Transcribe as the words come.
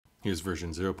Here's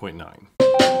version 0.9.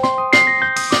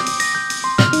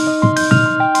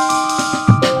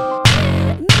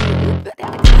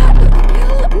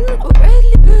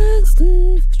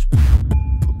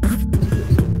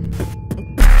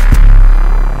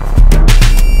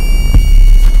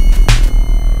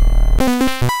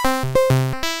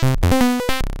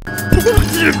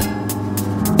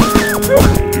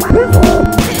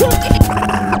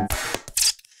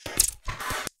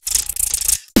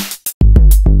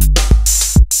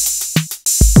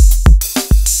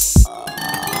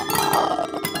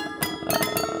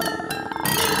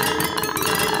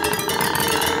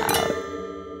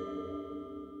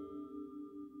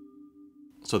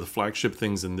 So the flagship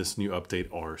things in this new update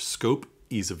are scope,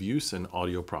 ease of use, and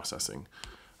audio processing.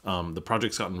 The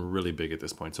project's gotten really big at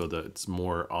this point, so that it's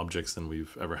more objects than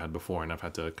we've ever had before, and I've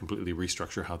had to completely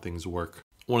restructure how things work.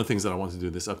 One of the things that I wanted to do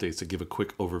in this update is to give a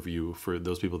quick overview for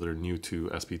those people that are new to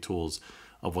SP Tools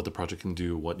of what the project can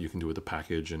do, what you can do with the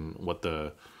package, and what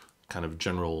the kind of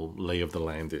general lay of the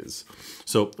land is.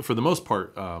 So for the most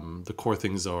part, the core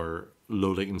things are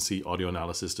low latency audio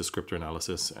analysis, descriptor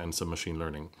analysis, and some machine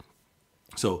learning.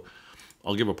 So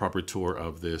I'll give a proper tour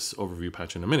of this overview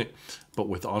patch in a minute, but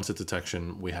with onset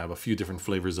detection, we have a few different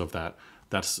flavors of that.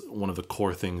 That's one of the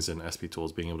core things in SP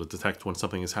Tools, being able to detect when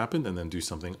something has happened and then do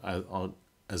something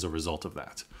as a result of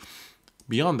that.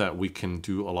 Beyond that, we can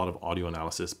do a lot of audio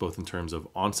analysis, both in terms of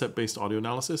onset-based audio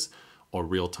analysis or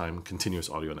real-time continuous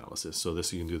audio analysis. So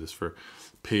you can do this for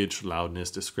pitch,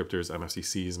 loudness, descriptors,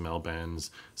 MFCCs, mel bands,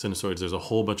 sinusoids. There's a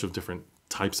whole bunch of different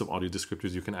types of audio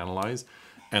descriptors you can analyze,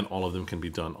 and all of them can be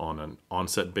done on an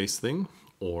onset-based thing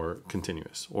or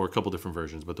continuous, or a couple different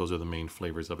versions, but those are the main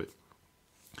flavors of it.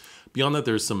 Beyond that,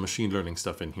 there's some machine learning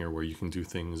stuff in here where you can do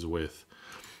things with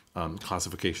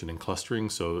classification and clustering.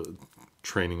 So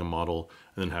training a model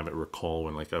and then have it recall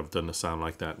when like I've done a sound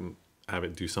like that and have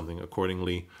it do something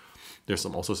accordingly. There's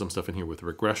also some stuff in here with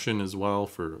regression as well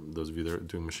for those of you that are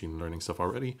doing machine learning stuff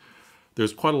already.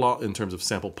 There's quite a lot in terms of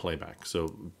sample playback. So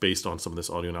based on some of this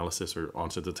audio analysis or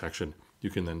onset detection, you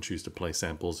can then choose to play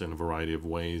samples in a variety of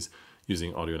ways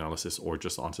using audio analysis or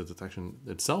just onset detection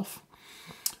itself.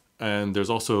 And there's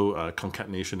also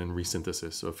concatenation and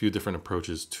resynthesis. So a few different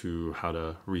approaches to how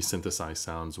to resynthesize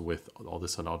sounds with all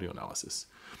this audio analysis.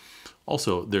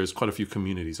 Also, there's quite a few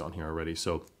communities on here already.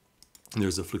 So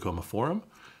there's a FluCoMa forum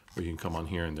where you can come on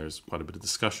here and there's quite a bit of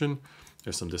discussion.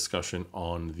 There's some discussion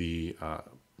on the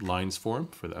Lines forum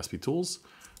for the SP Tools.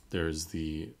 There's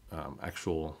the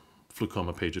actual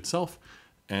FluCoMa page itself.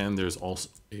 And there's also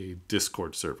a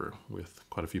Discord server with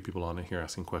quite a few people on it here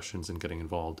asking questions and getting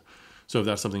involved. So if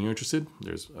that's something you're interested,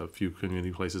 there's a few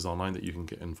community places online that you can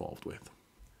get involved with.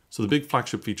 So the big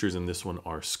flagship features in this one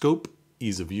are scope,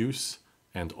 ease of use,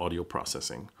 and audio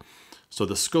processing. So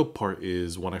the scope part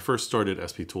is when I first started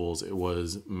SP Tools, it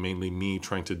was mainly me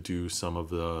trying to do some of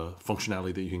the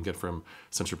functionality that you can get from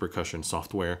Sensory Percussion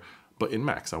software, but in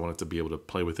Max. I wanted to be able to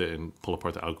play with it and pull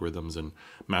apart the algorithms and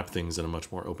map things in a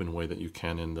much more open way that you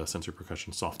can in the Sensory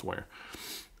Percussion software.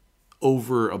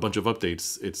 Over a bunch of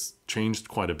updates, it's changed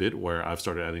quite a bit where I've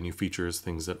started adding new features,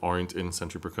 things that aren't in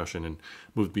Sensory Percussion, and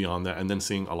moved beyond that, and then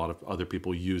seeing a lot of other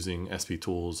people using SP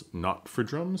Tools not for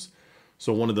drums.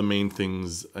 So one of the main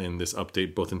things in this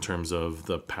update, both in terms of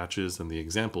the patches and the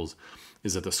examples,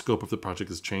 is that the scope of the project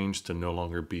has changed to no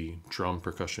longer be drum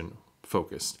percussion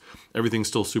focused. Everything's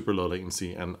still super low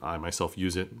latency, and I myself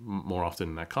use it more often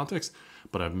in that context,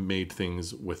 but I've made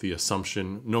things with the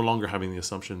assumption, no longer having the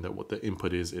assumption that what the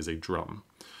input is a drum.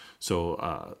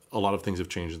 So a lot of things have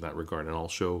changed in that regard, and I'll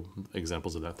show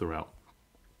examples of that throughout.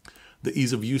 The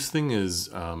ease of use thing is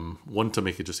one, to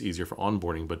make it just easier for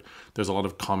onboarding, but there's a lot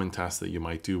of common tasks that you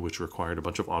might do which required a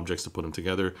bunch of objects to put them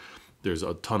together. There's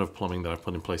a ton of plumbing that I've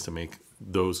put in place to make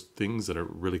those things that are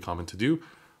really common to do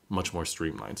much more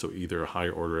streamlined. So either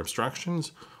higher order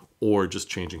abstractions or just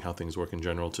changing how things work in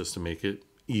general just to make it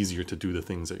easier to do the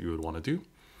things that you would want to do.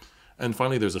 And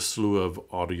finally, there's a slew of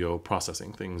audio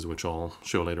processing things, which I'll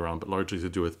show later on, but largely to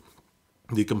do with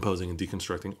decomposing and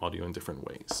deconstructing audio in different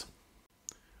ways.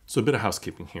 So a bit of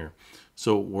housekeeping here.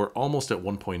 So we're almost at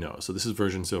 1.0. So this is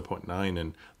version 0.9,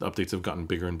 and the updates have gotten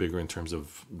bigger and bigger in terms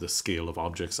of the scale of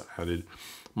objects added.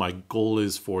 My goal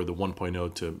is for the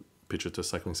 1.0 to pitch it to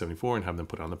Cycling 74 and have them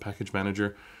put it on the package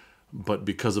manager. But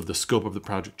because of the scope of the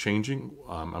project changing,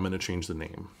 I'm going to change the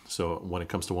name. So when it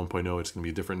comes to 1.0, it's going to be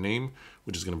a different name,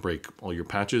 which is going to break all your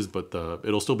patches, but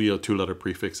it'll still be a 2-letter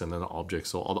prefix and then the object.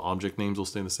 So all the object names will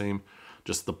stay the same.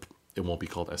 Just it won't be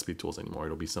called SP Tools anymore.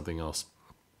 It'll be something else.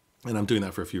 And I'm doing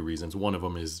that for a few reasons. One of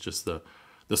them is just the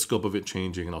scope of it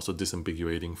changing and also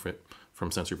disambiguating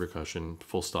from Sensory Percussion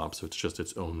full stop. So it's just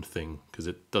its own thing because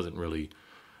it doesn't really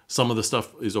Some of the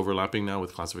stuff is overlapping now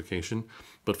with classification,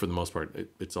 but for the most part,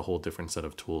 it's a whole different set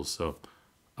of tools. So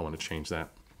I want to change that.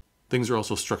 Things are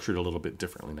also structured a little bit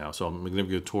differently now. So I'm going to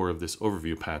give you a tour of this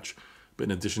overview patch. But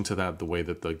in addition to that, the way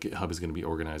that the GitHub is going to be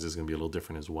organized is going to be a little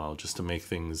different as well, just to make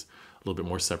things a little bit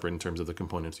more separate in terms of the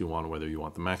components you want, whether you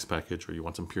want the Max package or you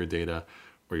want some pure data,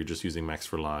 or you're just using Max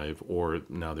for Live, or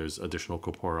now there's additional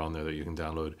corpora on there that you can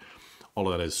download. All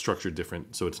of that is structured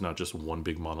different, so it's not just one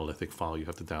big monolithic file you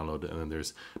have to download, and then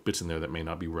there's bits in there that may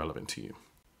not be relevant to you.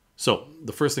 So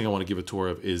the first thing I want to give a tour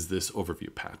of is this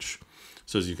overview patch.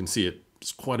 So as you can see,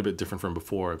 it's quite a bit different from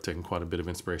before. I've taken quite a bit of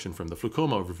inspiration from the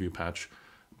FluCoMa overview patch,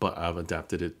 but I've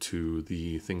adapted it to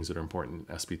the things that are important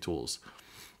in SP tools.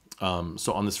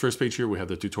 So on this first page here, we have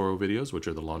the tutorial videos, which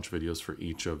are the launch videos for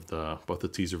each of both the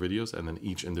teaser videos and then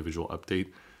each individual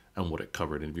update and what it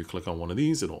covered. And if you click on one of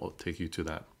these, it'll take you to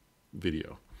that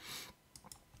video.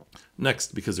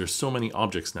 Next, because there's so many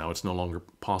objects now, it's no longer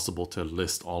possible to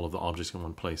list all of the objects in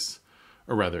one place,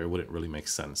 or rather it wouldn't really make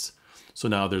sense. So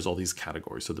now there's all these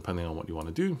categories. So depending on what you want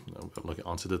to do, look at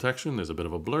onset detection, there's a bit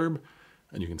of a blurb,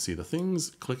 and you can see the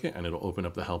things, click it, and it'll open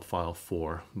up the help file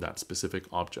for that specific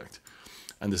object.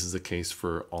 And this is the case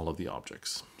for all of the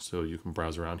objects. So you can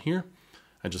browse around here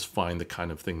and just find the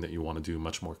kind of thing that you want to do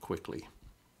much more quickly.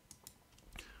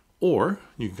 Or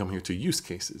you can come here to use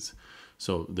cases.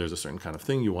 So there's a certain kind of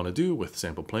thing you want to do with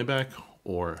sample playback,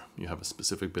 or you have a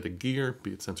specific bit of gear,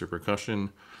 be it sensory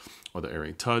percussion, or the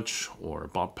array touch, or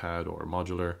bot pad, or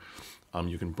modular.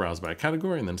 You can browse by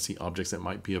category and then see objects that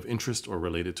might be of interest or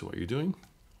related to what you're doing.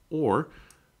 Or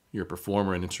you're a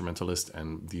performer and instrumentalist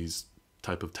and these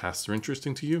type of tasks are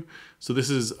interesting to you. So this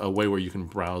is a way where you can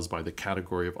browse by the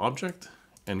category of object,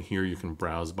 and here you can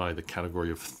browse by the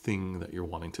category of thing that you're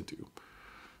wanting to do.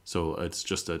 So it's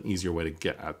just an easier way to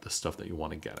get at the stuff that you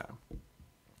want to get at.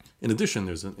 In addition,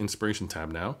 there's an inspiration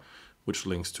tab now, which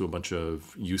links to a bunch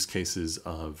of use cases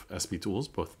of SP tools,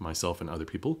 both myself and other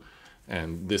people.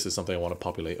 And this is something I want to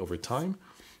populate over time.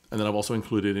 And then I've also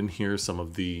included in here some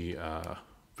of the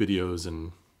videos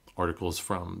and articles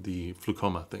from the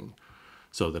FluCoMa thing.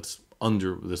 So that's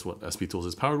under this what SP tools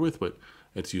is powered with, but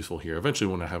it's useful here.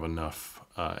 Eventually, when I have enough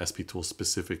SP tool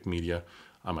specific media,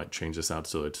 I might change this out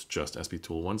so it's just SP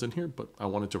tool ones in here, but I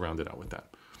wanted to round it out with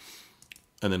that.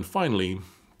 And then finally,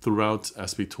 throughout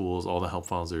SP tools, all the help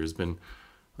files,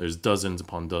 there's dozens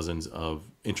upon dozens of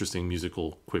interesting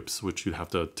musical quips, which you'd have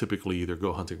to typically either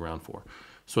go hunting around for.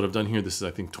 So what I've done here, this is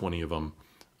I think 20 of them,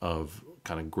 of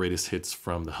kind of greatest hits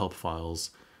from the help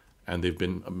files, and they've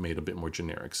been made a bit more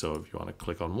generic. So if you want to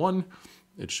click on one,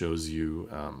 it shows you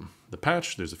the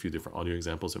patch. There's a few different audio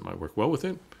examples that might work well with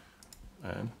it,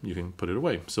 and you can put it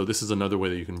away. So this is another way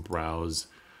that you can browse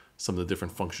some of the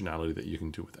different functionality that you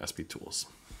can do with SP tools.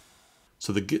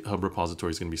 So the GitHub repository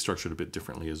is going to be structured a bit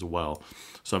differently as well.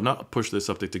 So I've not pushed this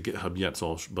update to GitHub yet,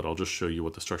 but I'll just show you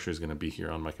what the structure is going to be here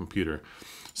on my computer.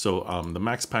 So the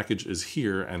Max package is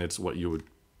here, and it's what you would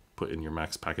put in your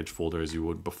Max package folder as you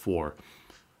would before.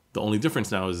 The only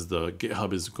difference now is the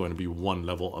GitHub is going to be one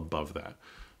level above that.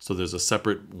 So there's a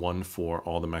separate one for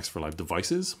all the Max for Live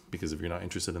devices, because if you're not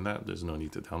interested in that, there's no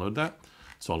need to download that.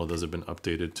 So all of those have been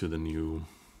updated to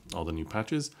all the new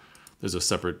patches. There's a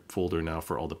separate folder now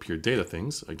for all the pure data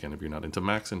things. Again, if you're not into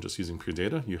Max and just using pure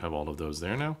data, you have all of those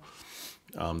there now.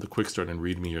 The quick start and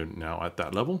readme are now at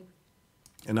that level.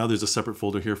 And now there's a separate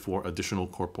folder here for additional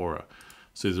corpora.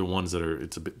 So these are ones that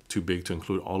it's a bit too big to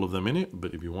include all of them in it,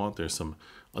 but if you want, there's some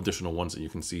additional ones that you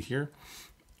can see here.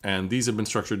 And these have been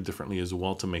structured differently as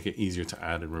well to make it easier to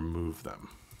add and remove them.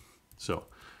 So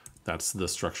that's the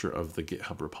structure of the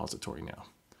GitHub repository now.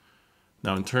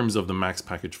 Now, in terms of the Max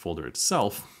package folder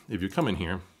itself, if you come in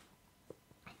here,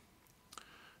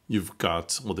 you've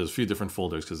got, well, there's a few different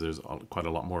folders because there's quite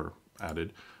a lot more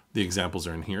added. The examples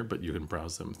are in here, but you can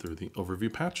browse them through the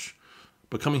overview patch.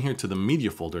 But coming here to the media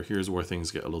folder, here's where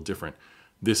things get a little different.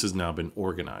 This has now been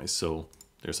organized. So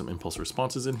there's some impulse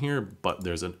responses in here, but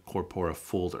there's a corpora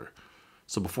folder.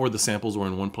 So before the samples were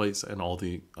in one place and all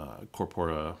the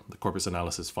corpus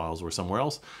analysis files were somewhere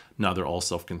else, now they're all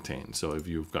self-contained. So if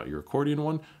you've got your accordion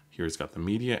one, here's got the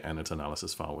media and its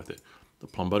analysis file with it. The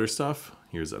plum butter stuff,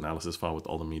 here's the analysis file with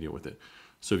all the media with it.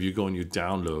 So if you go and you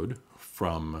download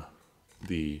from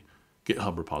the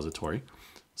GitHub repository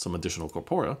some additional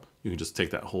corpora, you can just take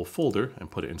that whole folder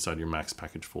and put it inside your Max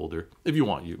package folder. If you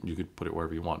want, you could put it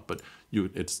wherever you want, but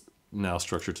it's now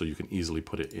structured so you can easily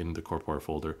put it in the corpora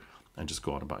folder and just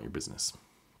go on about your business.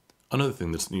 Another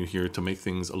thing that's new here to make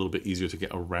things a little bit easier to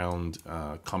get around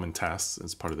common tasks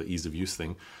as part of the ease of use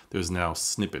thing, there's now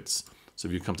snippets. So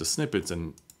if you come to snippets,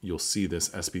 and you'll see this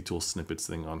SP tool snippets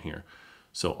thing on here.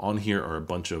 So on here are a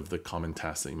bunch of the common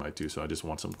tasks that you might do. So I just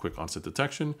want some quick onset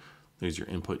detection. There's your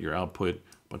input, your output,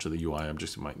 a bunch of the UI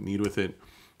objects you might need with it.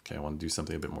 Okay, I want to do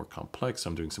something a bit more complex. So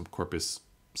I'm doing some corpus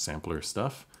sampler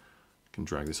stuff. I can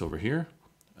drag this over here,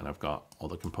 and I've got all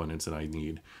the components that I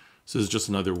need. So this is just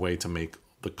another way to make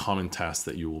the common tasks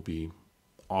that you will be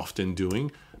often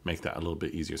doing, make that a little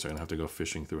bit easier. So I don't have to go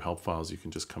fishing through help files. You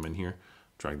can just come in here,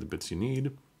 drag the bits you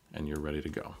need, and you're ready to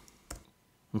go.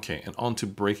 Okay, and on to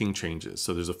breaking changes.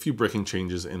 So there's a few breaking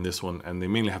changes in this one, and they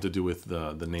mainly have to do with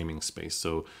the naming space.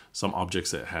 So some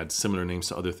objects that had similar names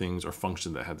to other things or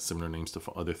functions that had similar names to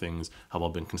other things have all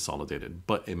been consolidated,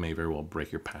 but it may very well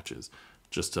break your patches.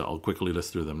 I'll quickly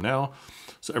list through them now.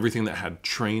 So everything that had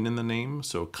train in the name,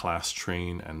 so class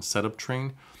train and setup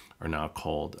train, are now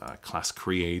called class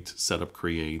create, setup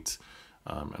create,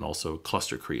 and also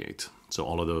cluster create. So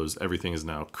all of those, everything is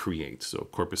now create. So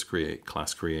corpus create,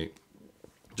 class create,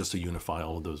 just to unify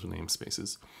all of those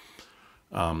namespaces.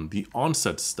 The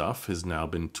onset stuff has now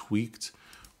been tweaked,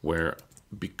 where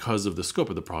because of the scope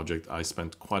of the project, I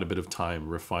spent quite a bit of time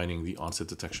refining the onset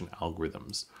detection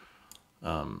algorithms.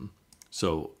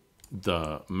 So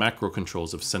the macro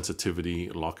controls of sensitivity,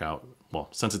 lockout, well,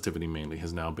 sensitivity mainly,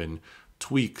 has now been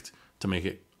tweaked to make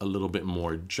it a little bit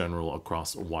more general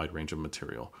across a wide range of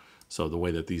material. So the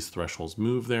way that these thresholds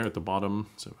move there at the bottom,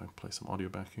 so if I play some audio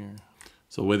back here.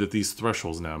 So the way that these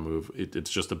thresholds now move,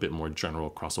 it's just a bit more general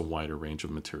across a wider range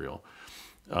of material.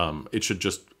 It should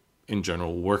just, in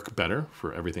general, work better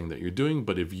for everything that you're doing.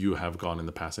 But if you have gone in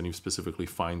the past and you've specifically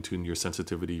fine-tuned your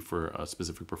sensitivity for a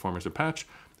specific performance or patch,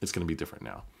 it's going to be different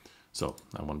now. So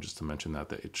I wanted just to mention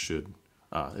that it should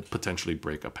potentially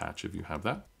break a patch if you have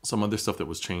that. Some other stuff that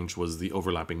was changed was the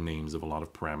overlapping names of a lot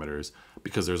of parameters,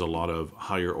 because there's a lot of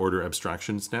higher order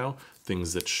abstractions now,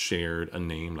 things that shared a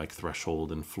name like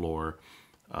threshold and floor.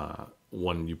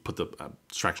 When you put the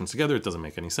abstractions together, it doesn't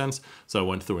make any sense. So I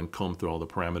went through and combed through all the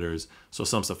parameters. So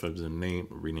some stuff has been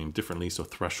renamed differently. So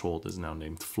threshold is now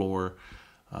named floor.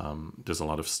 There's a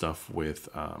lot of stuff with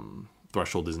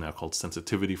threshold is now called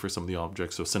sensitivity for some of the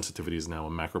objects. So sensitivity is now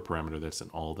a macro parameter that's in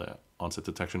all the onset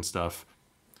detection stuff.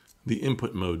 The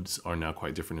input modes are now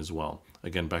quite different as well.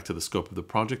 Again, back to the scope of the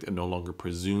project, it no longer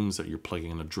presumes that you're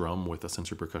plugging in a drum with a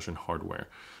sensory percussion hardware.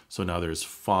 So now there's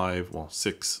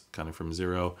 6, kind of from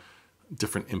 0,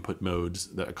 different input modes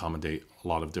that accommodate a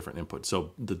lot of different inputs.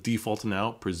 So the default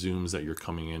now presumes that you're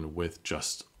coming in with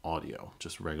just audio,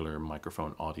 just regular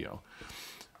microphone audio.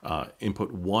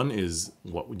 Input 1 is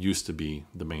what used to be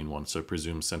the main one, so it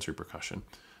presumes sensory percussion.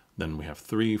 Then we have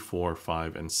 3, 4,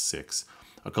 5, and 6.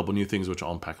 A couple new things which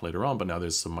I'll unpack later on, but now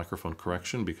there's some microphone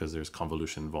correction because there's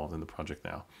convolution involved in the project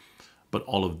now. But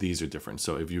all of these are different.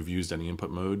 So if you've used any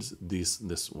input modes,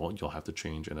 you'll have to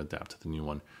change and adapt to the new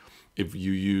one. If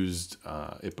you used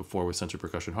it before with sensory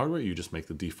percussion hardware, you just make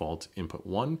the default input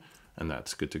 1, and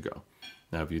that's good to go.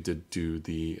 Now, if you did do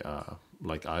the,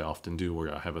 like I often do,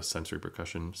 where I have a sensory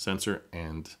percussion sensor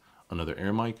and another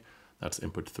air mic, that's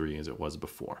input 3 as it was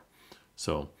before.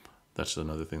 So that's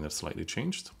another thing that's slightly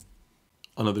changed.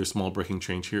 Another small breaking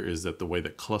change here is that the way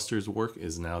that clusters work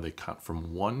is now they count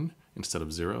from 1 instead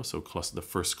of 0. So the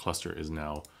first cluster is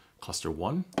now cluster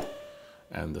 1,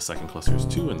 and the second cluster is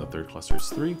 2, and the third cluster is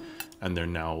 3, and they're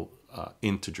now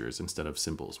integers instead of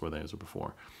symbols where they were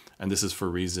before. And this is for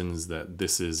reasons that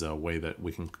this is a way that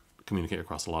we can communicate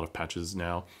across a lot of patches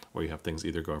now, where you have things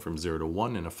either going from 0 to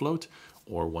 1 in a float,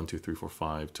 or 1, 2, 3, 4,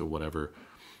 5 to whatever.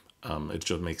 It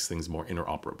just makes things more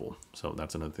interoperable. So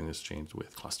that's another thing that's changed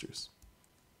with clusters.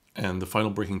 And the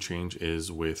final breaking change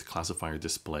is with classifier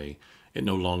display. It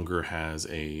no longer has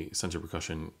a sensory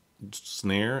percussion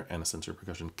snare and a sensory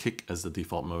percussion kick as the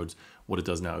default modes. What it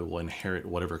does now, it will inherit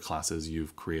whatever classes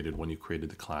you've created when you created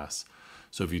the class.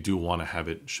 So if you do want to have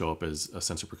it show up as a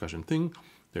sensory percussion thing,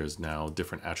 there's now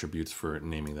different attributes for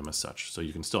naming them as such. So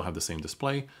you can still have the same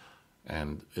display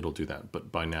and it'll do that. But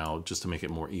by now, just to make it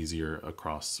more easier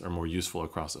across, or more useful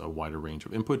across a wider range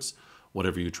of inputs,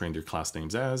 whatever you trained your class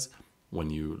names as, when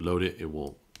you load it, it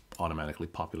will automatically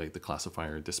populate the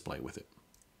classifier display with it.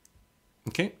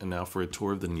 Okay, and now for a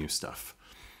tour of the new stuff.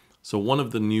 So one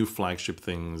of the new Flagship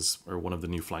things, or one of the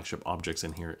new Flagship objects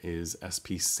in here is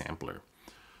SP Sampler.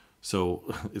 So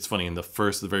it's funny, in the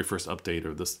very first update,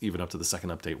 or even up to the second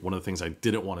update, one of the things I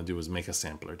didn't want to do was make a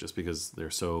sampler, just because they're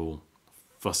so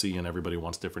fussy and everybody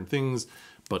wants different things.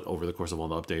 But over the course of all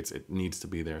the updates, it needs to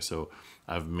be there. So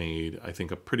I've made, I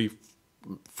think, a pretty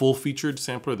full-featured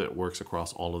sampler that works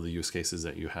across all of the use cases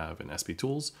that you have in SP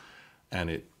Tools,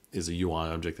 and it is a UI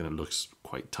object and it looks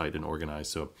quite tight and organized.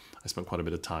 So I spent quite a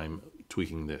bit of time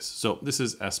tweaking this. So this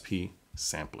is SP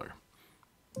Sampler.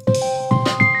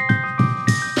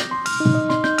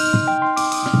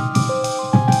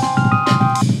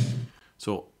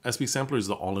 So SP Sampler is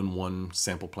the all-in-one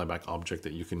sample playback object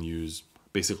that you can use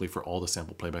basically for all the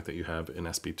sample playback that you have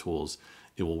in SP Tools.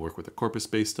 It will work with the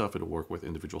corpus-based stuff. It'll work with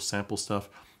individual sample stuff.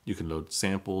 You can load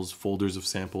samples, folders of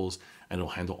samples, and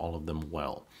it'll handle all of them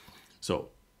well. So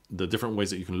the different ways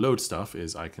that you can load stuff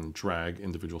is I can drag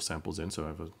individual samples in. So I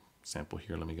have a sample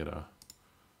here. Let me get a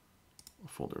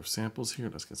folder of samples here.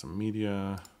 Let's get some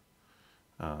media.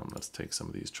 Let's take some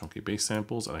of these chunky bass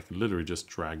samples, and I can literally just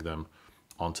drag them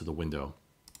onto the window.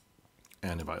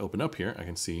 And if I open up here, I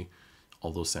can see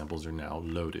all those samples are now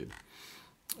loaded.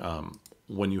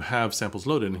 When you have samples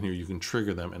loaded in here, you can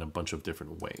trigger them in a bunch of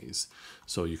different ways.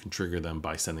 So you can trigger them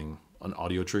by sending an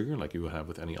audio trigger like you would have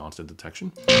with any onset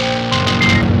detection. It's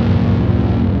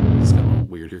kind of a little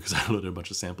weird here because I loaded a bunch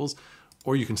of samples.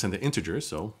 Or you can send the integers,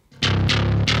 so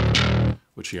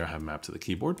which here I have mapped to the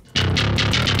keyboard.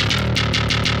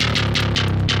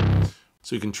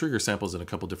 So you can trigger samples in a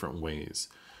couple different ways.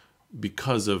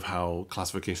 Because of how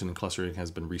classification and clustering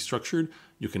has been restructured,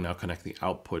 you can now connect the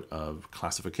output of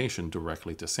classification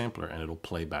directly to sampler, and it'll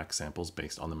play back samples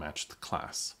based on the matched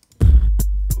class.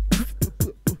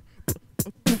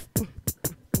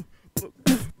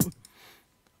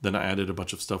 Then I added a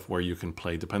bunch of stuff where you can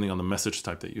play, depending on the message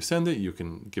type that you send it, you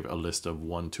can give a list of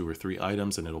 1, 2, or 3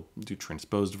 items, and it'll do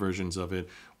transposed versions of it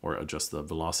or adjust the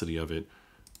velocity of it.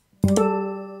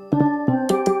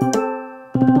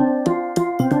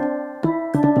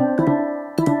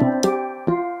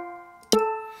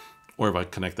 Or if I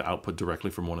connect the output directly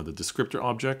from one of the descriptor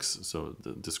objects, so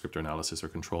the descriptor analysis or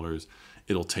controllers,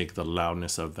 it'll take the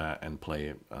loudness of that and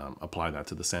apply that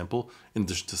to the sample in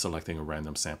addition to selecting a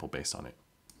random sample based on it.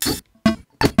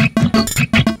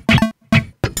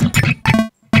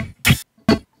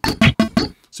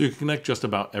 So you can connect just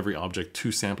about every object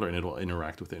to sampler and it'll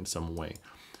interact with it in some way.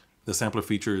 The sampler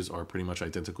features are pretty much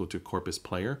identical to Corpus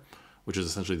Player, which is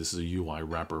essentially, this is a UI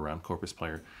wrapper around Corpus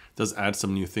Player. It does add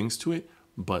some new things to it,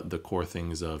 but the core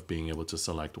things of being able to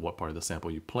select what part of the sample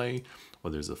you play,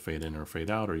 whether it's a fade in or fade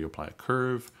out, or you apply a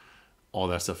curve, all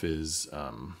that stuff is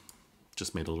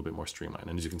just made a little bit more streamlined.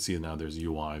 And as you can see now, there's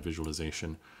UI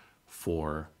visualization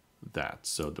for that.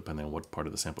 So depending on what part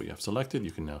of the sample you have selected,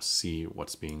 you can now see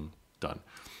what's being done.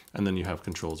 And then you have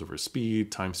controls over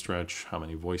speed, time stretch, how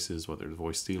many voices, whether it's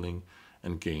voice stealing,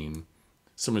 and gain,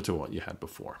 similar to what you had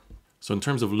before. So in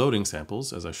terms of loading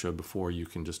samples, as I showed before, you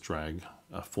can just drag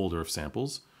a folder of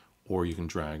samples, or you can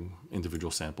drag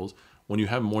individual samples. When you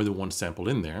have more than one sample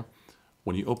in there,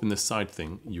 when you open this side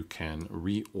thing, you can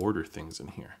reorder things in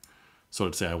here. So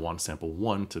let's say I want sample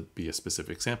 1 to be a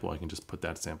specific sample. I can just put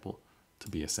that sample to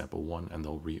be a sample 1 and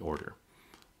they'll reorder.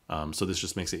 So this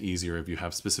just makes it easier if you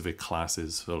have specific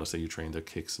classes. So let's say you trained a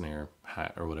kick, snare,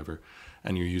 hat, or whatever,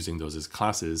 and you're using those as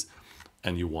classes,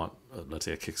 and you want, let's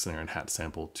say, a kick, snare, and hat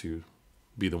sample to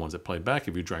be the ones that played back.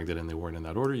 If you dragged it and they weren't in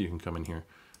that order, you can come in here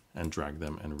and drag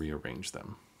them and rearrange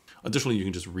them. Additionally, you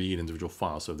can just read individual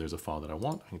files. So if there's a file that I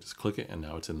want, I can just click it, and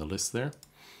now it's in the list there.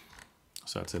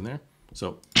 So that's in there.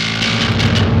 So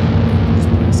just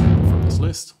play a sample from this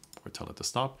list, or tell it to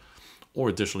stop. Or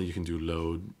additionally, you can do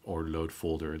load or load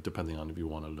folder, depending on if you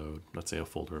want to load, let's say, a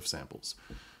folder of samples.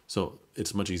 So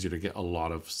it's much easier to get a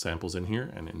lot of samples in here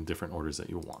and in different orders that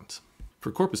you want. For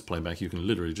Corpus playback, you can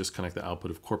literally just connect the output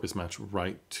of Corpus Match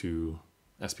right to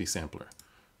SP Sampler,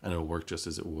 and it'll work just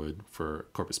as it would for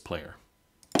Corpus Player.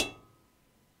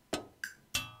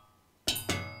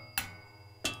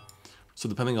 So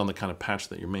depending on the kind of patch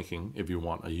that you're making, if you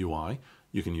want a UI,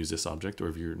 you can use this object, or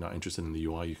if you're not interested in the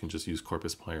UI, you can just use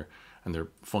Corpus Player, and they're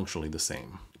functionally the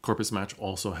same. Corpus Match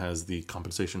also has the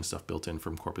compensation stuff built in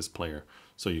from Corpus Player,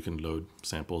 so you can load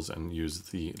samples and use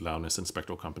the loudness and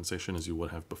spectral compensation as you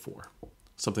would have before.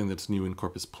 Something that's new in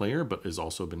Corpus Player, but has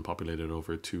also been populated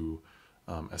over to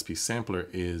SP Sampler,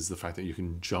 is the fact that you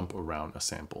can jump around a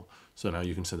sample. So now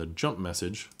you can send a jump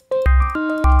message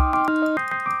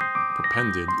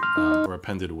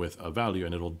appended with a value,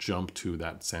 and it'll jump to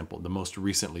that sample, the most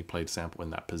recently played sample in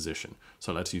that position.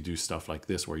 So it lets you do stuff like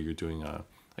this, where you're doing a,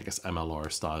 I guess,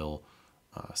 MLR style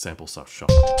sample stuff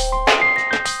shuffle.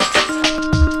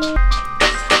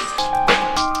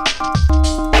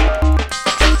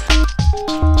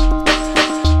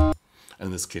 And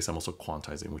in this case, I'm also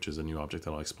quantizing, which is a new object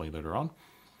that I'll explain later on.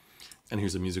 And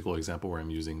here's a musical example where I'm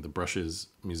using the brushes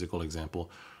musical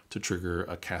example to trigger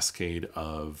a cascade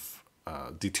of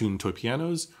detuned toy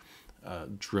pianos,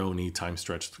 drone-y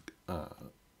time-stretched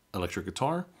electric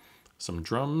guitar, some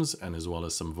drums, and as well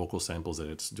as some vocal samples that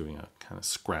it's doing a kind of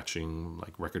scratching,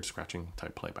 like record scratching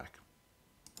type playback.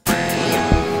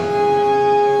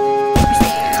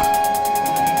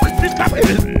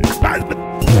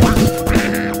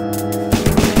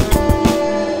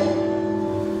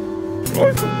 Okay,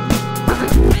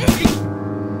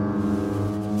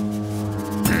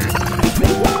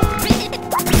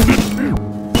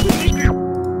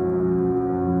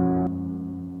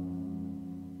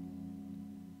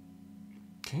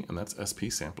 and that's SP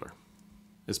sampler.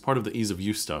 As part of the ease of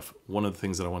use stuff, one of the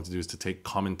things that I want to do is to take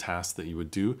common tasks that you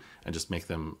would do and just make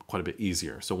them quite a bit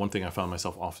easier. So one thing I found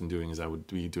myself often doing is I would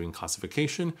be doing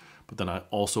classification, but then I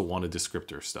also wanted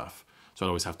descriptor stuff. So I'd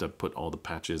always have to put all the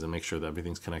patches and make sure that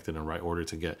everything's connected in the right order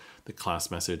to get the class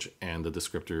message and the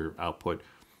descriptor output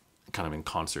kind of in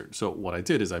concert. So what I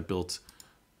did is I built,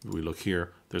 if we look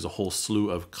here, there's a whole slew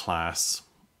of class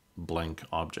blank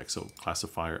objects. So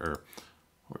classifier, or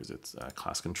where is it?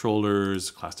 Class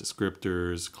controllers, class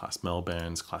descriptors, class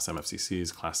melbands, class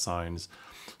MFCCs, class signs.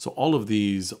 So all of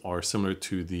these are similar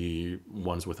to the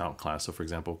ones without class. So for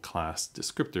example, class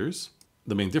descriptors,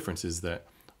 the main difference is that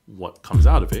what comes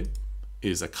out of it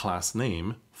is a class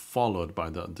name followed by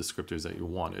the descriptors that you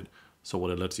wanted. So what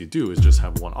it lets you do is just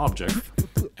have one object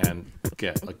and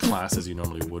get a class as you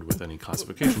normally would with any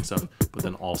classification stuff, but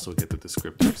then also get the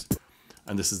descriptors.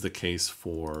 And this is the case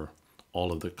for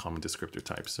all of the common descriptor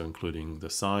types, so including the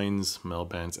signs,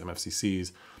 melbands,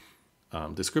 MFCCs,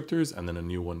 descriptors, and then a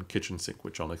new one, kitchen sink,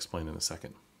 which I'll explain in a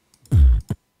second. So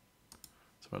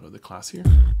I load the class here.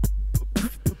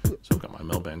 So I've got my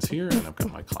melbands here, and I've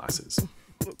got my classes.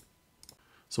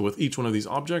 So with each one of these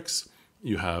objects,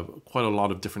 you have quite a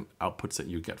lot of different outputs that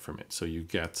you get from it. So you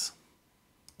get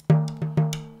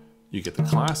the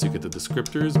class, you get the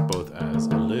descriptors, both as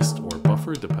a list or a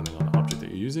buffer, depending on the object that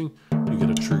you're using. You get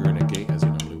a trigger and a gate as you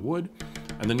normally would.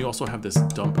 And then you also have this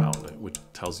dump outlet, which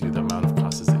tells you the amount of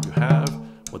classes that you have,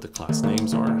 what the class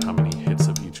names are, how many hits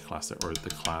of each class, or the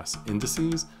class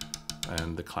indices,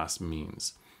 and the class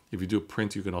means. If you do a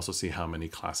print, you can also see how many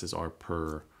classes are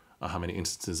per, how many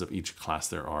instances of each class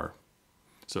there are.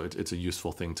 So it's a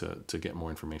useful thing to get more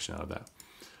information out of that.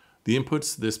 The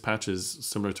inputs, this patch is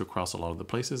similar to across a lot of the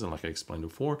places, and like I explained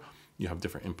before, you have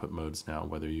different input modes now,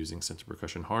 whether you're using Sensory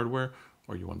Percussion hardware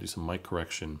or you want to do some mic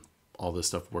correction. All this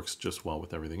stuff works just well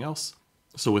with everything else.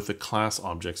 So with the class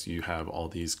objects, you have all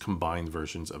these combined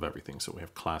versions of everything. So we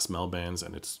have class melbands,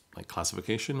 and it's like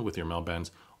classification with your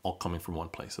melbands all coming from one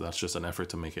place. So that's just an effort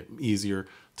to make it easier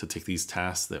to take these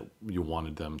tasks that you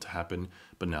wanted them to happen,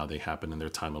 but now they happen in their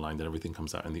time aligned and everything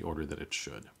comes out in the order that it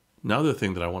should. Now the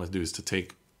thing that I want to do is to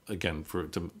take, again,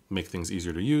 to make things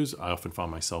easier to use, I often found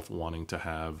myself wanting to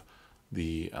have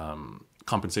the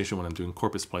compensation when I'm doing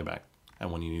corpus playback.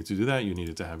 And when you need to do that, you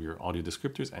needed to have your audio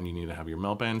descriptors and you need to have your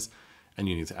melbands and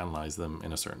you need to analyze them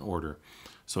in a certain order.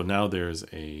 So now there's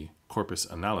a corpus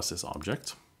analysis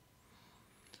object,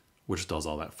 which does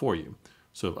all that for you.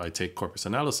 So if I take corpus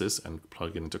analysis and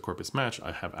plug it into corpus match,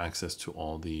 I have access to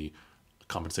all the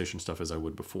compensation stuff as I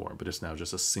would before, but it's now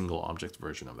just a single object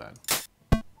version of that.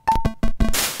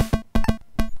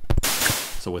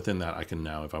 So within that, I can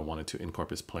now, if I wanted to, in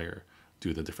corpus player,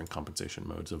 do the different compensation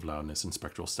modes of loudness and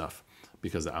spectral stuff,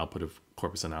 because the output of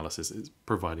corpus analysis is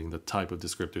providing the type of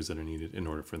descriptors that are needed in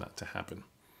order for that to happen.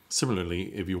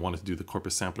 Similarly, if you wanted to do the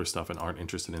corpus sampler stuff and aren't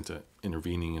interested into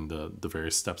intervening in the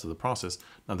various steps of the process,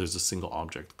 now there's a single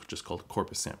object just called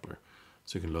corpus sampler.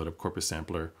 So you can load up corpus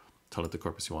sampler, tell it the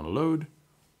corpus you want to load,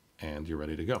 and you're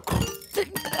ready to go.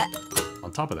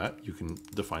 On top of that, you can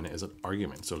define it as an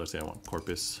argument. So let's say I want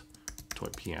corpus toy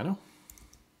piano,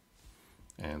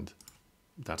 and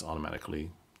that's automatically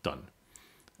done.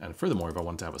 And furthermore, if I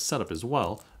want to have a setup as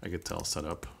well, I could tell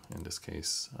setup, in this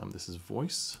case, this is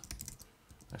voice,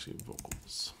 actually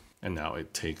vocals. And now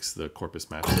it takes the corpus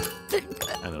match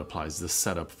and it applies the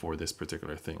setup for this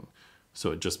particular thing.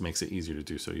 So it just makes it easier to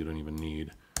do, so you don't even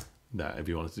need that if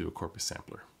you wanted to do a corpus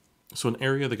sampler. So an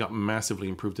area that got massively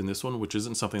improved in this one, which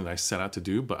isn't something that I set out to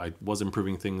do, but I was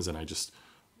improving things and I just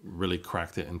really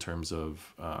cracked it in terms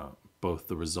of both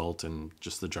the result and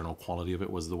just the general quality of it,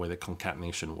 was the way that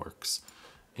concatenation works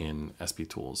in SP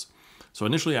tools. So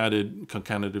initially I added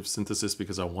concatenative synthesis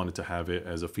because I wanted to have it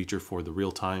as a feature for the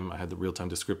real time. I had the real time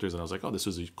descriptors and I was like, oh, this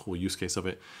was a cool use case of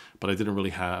it, but I didn't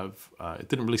really have, it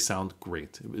didn't really sound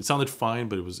great. It sounded fine,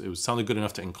 but it sounded good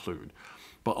enough to include.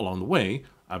 But along the way,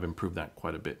 I've improved that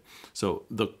quite a bit. So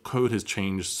the code has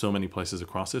changed so many places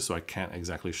across this, so I can't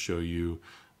exactly show you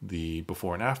the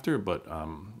before and after, but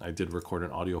I did record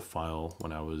an audio file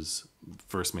when I was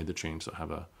first made the change, so have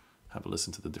a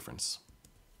listen to the difference.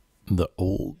 The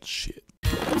old shit.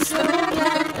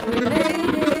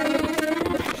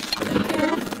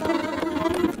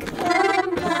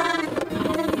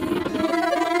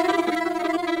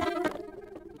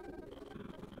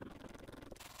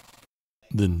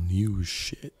 The new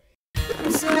shit.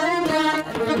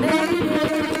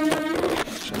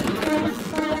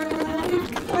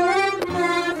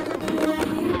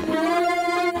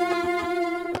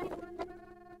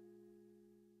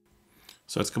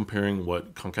 So that's comparing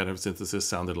what concatenative synthesis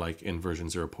sounded like in version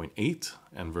 0.8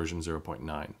 and version 0.9.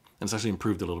 And it's actually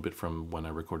improved a little bit from when I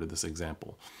recorded this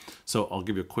example. So I'll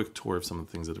give you a quick tour of some of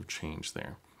the things that have changed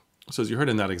there. So as you heard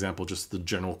in that example, just the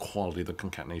general quality of the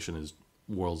concatenation is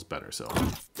worlds better. So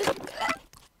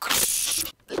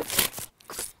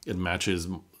it matches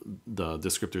the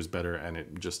descriptors better and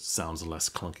it just sounds less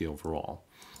clunky overall.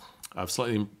 I've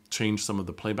slightly changed some of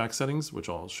the playback settings, which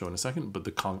I'll show in a second, but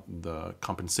the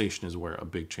compensation is where a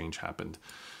big change happened.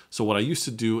 So what I used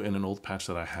to do in an old patch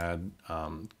that I had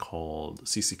called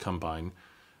CC Combine,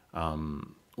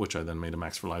 which I then made a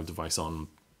Max for Live device on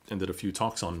and did a few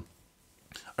talks on,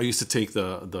 I used to take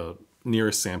the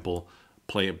nearest sample,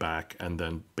 play it back, and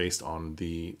then based on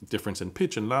the difference in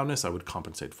pitch and loudness, I would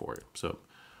compensate for it. So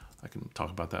I can talk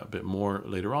about that a bit more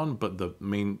later on, but the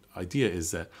main idea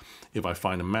is that if I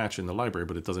find a match in the library,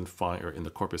 but it doesn't find, or in the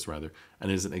corpus rather,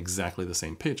 and it isn't exactly the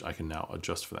same pitch, I can now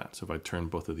adjust for that. So if I turn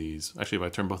both of these, actually if I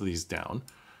turn both of these down,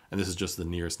 and this is just the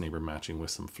nearest neighbor matching with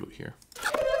some flute here.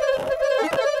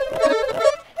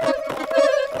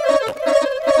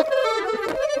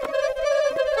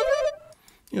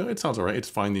 You know, it sounds all right. It's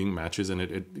finding matches and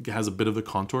it has a bit of the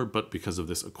contour, but because of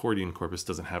this accordion corpus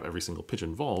doesn't have every single pitch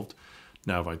involved,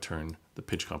 now if I turn the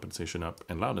pitch compensation up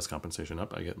and loudness compensation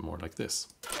up, I get more like this.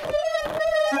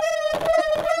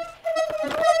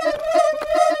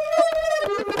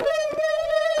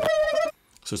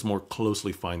 So it's more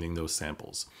closely finding those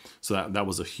samples. So that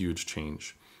was a huge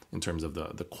change in terms of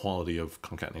the quality of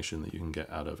concatenation that you can get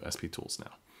out of SP tools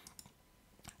now.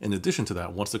 In addition to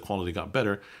that, once the quality got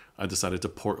better, I decided to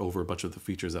port over a bunch of the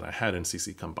features that I had in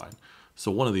CC Combine. So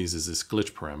one of these is this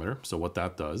glitch parameter. So what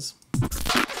that does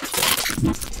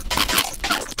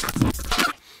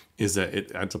is that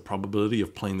it adds a probability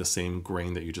of playing the same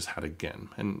grain that you just had again.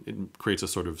 And it creates a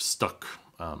sort of stuck,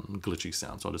 glitchy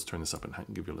sound. So I'll just turn this up and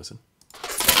give you a listen.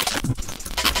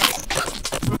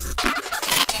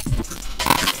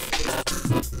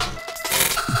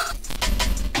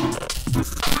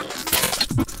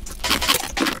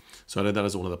 So I added that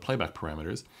as one of the playback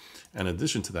parameters. And in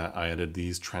addition to that, I added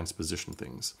these transposition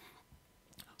things.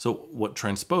 So what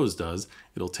transpose does,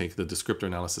 it'll take the descriptor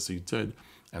analysis you did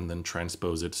and then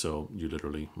transpose it so you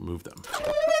literally move them.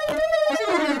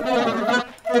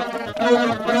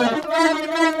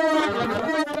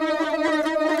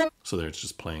 So there it's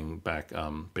just playing back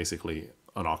basically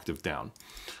an octave down.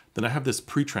 Then I have this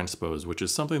pre-transpose, which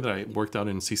is something that I worked out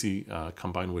in CC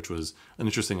Combine, which was an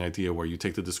interesting idea where you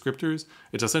take the descriptors.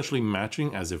 It's essentially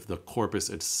matching as if the corpus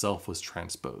itself was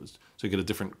transposed. So you get a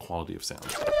different quality of sound.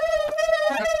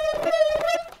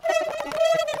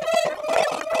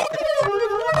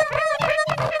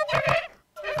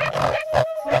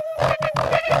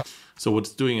 So what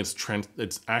it's doing is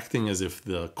it's acting as if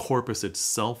the corpus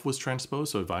itself was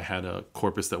transposed. So if I had a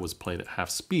corpus that was played at half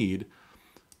speed,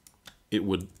 it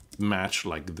would match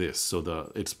like this.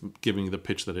 So it's giving the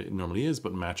pitch that it normally is,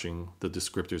 but matching the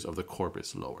descriptors of the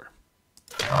corpus lower.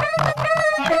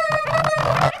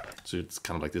 So it's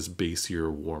kind of like this bassier,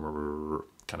 warmer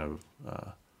kind of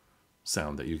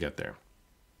sound that you get there.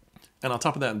 And on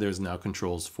top of that, there's now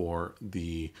controls for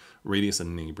the radius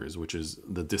and neighbors, which is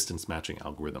the distance matching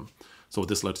algorithm. So what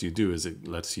this lets you do is it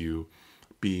lets you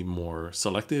be more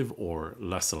selective or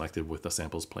less selective with the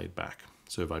samples played back.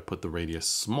 So if I put the radius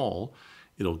small,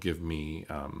 it'll give me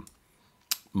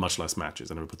much less matches.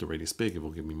 And if I put the radius big, it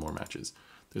will give me more matches.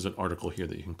 There's an article here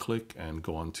that you can click and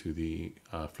go on to the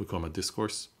FluCoMa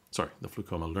the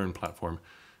FluCoMa Learn platform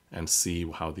and see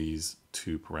how these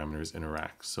two parameters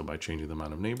interact. So by changing the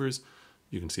amount of neighbors,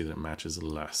 you can see that it matches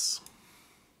less.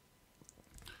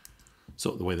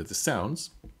 So the way that this sounds,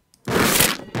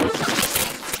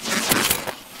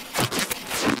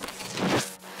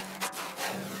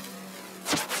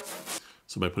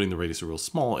 so by putting the radius real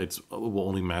small, it will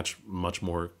only match much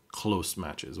more close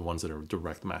matches, ones that are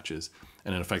direct matches,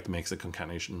 and in effect makes the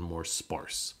concatenation more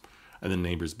sparse. And then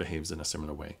neighbors behaves in a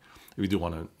similar way. If you do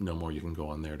want to know more, you can go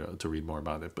on there to read more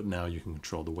about it. But now you can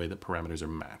control the way that parameters are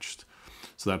matched.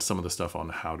 So that's some of the stuff on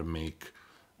how to make,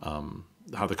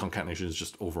 how the concatenation is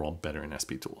just overall better in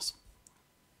SP tools.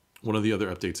 One of the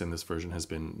other updates in this version has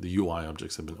been the UI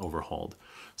objects have been overhauled.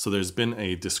 So there's been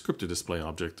a descriptor display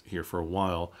object here for a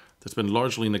while that's been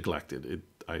largely neglected.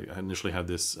 I initially had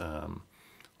this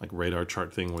like radar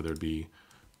chart thing where there'd be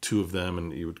two of them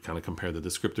and you would kind of compare the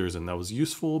descriptors, and that was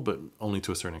useful, but only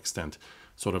to a certain extent.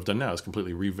 So what I've done now is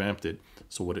completely revamped it.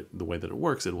 So the way that it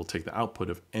works, it will take the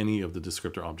output of any of the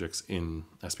descriptor objects in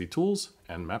SP tools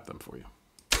and map them for you.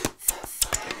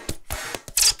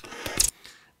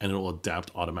 And it will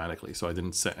adapt automatically. So I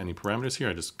didn't set any parameters here.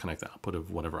 I just connect the output of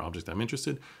whatever object I'm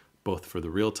interested, both for the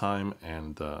real-time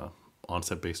and the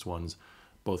onset-based ones,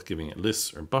 both giving it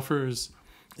lists or buffers,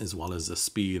 as well as the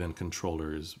speed and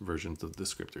controllers versions of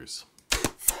descriptors.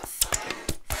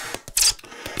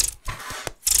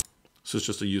 So it's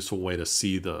just a useful way to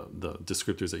see the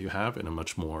descriptors that you have in a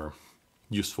much more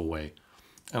useful way.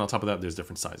 And on top of that, there's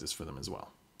different sizes for them as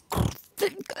well.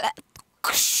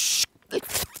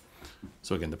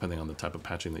 So again, depending on the type of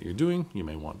patching that you're doing, you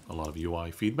may want a lot of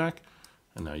UI feedback,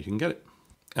 and now you can get it.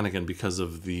 And again, because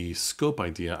of the scope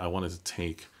idea, I wanted to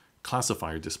take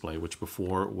classifier display, which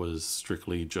before was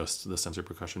strictly just the Sensory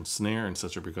Percussion snare and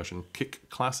Sensory Percussion kick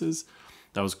classes.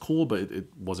 That was cool, but it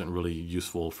wasn't really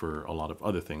useful for a lot of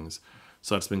other things.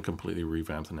 So that's been completely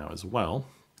revamped now as well.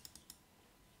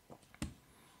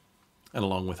 And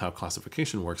along with how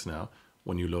classification works now,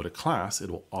 when you load a class,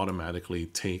 it will automatically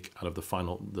take out of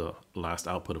the last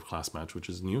output of class match, which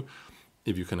is new.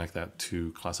 If you connect that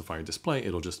to classifier display,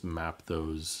 it'll just map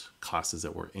those classes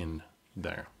that were in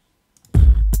there.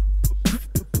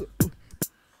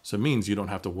 So it means you don't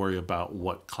have to worry about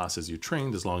what classes you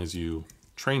trained. As long as you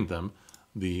trained them,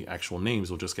 the actual names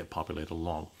will just get populated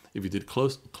along. If you did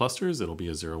clusters, it'll be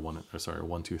a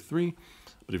 1, 2, 3.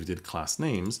 But if you did class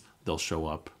names, they'll show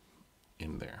up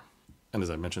in there. And as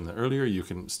I mentioned earlier, you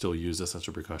can still use the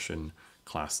Sensory Percussion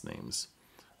class names.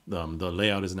 The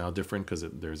layout is now different because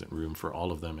there isn't room for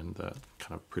all of them in the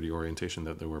kind of pretty orientation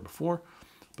that there were before.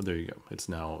 But there you go. It's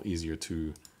now easier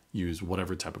to use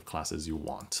whatever type of classes you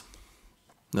want.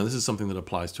 Now, this is something that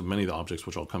applies to many of the objects,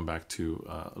 which I'll come back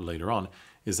to later on,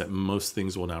 is that most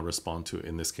things will now respond to,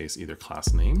 in this case, either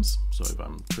class names. So if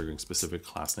I'm triggering specific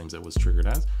class names that was triggered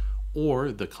as,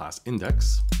 or the class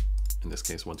index, in this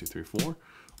case, 1, 2, 3, 4,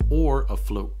 or a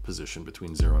float position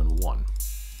between 0 and 1.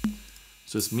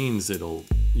 So this means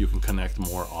you can connect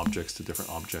more objects to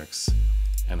different objects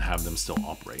and have them still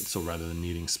operate. So rather than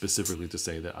needing specifically to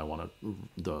say that I want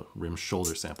the rim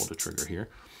shoulder sample to trigger here,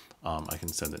 I can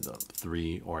send it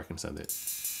 3, or I can send it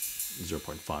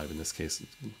 0.5 in this case,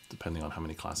 depending on how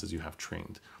many classes you have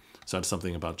trained. So that's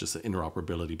something about just the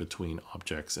interoperability between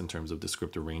objects in terms of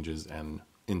descriptor ranges and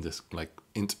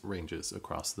int ranges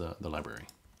across the library.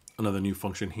 Another new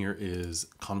function here is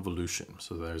convolution.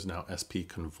 So there's now SP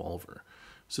Convolver.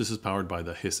 So this is powered by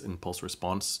the Hiss Impulse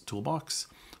Response toolbox.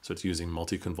 So it's using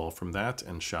multi-convolve from that,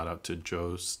 and shout out to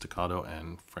Joe Staccato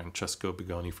and Francesco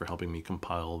Bigoni for helping me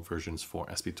compile versions for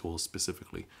SP tools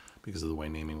specifically because of the way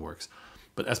naming works.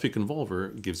 But SP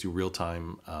Convolver gives you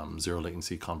real-time zero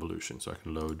latency convolution. So I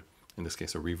can load, in this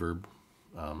case, a reverb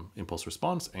impulse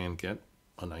response and get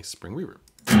a nice spring reverb.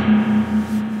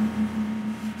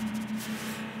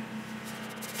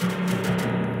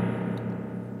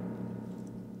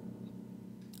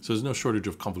 So there's no shortage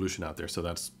of convolution out there, so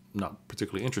that's not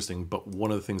particularly interesting. But one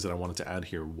of the things that I wanted to add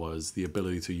here was the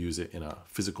ability to use it in a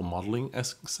physical modeling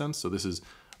sense. So this is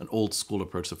an old school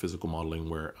approach to physical modeling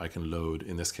where I can load,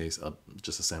 in this case,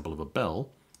 just a sample of a bell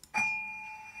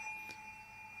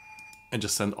and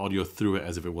just send audio through it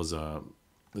as if it was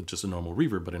just a normal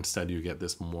reverb, but instead you get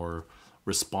this more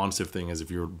responsive thing as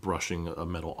if you're brushing a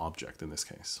metal object in this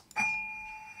case.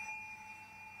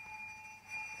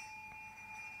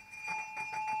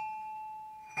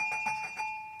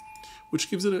 Which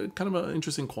gives it a kind of an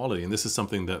interesting quality. And this is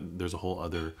something that there's a whole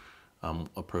other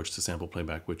approach to sample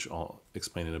playback, which I'll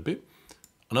explain in a bit.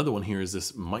 Another one here is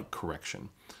this mic correction.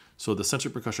 So the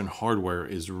Sensory Percussion hardware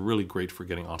is really great for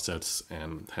getting offsets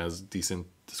and has decent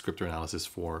descriptor analysis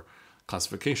for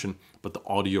classification, but the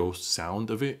audio sound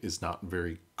of it is not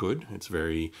very good. It's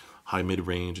very high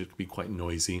mid-range. It can be quite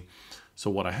noisy.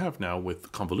 So what I have now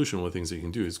with convolution, one of the things that you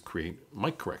can do is create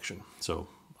mic correction. So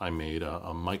I made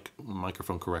a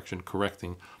microphone correction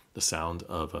correcting the sound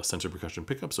of a Sensory Percussion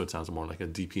pickup, so it sounds more like a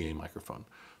DPA microphone.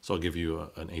 So I'll give you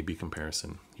an A/B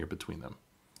comparison here between them.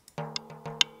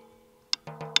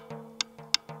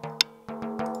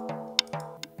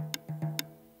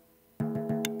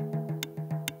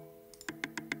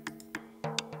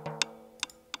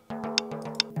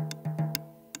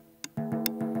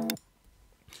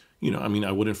 You know, I mean,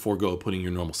 I wouldn't forego putting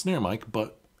your normal snare mic,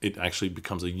 but it actually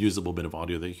becomes a usable bit of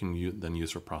audio that you can then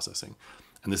use for processing.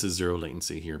 And this is zero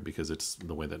latency here because it's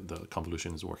the way that the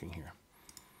convolution is working here.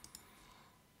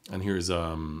 And here's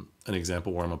an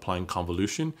example where I'm applying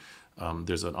convolution.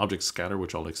 There's an object scatter,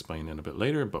 which I'll explain in a bit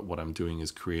later, but what I'm doing is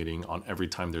creating, on every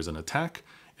time there's an attack,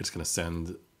 it's going to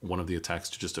send one of the attacks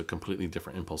to just a completely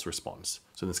different impulse response.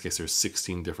 So in this case, there's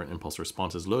 16 different impulse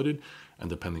responses loaded, and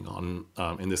depending on,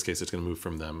 in this case, it's going to move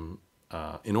from them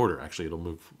in order. Actually, it'll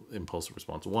move impulse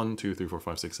response 1, 2, 3, 4,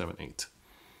 5, 6, 7, 8.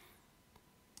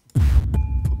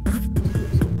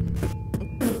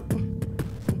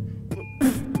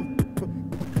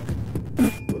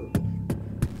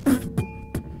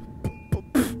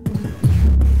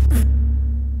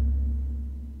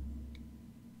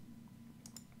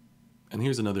 And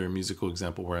here's another musical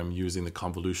example where I'm using the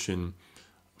convolution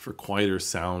for quieter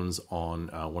sounds on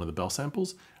one of the bell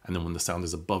samples. And then when the sound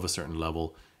is above a certain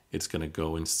level, it's going to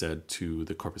go instead to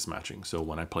the corpus matching. So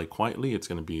when I play quietly, it's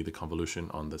going to be the convolution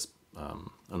on this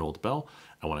an old bell.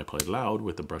 And when I play loud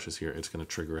with the brushes here, it's going to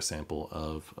trigger a sample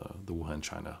of the Wuhan,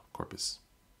 China corpus.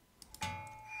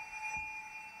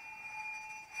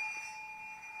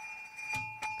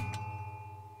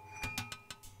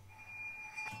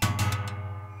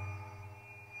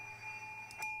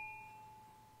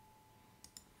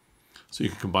 So you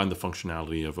can combine the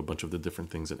functionality of a bunch of the different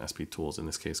things in SP tools, in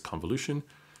this case, convolution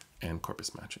and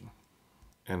corpus matching.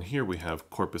 And here we have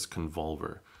corpus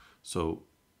convolver. So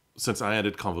since I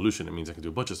added convolution, it means I can do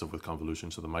a bunch of stuff with convolution.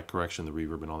 So the mic correction, the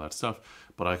reverb and all that stuff,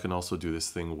 but I can also do this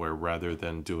thing where rather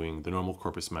than doing the normal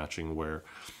corpus matching where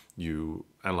you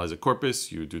analyze a corpus,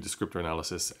 you do descriptor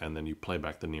analysis, and then you play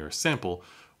back the nearest sample,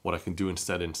 what I can do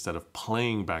instead of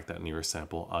playing back that nearest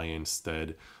sample, I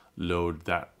instead load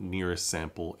that nearest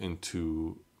sample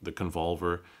into the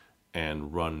convolver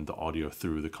and run the audio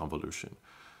through the convolution.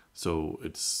 So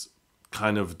it's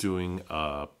kind of doing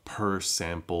a per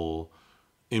sample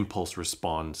impulse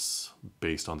response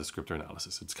based on descriptor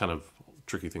analysis. It's kind of a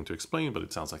tricky thing to explain, but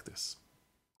it sounds like this.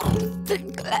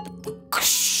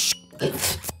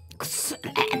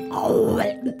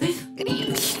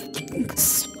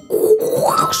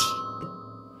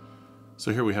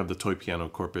 So here we have the toy piano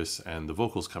corpus and the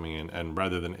vocals coming in, and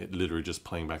rather than it literally just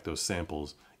playing back those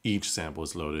samples, each sample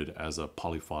is loaded as a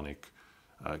polyphonic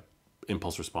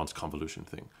impulse response convolution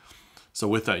thing. So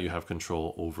with that, you have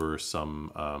control over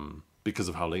some, because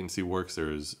of how latency works,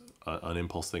 there's an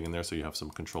impulse thing in there, so you have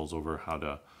some controls over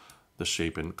how the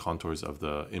shape and contours of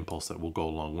the impulse that will go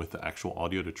along with the actual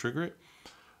audio to trigger it.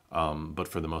 But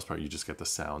for the most part, you just get the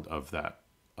sound of that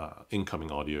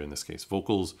incoming audio, in this case,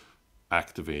 vocals,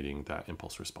 activating that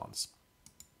impulse response.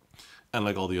 And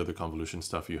like all the other convolution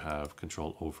stuff, you have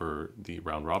control over the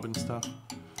round robin stuff,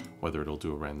 whether it'll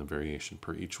do a random variation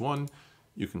per each one.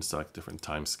 You can select different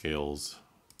time scales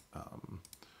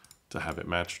to have it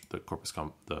match the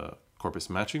corpus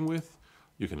matching with.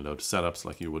 You can load setups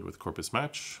like you would with corpus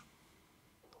match.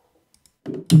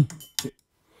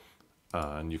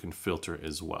 And you can filter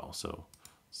as well. So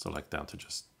select down to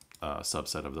just a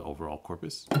subset of the overall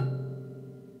corpus.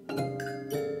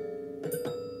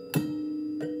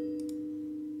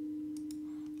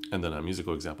 And then a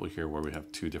musical example here where we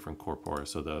have two different corpora,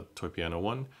 so the toy piano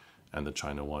one and the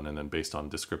China one, and then based on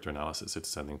descriptor analysis, it's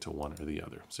sending to one or the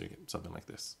other. So you get something like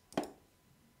this.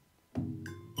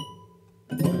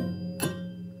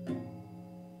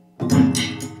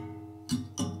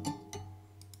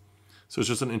 So it's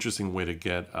just an interesting way to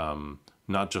get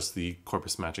not just the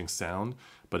corpus matching sound,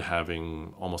 but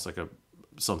having almost like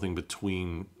something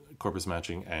between corpus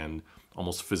matching and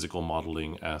almost physical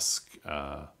modeling-esque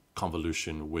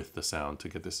convolution with the sound to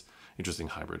get this interesting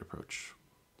hybrid approach.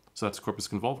 So that's corpus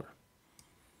convolver.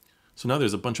 So now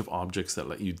there's a bunch of objects that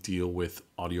let you deal with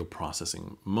audio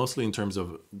processing, mostly in terms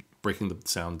of breaking the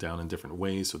sound down in different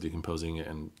ways, so decomposing it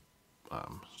and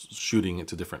shooting it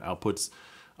to different outputs.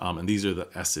 And these are the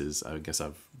S's, I guess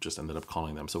I've just ended up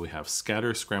calling them. So we have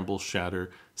scatter, scramble,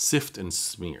 shatter, sift, and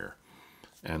smear.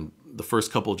 And the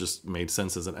first couple just made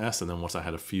sense as an S, and then once I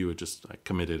had a few, I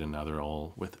committed, and now they're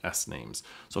all with S names.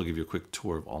 So I'll give you a quick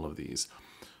tour of all of these.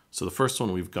 So the first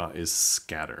one we've got is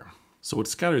scatter. So what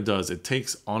scatter does, it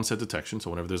takes onset detection, so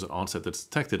whenever there's an onset that's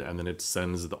detected, and then it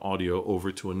sends the audio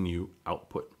over to a new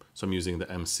output. So I'm using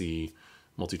the MC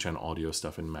multi-channel audio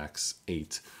stuff in Max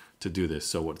 8 to do this.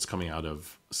 So what's coming out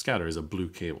of scatter is a blue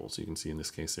cable. So you can see in this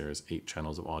case, there's 8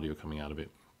 channels of audio coming out of it.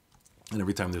 And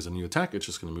every time there's a new attack, it's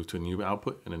just going to move to a new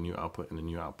output and a new output and a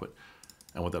new output.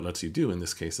 And what that lets you do in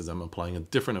this case is I'm applying a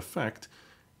different effect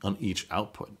on each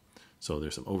output. So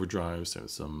there's some overdrives,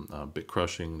 there's some bit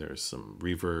crushing, there's some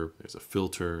reverb, there's a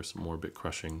filter, some more bit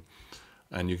crushing,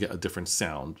 and you get a different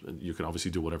sound. You can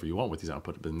obviously do whatever you want with these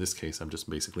outputs, but in this case, I'm just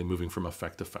basically moving from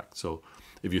effect to effect. So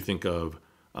if you think of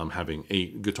having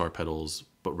 8 guitar pedals,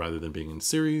 but rather than being in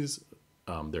series,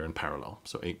 they're in parallel.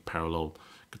 So 8 parallel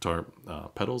guitar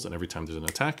pedals, and every time there's an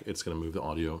attack, it's going to move the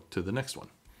audio to the next one.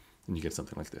 And you get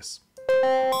something like this.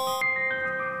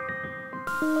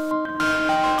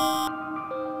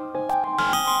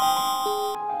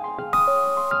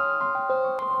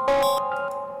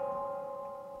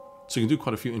 So you can do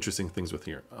quite a few interesting things with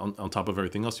here. On top of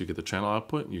everything else, you get the channel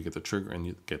output, you get the trigger, and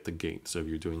you get the gate. So if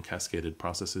you're doing cascaded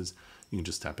processes, you can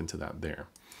just tap into that there.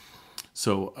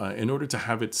 So in order to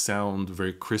have it sound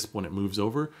very crisp when it moves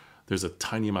over, there's a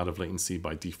tiny amount of latency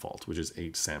by default, which is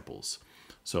 8 samples.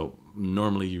 So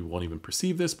normally you won't even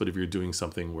perceive this, but if you're doing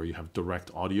something where you have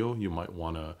direct audio, you might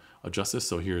want to adjust this.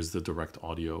 So here's the direct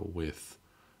audio with,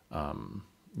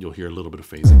 you'll hear a little bit of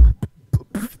phasing.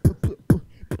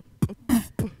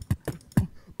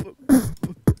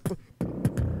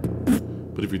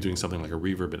 But if you're doing something like a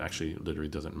reverb, it actually literally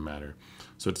doesn't matter.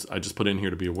 So I just put in here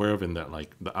to be aware of, in that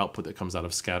like the output that comes out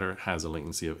of scatter has a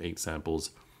latency of 8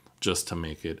 samples, just to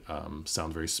make it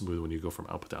sound very smooth when you go from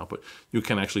output to output. You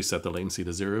can actually set the latency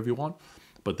to 0 if you want,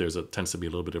 but tends to be a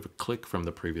little bit of a click from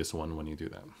the previous one when you do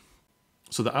that.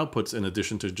 So the outputs, in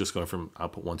addition to just going from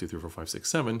output 1, 2, 3, 4, 5, 6,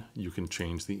 7, you can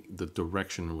change the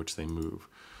direction in which they move.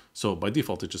 So by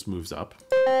default, it just moves up.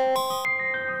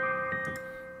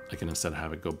 I can instead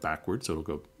have it go backwards, so it'll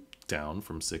go down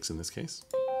from 6 in this case.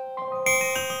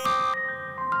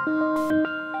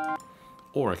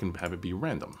 Or I can have it be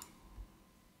random.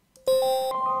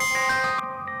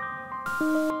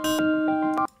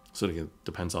 So again, it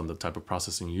depends on the type of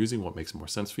processing you're using, what makes more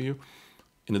sense for you.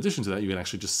 In addition to that, you can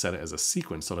actually just set it as a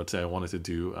sequence. So let's say I wanted to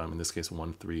do, in this case,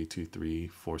 1, 3, 2, 3,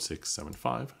 4, 6, 7,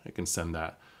 5. I can send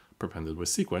that prepended with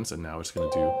sequence, and now it's going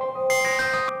to do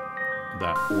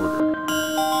that order.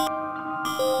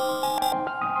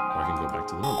 Or I can go back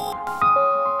to the normal order.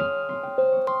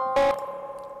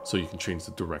 So you can change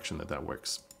the direction that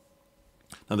works.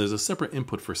 Now there's a separate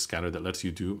input for scatter that lets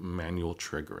you do manual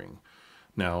triggering.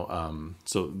 Now,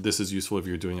 so this is useful if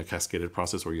you're doing a cascaded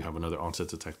process where you have another onset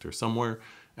detector somewhere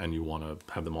and you want to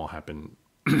have them all happen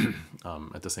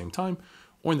at the same time.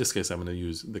 Or in this case, I'm going to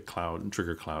use the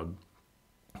trigger cloud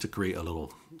to create a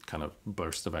little kind of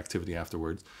burst of activity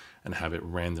afterwards and have it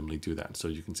randomly do that. So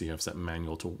you can see I've set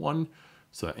manual to 1,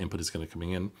 so that input is going to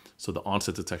coming in. So the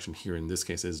onset detection here in this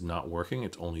case is not working.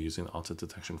 It's only using the onset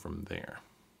detection from there.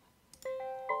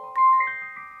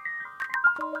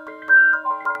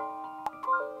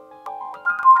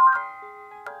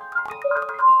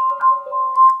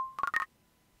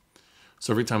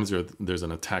 So every time there's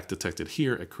an attack detected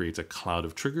here, it creates a cloud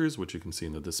of triggers, which you can see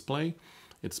in the display.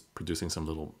 It's producing some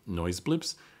little noise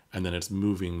blips, and then it's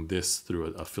moving this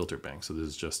through a filter bank. So this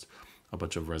is just a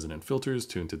bunch of resonant filters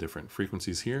tuned to different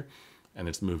frequencies here, and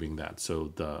it's moving that.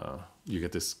 So you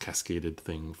get this cascaded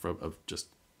thing of just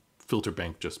filter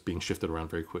bank just being shifted around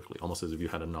very quickly, almost as if you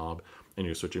had a knob and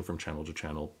you're switching from channel to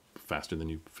channel faster than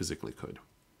you physically could.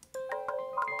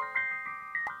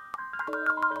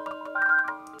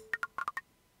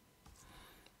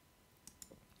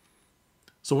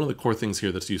 So one of the core things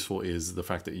here that's useful is the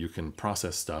fact that you can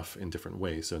process stuff in different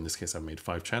ways. So in this case, I've made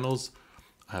 5 channels.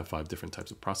 I have 5 different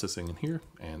types of processing in here,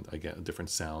 and I get a different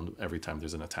sound every time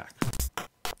there's an attack.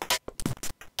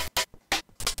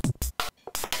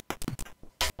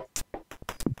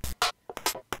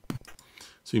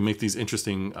 So you make these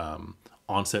interesting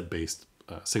onset-based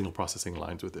signal processing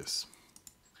lines with this.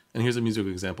 And here's a musical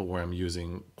example where I'm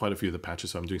using quite a few of the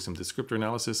patches. So I'm doing some descriptor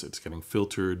analysis. It's getting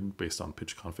filtered based on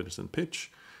pitch confidence and pitch.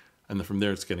 And then from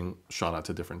there, it's getting shot out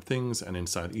to different things. And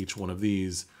inside each one of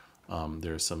these,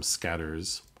 there are some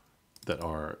scatters that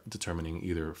are determining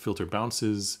either filter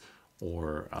bounces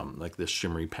or like this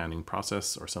shimmery panning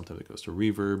process or something that goes to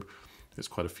reverb. There's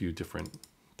quite a few different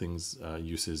things,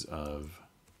 uses of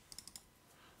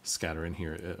scatter in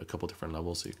here, a couple different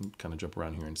levels. So you can kind of jump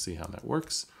around here and see how that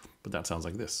works. But that sounds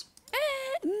like this.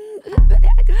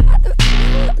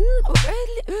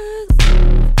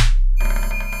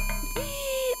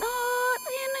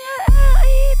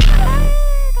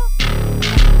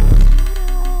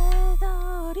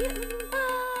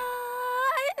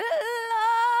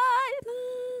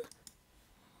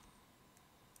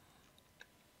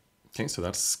 Okay, so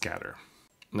that's scatter.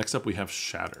 Next up, we have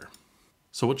shatter.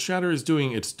 So what shatter is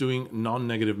doing, it's doing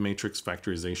non-negative matrix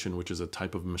factorization, which is a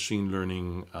type of machine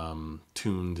learning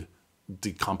tuned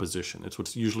decomposition. It's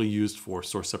what's usually used for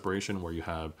source separation, where you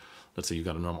have, let's say you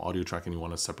got a normal audio track and you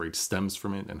want to separate stems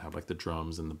from it and have like the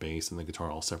drums and the bass and the guitar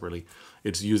all separately.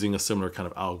 It's using a similar kind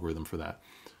of algorithm for that.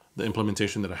 The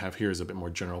implementation that I have here is a bit more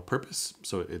general purpose.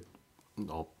 So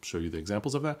I'll show you the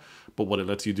examples of that. But what it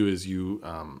lets you do is you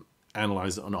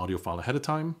analyze an audio file ahead of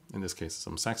time, in this case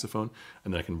some saxophone,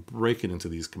 and then I can break it into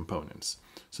these components.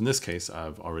 So in this case,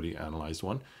 I've already analyzed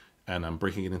one, and I'm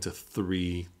breaking it into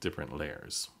 3 different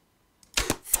layers. So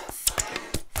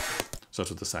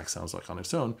that's what the sax sounds like on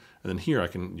its own. And then here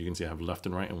you can see I have left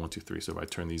and right and 1, 2, 3. So if I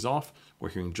turn these off, we're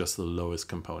hearing just the lowest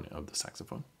component of the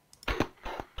saxophone.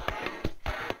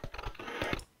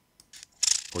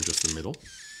 Or just the middle.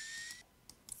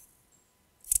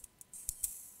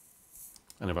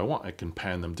 And if I want, I can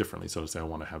pan them differently. So let's say I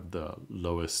want to have the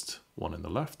lowest one in the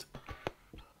left,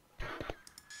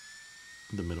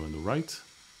 the middle and the right,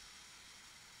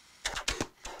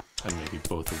 and maybe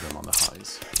both of them on the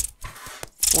highs.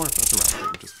 Or if that's a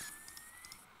round thing, just...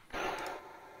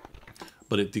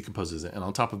 But it decomposes it. And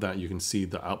on top of that, you can see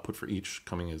the output for each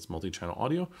coming as multi-channel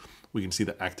audio. We can see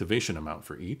the activation amount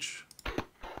for each.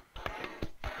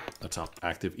 That's how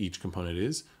active each component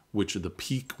is, which the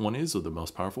peak one is, or the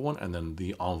most powerful one, and then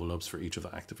the envelopes for each of the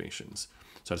activations.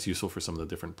 So that's useful for some of the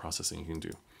different processing you can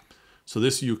do. So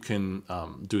this you can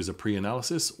do as a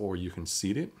pre-analysis, or you can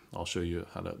seed it. I'll show you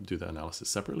how to do the analysis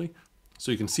separately.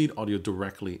 So you can seed audio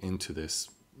directly into this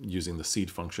using the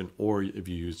seed function, or if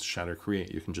you use shatter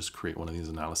create, you can just create one of these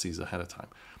analyses ahead of time.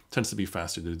 It tends to be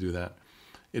faster to do that.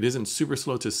 It isn't super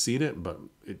slow to seed it, but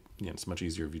it's much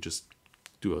easier if you just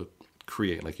do a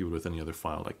create like you would with any other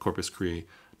file, like corpus create.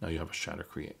 Now you have a shatter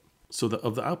create. So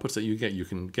of the outputs that you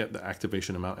can get the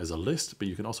activation amount as a list, but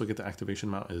you can also get the activation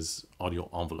amount as audio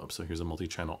envelope. So here's a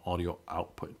multi-channel audio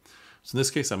output. So in this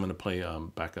case, I'm going to play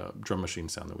back a drum machine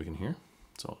sound that we can hear.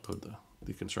 So I'll load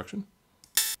the deconstruction.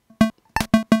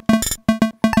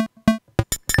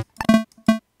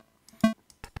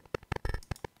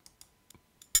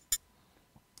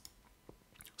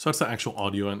 So that's the actual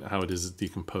audio and how it is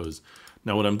decomposed.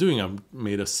 Now what I'm doing, I've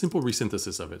made a simple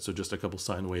resynthesis of it. So just a couple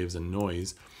sine waves and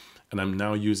noise. And I'm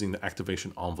now using the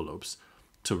activation envelopes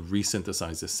to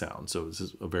resynthesize this sound. So this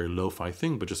is a very lo-fi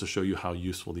thing, but just to show you how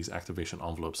useful these activation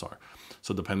envelopes are.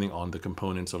 So depending on the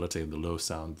component, so let's say the low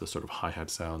sound, the sort of hi-hat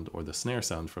sound, or the snare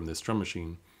sound from this drum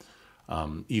machine,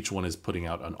 each one is putting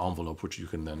out an envelope which you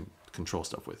can then control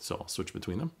stuff with. So I'll switch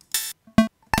between them.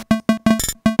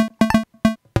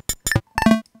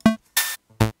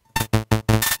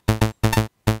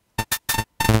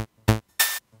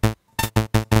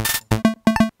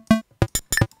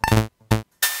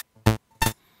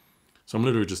 So I'm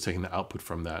literally just taking the output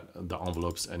from that, the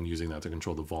envelopes, and using that to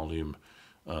control the volume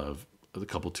of a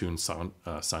couple tunes,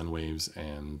 sine waves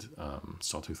and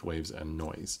sawtooth waves and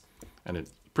noise. And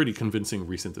it's pretty convincing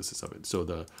resynthesis of it. So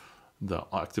the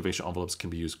activation envelopes can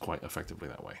be used quite effectively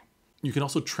that way. You can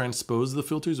also transpose the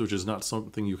filters, which is not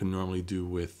something you can normally do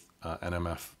with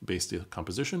NMF-based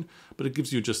decomposition, but it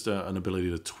gives you just an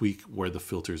ability to tweak where the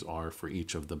filters are for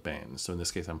each of the bands. So in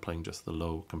this case, I'm playing just the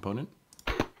low component.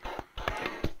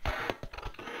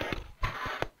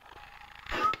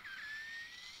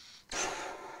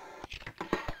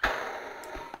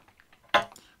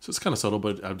 So it's kind of subtle,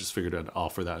 but I've just figured I'd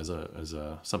offer that as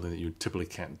something that you typically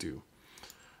can't do.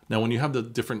 Now, when you have the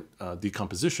different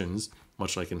decompositions,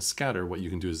 much like in scatter, what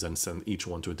you can do is then send each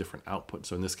one to a different output.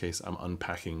 So in this case, I'm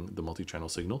unpacking the multi-channel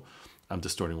signal. I'm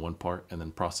distorting one part and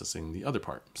then processing the other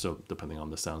part. So depending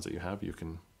on the sounds that you have, you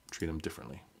can treat them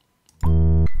differently.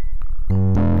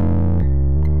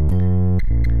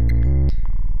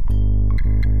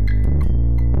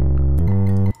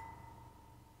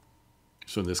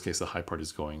 So in this case, the high part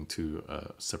is going to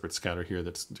a separate scatter here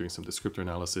that's doing some descriptor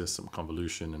analysis, some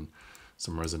convolution, and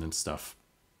some resonance stuff.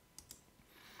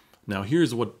 Now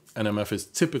here's what NMF is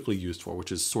typically used for,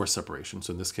 which is source separation.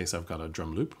 So in this case, I've got a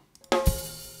drum loop.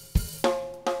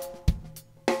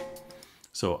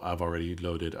 So I've already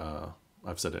loaded,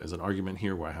 I've set it as an argument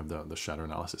here where I have the shatter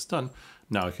analysis done.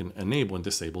 Now I can enable and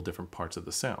disable different parts of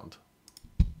the sound.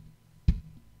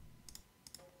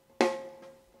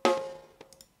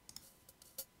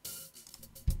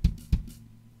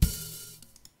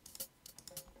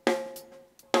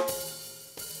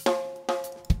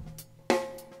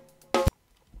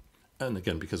 And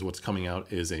again, because what's coming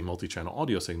out is a multi-channel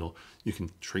audio signal, you can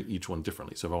treat each one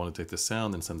differently. So if I want to take the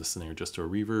sound and send the snare just to a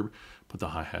reverb, put the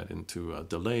hi-hat into a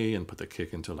delay, and put the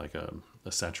kick into like a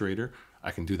saturator, I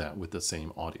can do that with the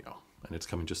same audio. And it's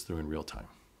coming just through in real time.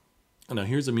 And now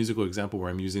here's a musical example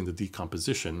where I'm using the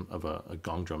decomposition of a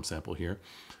gong drum sample here.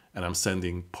 And I'm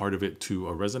sending part of it to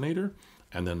a resonator.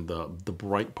 And then the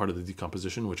bright part of the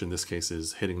decomposition, which in this case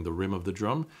is hitting the rim of the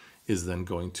drum, is then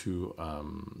going to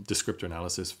descriptor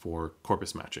analysis for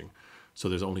corpus matching. So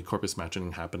there's only corpus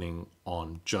matching happening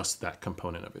on just that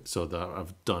component of it. So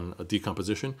I've done a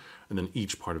decomposition, and then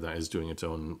each part of that is doing its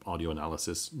own audio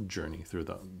analysis journey through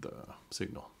the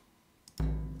signal.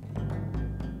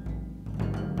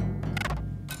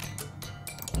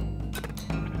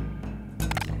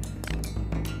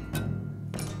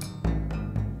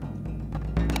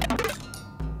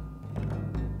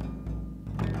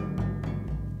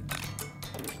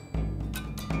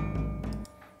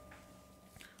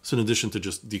 So in addition to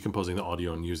just decomposing the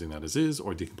audio and using that as is,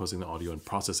 or decomposing the audio and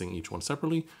processing each one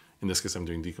separately, in this case I'm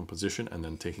doing decomposition and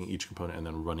then taking each component and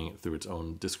then running it through its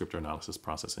own descriptor analysis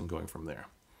process and going from there.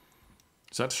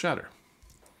 So that's shatter.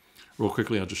 Real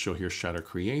quickly, I'll just show here shatter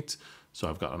create. So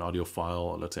I've got an audio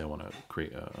file. Let's say I want to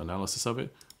create an analysis of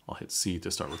it. I'll hit C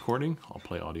to start recording. I'll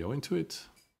play audio into it.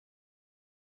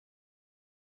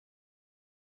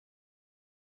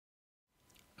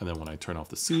 And then when I turn off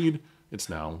the seed, it's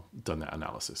now done that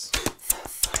analysis.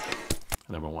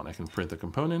 And number one, I can print the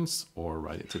components or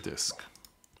write it to disk.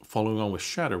 Following on with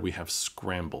shatter, we have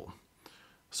scramble.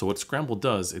 So what scramble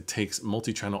does, it takes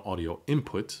multi-channel audio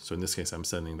input. So in this case, I'm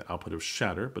sending the output of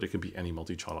shatter, but it could be any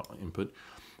multi-channel input.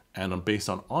 And based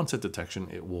on onset detection,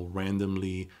 it will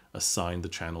randomly assign the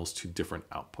channels to different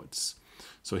outputs.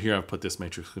 So here I've put this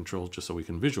matrix control just so we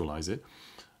can visualize it.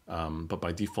 But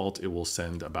by default, it will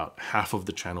send about half of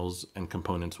the channels and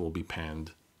components will be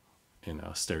panned in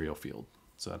a stereo field.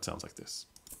 So that sounds like this.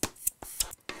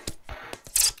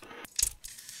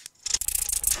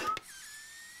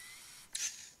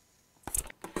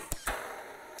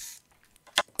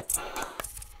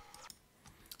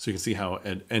 So you can see how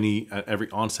at every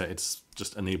onset, it's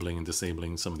just enabling and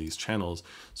disabling some of these channels.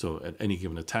 So at any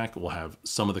given attack, we'll have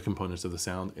some of the components of the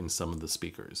sound in some of the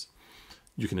speakers.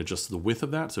 You can adjust the width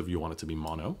of that. So if you want it to be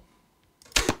mono.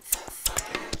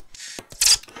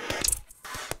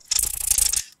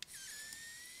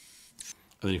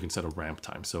 And then you can set a ramp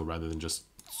time. So rather than just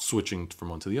switching from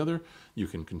one to the other, you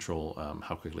can control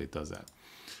how quickly it does that.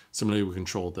 Similarly, we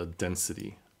control the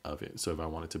density of it. So if I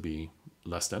want it to be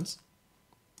less dense,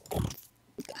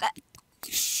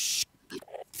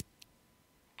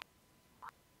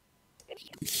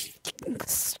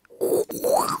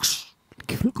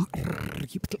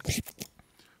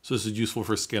 so this is useful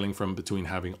for scaling from between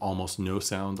having almost no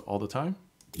sound all the time.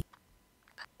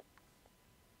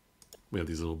 We have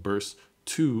these little bursts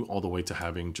to all the way to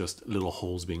having just little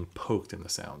holes being poked in the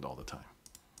sound all the time.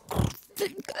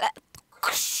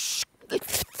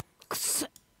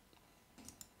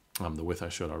 The width I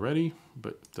showed already,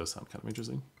 but it does sound kind of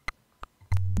interesting.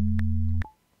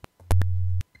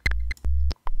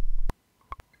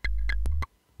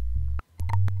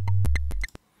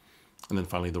 And then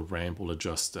finally, the ramp will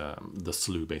adjust the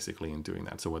slew basically in doing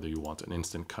that. So whether you want an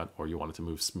instant cut or you want it to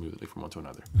move smoothly from one to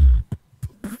another.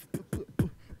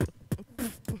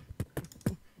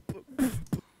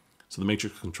 So the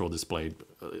matrix control display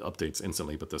updates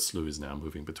instantly, but the slew is now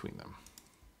moving between them.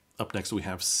 Up next, we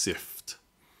have sift.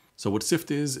 So what sift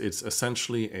is, it's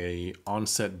essentially a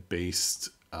onset-based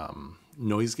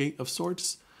noise gate of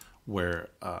sorts, where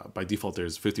by default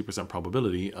there's 50%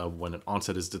 probability of when an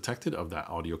onset is detected of that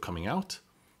audio coming out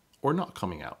or not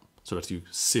coming out. So that you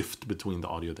sift between the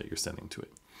audio that you're sending to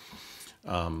it.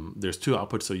 There's two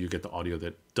outputs, so you get the audio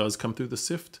that does come through the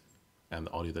sift and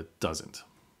the audio that doesn't.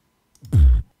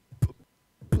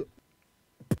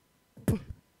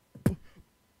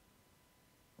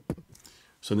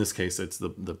 So in this case, it's the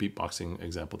beatboxing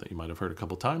example that you might have heard a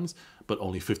couple times, but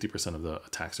only 50% of the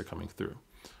attacks are coming through.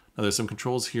 Now there's some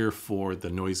controls here for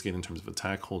the noise gate in terms of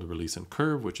attack, hold, release, and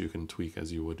curve, which you can tweak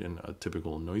as you would in a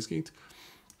typical noise gate.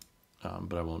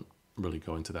 But I won't really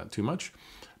go into that too much.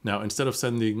 Now, instead of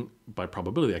sending by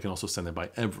probability, I can also send it by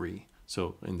every.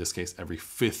 So in this case, every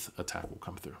fifth attack will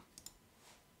come through.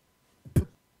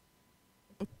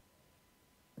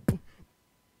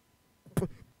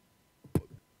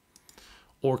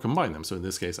 Or combine them. So in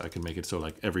this case, I can make it so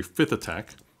like every fifth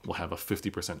attack will have a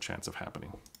 50% chance of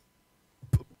happening.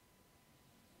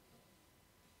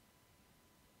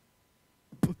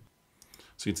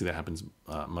 So you can see that happens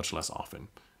much less often.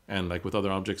 And like with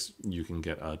other objects, you can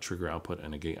get a trigger output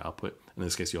and a gate output. In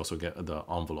this case, you also get the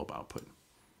envelope output.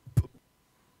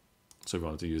 So if you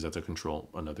wanted to use that to control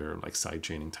another like side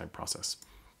chaining type process.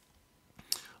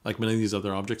 Like many of these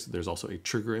other objects, there's also a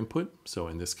trigger input. So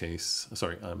in this case,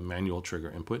 a manual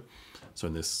trigger input. So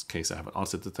in this case, I have an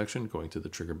onset detection going to the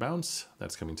trigger bounce.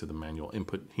 That's coming to the manual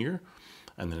input here.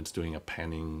 And then it's doing a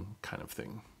panning kind of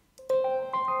thing.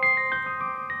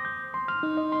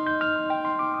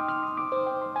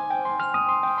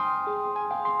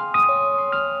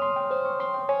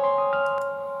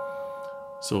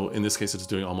 So in this case, it's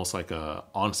doing almost like a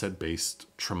onset-based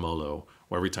tremolo,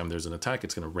 where every time there's an attack,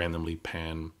 it's going to randomly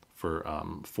pan for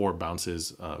 4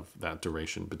 bounces of that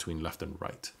duration between left and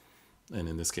right. And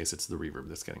in this case, it's the reverb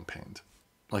that's getting panned.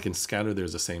 Like in scatter,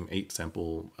 there's the same 8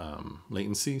 sample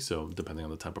latency, so depending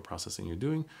on the type of processing you're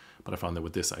doing. But I found that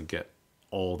with this, I get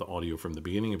all the audio from the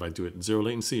beginning. If I do it 0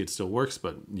 latency, it still works,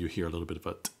 but you hear a little bit of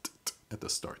a t-t-t at the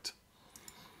start.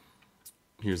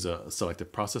 Here's a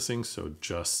selective processing, so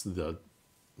just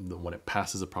when it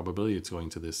passes a probability, it's going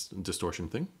to this distortion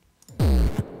thing.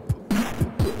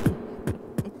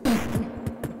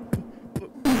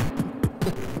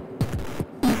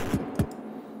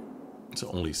 So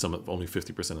only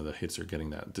 50% of the hits are getting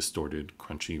that distorted,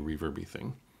 crunchy, reverby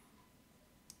thing.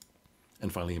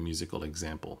 And finally, a musical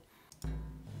example.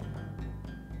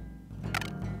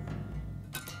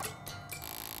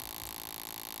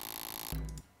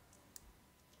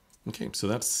 Okay, so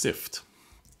that's sift.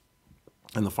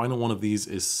 And the final one of these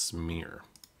is smear.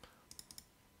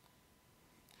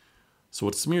 So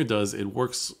what smear does, it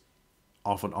works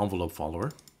off an envelope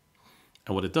follower.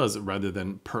 And what it does, rather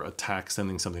than per attack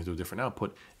sending something to a different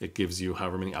output, it gives you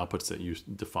however many outputs that you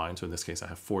define. So in this case, I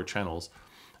have 4 channels,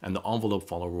 and the envelope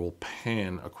follower will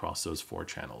pan across those 4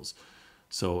 channels.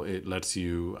 So it lets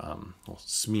you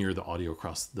smear the audio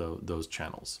across those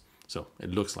channels. So it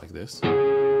looks like this.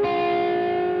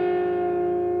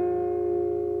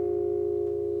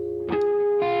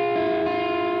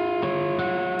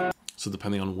 So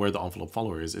depending on where the envelope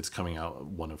follower is, it's coming out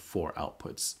one of 4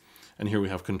 outputs. And here we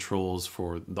have controls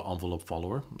for the envelope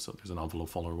follower. So there's an envelope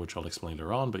follower, which I'll explain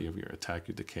later on, but you have your attack,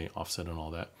 your decay, offset, and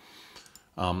all that.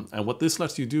 And what this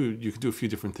lets you do, you can do a few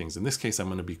different things. In this case, I'm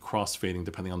going to be crossfading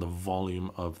depending on the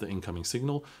volume of the incoming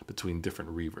signal between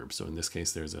different reverbs. So in this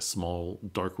case, there's a small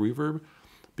dark reverb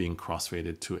being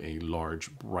crossfaded to a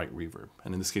large bright reverb.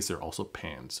 And in this case, they're also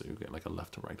panned, so you get like a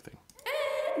left to right thing.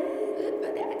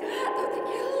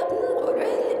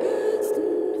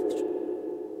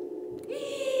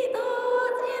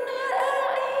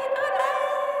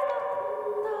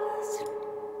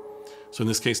 So in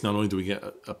this case, not only do we get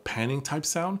a panning type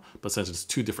sound, but since it's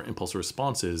 2 different impulse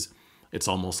responses, it's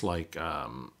almost like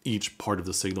each part of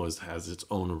the signal has its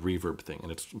own reverb thing,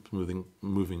 and it's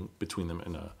moving between them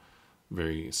in a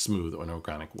very smooth or an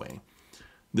organic way.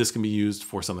 This can be used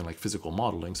for something like physical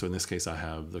modeling. So in this case, I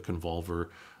have the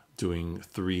convolver doing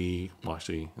 3, well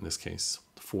actually in this case,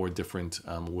 4 different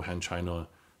Wuhan, China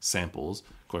samples,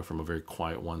 going from a very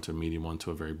quiet one to a medium one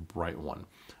to a very bright one.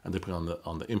 And depending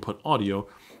on the input audio,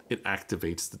 it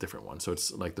activates the different ones. So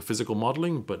it's like the physical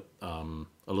modeling, but a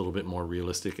little bit more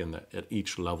realistic in that at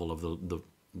each level of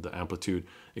the amplitude,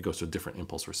 it goes to a different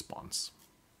impulse response.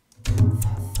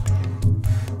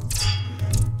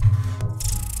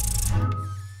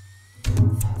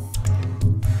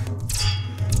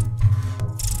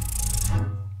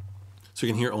 So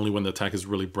you can hear only when the attack is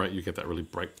really bright, you get that really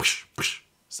bright psh, psh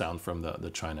sound from the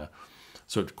China.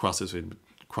 So it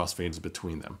crossfades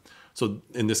between them. So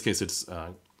in this case, it's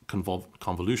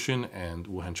convolution and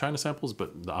Wuhan, China samples,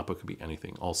 but the output could be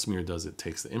anything. All smear does, it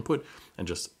takes the input and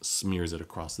just smears it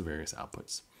across the various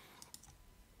outputs.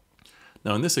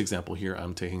 Now in this example here,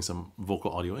 I'm taking some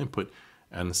vocal audio input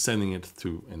and sending it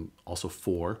through, and also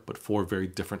 4 very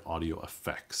different audio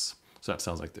effects. So that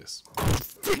sounds like this.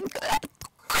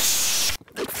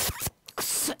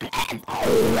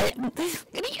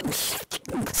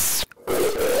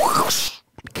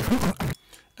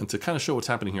 And to kind of show what's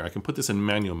happening here, I can put this in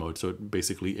manual mode, so it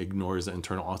basically ignores the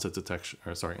internal onset detection,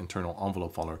 or sorry, internal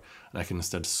envelope follower, and I can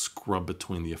instead scrub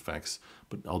between the effects.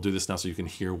 But I'll do this now so you can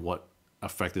hear what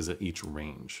effect is at each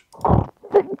range.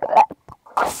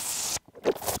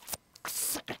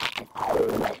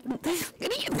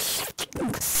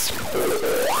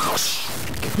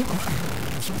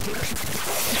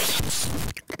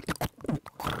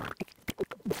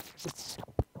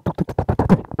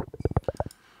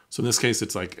 So in this case,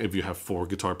 it's like if you have 4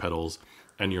 guitar pedals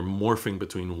and you're morphing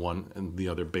between one and the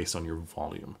other based on your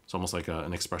volume. It's almost like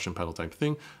an expression pedal type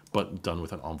thing, but done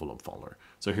with an envelope follower.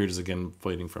 So here it is again,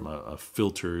 fading from a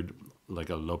filtered, like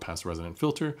a low pass resonant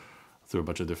filter through a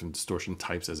bunch of different distortion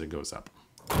types as it goes up.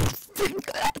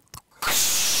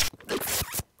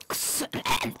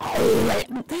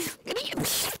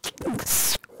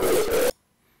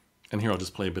 And here I'll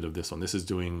just play a bit of this one. This is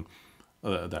doing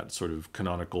that sort of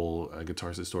canonical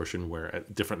guitar distortion where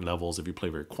at different levels, if you play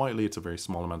very quietly, it's a very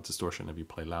small amount of distortion. If you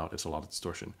play loud, it's a lot of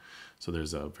distortion. So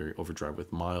there's a very overdrive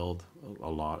with mild, a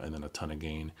lot, and then a ton of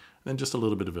gain. And then just a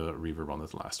little bit of a reverb on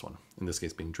the last one, in this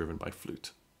case being driven by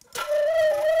flute.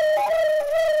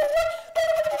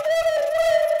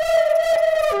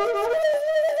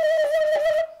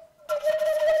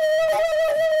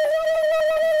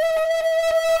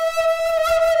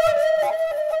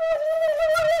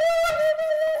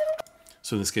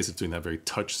 So in this case, it's doing that very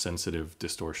touch-sensitive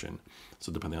distortion.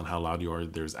 So depending on how loud you are,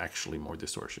 there's actually more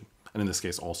distortion. And in this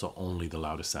case, also only the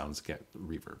loudest sounds get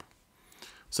reverb.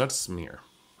 So that's smear.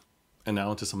 And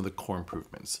now into some of the core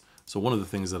improvements. So one of the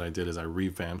things that I did is I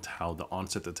revamped how the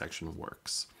onset detection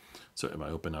works. So if I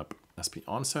open up SP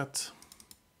onset,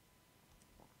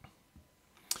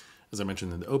 as I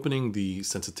mentioned in the opening, the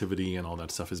sensitivity and all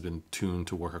that stuff has been tuned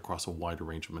to work across a wider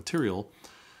range of material.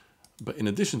 But in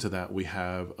addition to that, we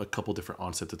have a couple different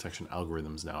onset detection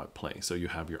algorithms now at play. So you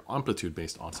have your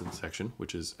amplitude-based onset detection,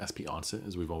 which is SP onset,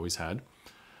 as we've always had.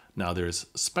 Now there's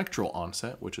spectral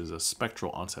onset, which is a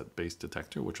spectral onset-based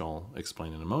detector, which I'll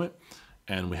explain in a moment.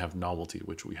 And we have novelty,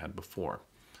 which we had before.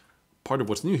 Part of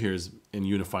what's new here is in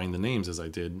unifying the names, as I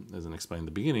explained in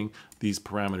the beginning, these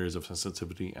parameters of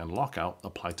sensitivity and lockout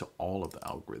apply to all of the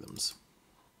algorithms.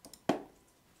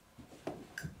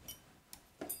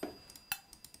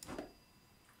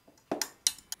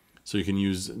 So you can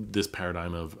use this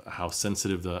paradigm of how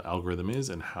sensitive the algorithm is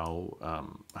and how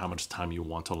much time you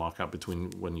want to lock out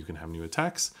between when you can have new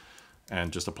attacks,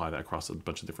 and just apply that across a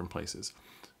bunch of different places.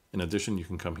 In addition, you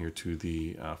can come here to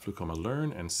the FluCoMa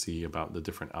Learn and see about the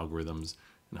different algorithms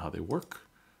and how they work,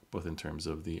 both in terms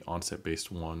of the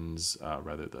onset-based ones,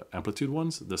 the amplitude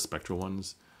ones, the spectral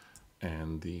ones,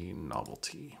 and the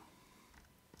novelty.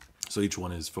 So each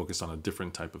one is focused on a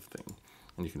different type of thing,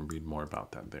 and you can read more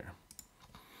about that there.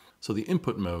 So the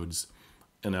input modes,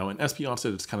 and now in SP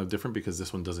Onset, it's kind of different because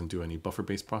this one doesn't do any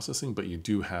buffer-based processing, but you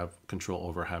do have control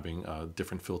over having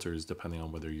different filters depending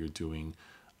on whether you're doing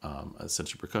a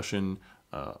Sensory Percussion,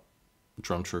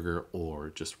 drum trigger, or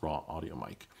just raw audio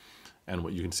mic. And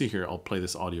what you can see here, I'll play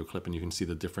this audio clip and you can see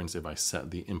the difference if I set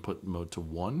the input mode to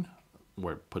 1,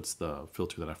 where it puts the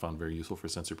filter that I found very useful for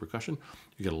Sensory Percussion.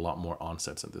 You get a lot more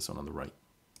onsets at this one on the right.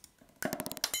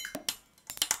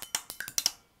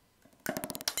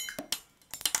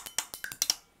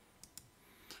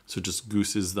 So it just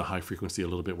gooses the high frequency a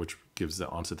little bit, which gives the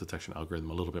onset detection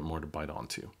algorithm a little bit more to bite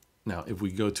onto. Now, if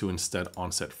we go to instead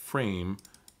onset frame,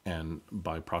 and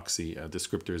by proxy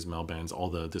descriptors, melbands, all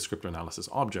the descriptor analysis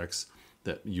objects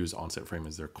that use onset frame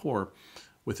as their core,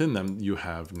 within them you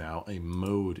have now a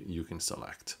mode you can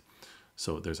select.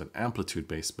 So there's an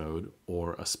amplitude-based mode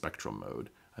or a spectral mode,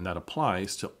 and that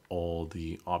applies to all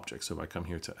the objects. So if I come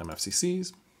here to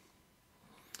MFCCs,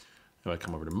 if I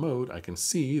come over to mode, I can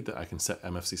see that I can set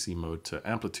MFCC mode to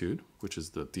amplitude, which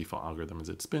is the default algorithm as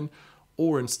it's been,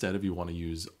 or instead, if you want to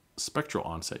use spectral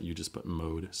onset, you just put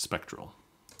mode spectral.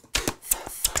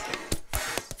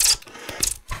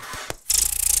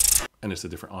 And it's a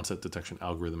different onset detection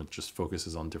algorithm. It just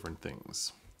focuses on different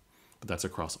things. But that's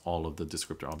across all of the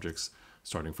descriptor objects,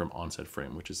 starting from onset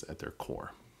frame, which is at their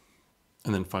core.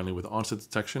 And then finally, with onset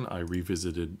detection, I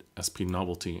revisited SP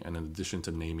novelty, and in addition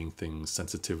to naming things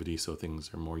sensitivity, so things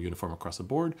are more uniform across the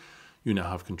board, you now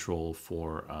have control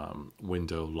for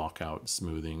window, lockout,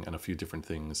 smoothing, and a few different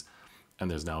things.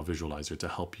 And there's now a visualizer to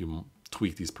help you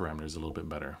tweak these parameters a little bit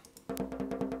better.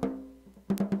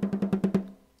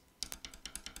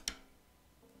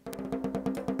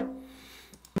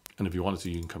 And if you wanted to,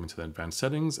 you can come into the advanced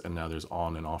settings, and now there's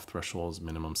on and off thresholds,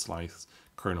 minimum slice,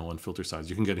 kernel, and filter size.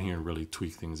 You can get in here and really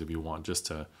tweak things if you want, just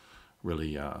to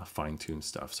really fine tune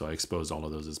stuff. So I exposed all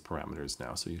of those as parameters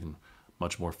now, so you can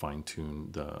much more fine tune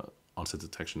the onset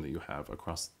detection that you have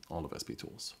across all of SP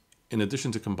tools. In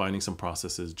addition to combining some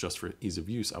processes just for ease of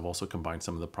use, I've also combined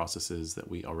some of the processes that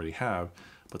we already have,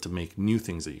 but to make new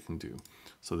things that you can do.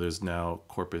 So there's now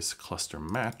corpus cluster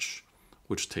match,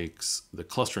 which takes the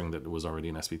clustering that was already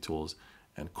in SP tools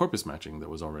and corpus matching that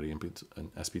was already in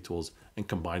SP tools and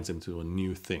combines them into a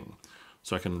new thing.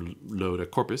 So I can load a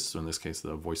corpus, so in this case,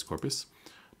 the voice corpus.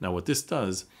 Now what this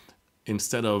does,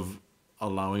 instead of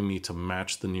allowing me to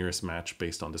match the nearest match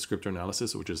based on descriptor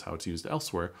analysis, which is how it's used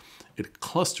elsewhere, it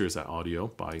clusters that audio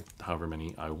by however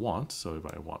many I want. So if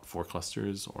I want 4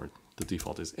 clusters, or the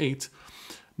default is 8.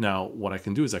 Now what I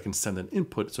can do is I can send an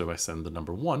input. So if I send the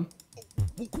number 1,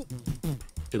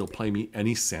 it'll play me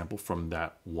any sample from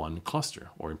that one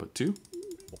cluster, or input 2,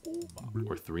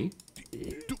 or 3,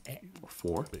 or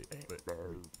 4.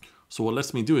 So what it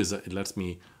lets me do is that it lets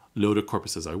me load a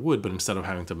corpus as I would, but instead of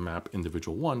having to map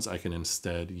individual ones, I can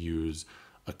instead use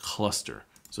a cluster.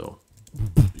 So,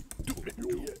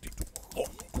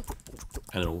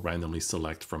 and it'll randomly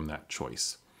select from that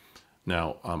choice.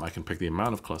 Now I can pick the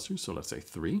amount of clusters. So let's say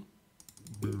 3.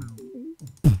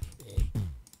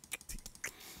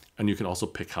 And you can also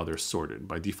pick how they're sorted.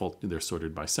 By default, they're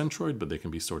sorted by centroid, but they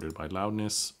can be sorted by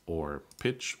loudness or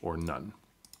pitch or none,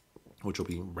 which will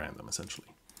be random essentially.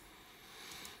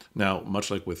 Now, much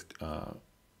like with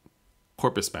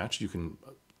corpus match, you can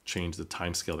change the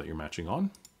time scale that you're matching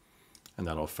on, and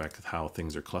that'll affect how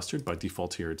things are clustered. By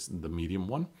default here, it's the medium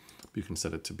one. You can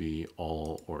set it to be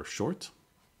all or short,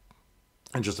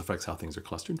 and just affects how things are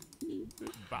clustered.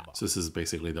 So this is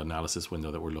basically the analysis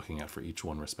window that we're looking at for each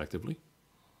one respectively.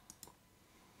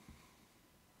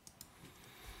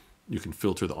 You can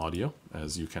filter the audio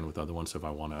as you can with other ones. So if I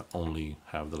want to only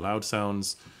have the loud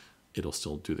sounds, it'll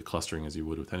still do the clustering as you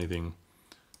would with anything.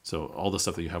 So all the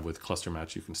stuff that you have with cluster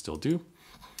match, you can still do.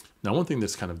 Now, one thing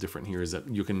that's kind of different here is that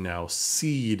you can now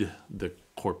seed the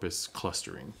corpus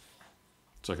clustering.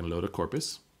 So I can load a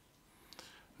corpus.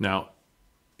 Now,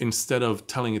 instead of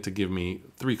telling it to give me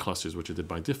 3 clusters, which it did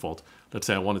by default, let's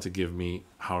say I wanted to give me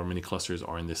however many clusters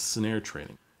are in this snare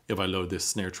training. if I load this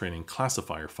snare training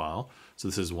classifier file, so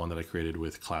this is one that I created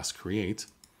with class create,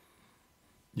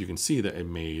 you can see that it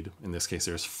made, in this case,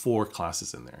 there's 4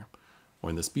 classes in there. Or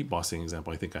in this beatboxing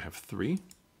example, I think I have 3.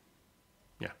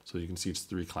 Yeah, so you can see it's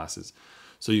 3 classes.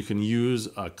 So you can use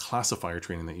a classifier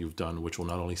training that you've done, which will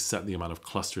not only set the amount of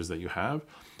clusters that you have,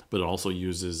 but it also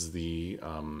uses the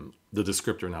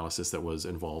descriptor analysis that was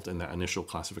involved in that initial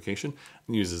classification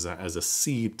and uses that as a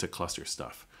seed to cluster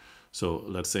stuff. So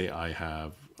let's say I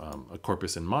have a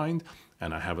corpus in mind,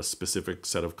 and I have a specific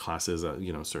set of classes,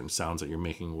 certain sounds that you're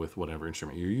making with whatever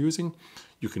instrument you're using.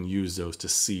 You can use those to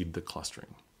seed the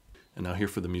clustering. And now here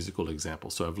for the musical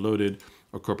example. So I've loaded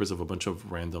a corpus of a bunch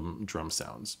of random drum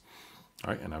sounds.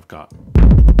 All right, and I've got a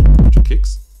bunch of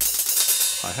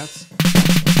kicks, hi-hats,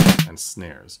 and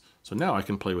snares. So now I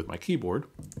can play with my keyboard.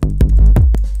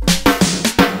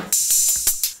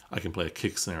 I can play a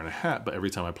kick, snare, and a hat, but every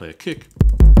time I play a kick,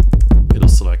 it'll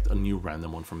select a new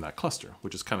random one from that cluster,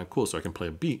 which is kind of cool. So I can play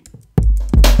a beat.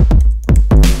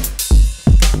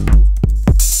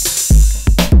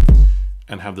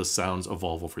 And have the sounds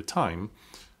evolve over time,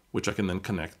 which I can then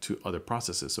connect to other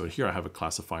processes. So here I have a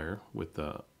classifier with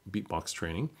the beatbox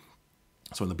training.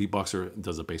 So when the beatboxer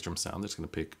does a bass drum sound, it's going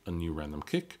to pick a new random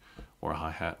kick or a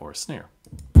hi-hat or a snare.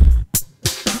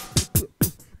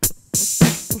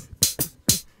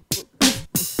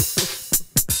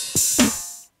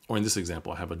 Or in this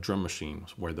example, I have a drum machine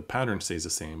where the pattern stays the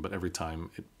same, but every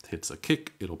time it hits a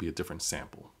kick, it'll be a different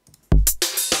sample.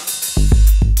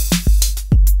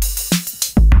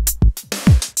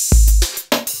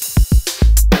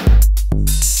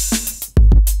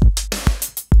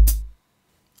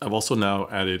 I've also now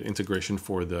added integration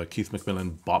for the Keith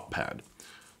McMillan bop pad.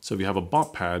 So if you have a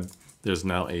bop pad, there's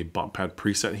now a bop pad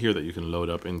preset here that you can load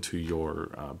up into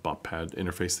your bop pad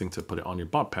interface thing to put it on your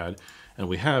bop pad. And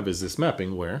we have is this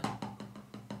mapping where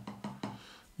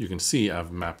you can see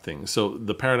I've mapped things. So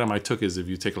the paradigm I took is if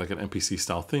you take like an MPC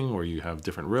style thing where you have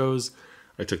different rows,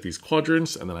 I took these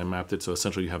quadrants and then I mapped it. So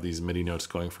essentially you have these MIDI notes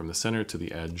going from the center to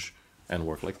the edge and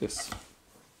work like this.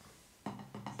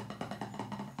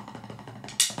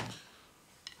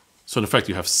 So in effect,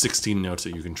 you have 16 notes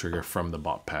that you can trigger from the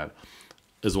bop pad,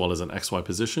 as well as an XY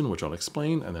position, which I'll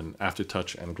explain, and then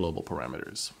aftertouch and global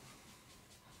parameters.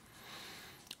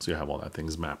 So you have all that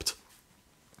things mapped.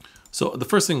 So the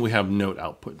first thing we have note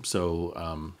output.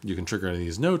 So you can trigger any of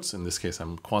these notes. In this case,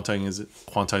 I'm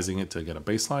quantizing it to get a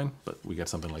baseline, but we get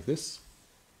something like this.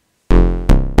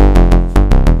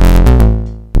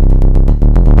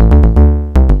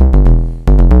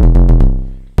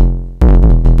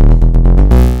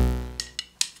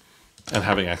 And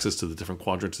having access to the different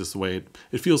quadrants this way,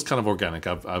 it feels kind of organic.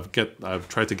 I've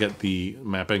tried to get the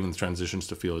mapping and the transitions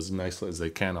to feel as nice as they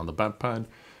can on the bop pad.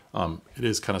 It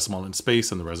is kind of small in space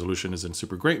and the resolution isn't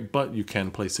super great, but you can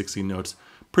play 16 notes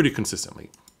pretty consistently.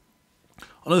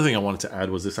 Another thing I wanted to add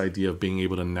was this idea of being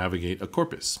able to navigate a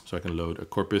corpus. So I can load a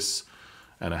corpus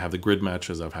and I have the grid match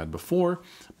as I've had before,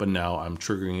 but now I'm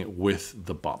triggering it with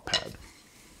the bop pad.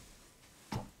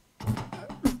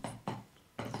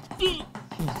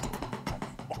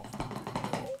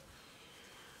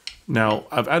 Now,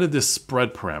 I've added this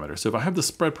spread parameter. So if I have the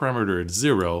spread parameter at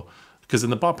 0, because in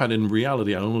the bop pad, in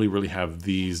reality, I only really have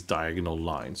these diagonal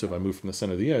lines. So if I move from the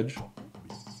center of the edge,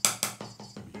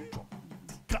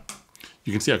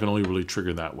 you can see I can only really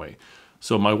trigger that way.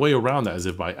 So my way around that is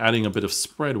if by adding a bit of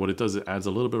spread, what it does, it adds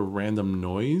a little bit of random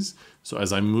noise. So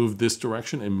as I move this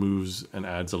direction, it moves and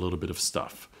adds a little bit of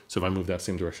stuff. So if I move that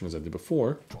same direction as I did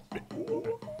before,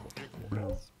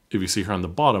 if you see here on the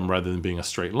bottom, rather than being a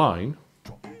straight line,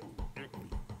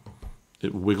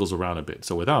 it wiggles around a bit.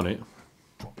 So without it,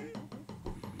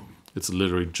 it's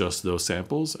literally just those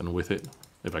samples. And with it,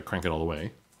 if I crank it all the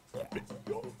way,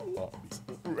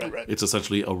 it's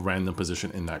essentially a random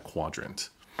position in that quadrant.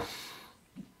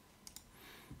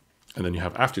 And then you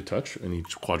have aftertouch in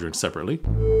each quadrant separately.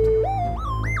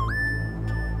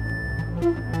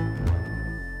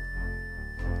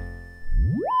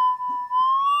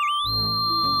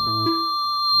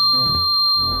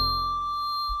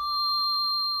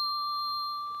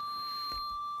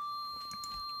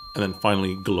 And then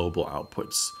finally, global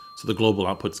outputs. So the global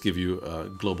outputs give you a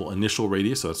global initial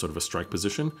radius, so that's sort of a strike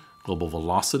position, global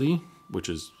velocity, which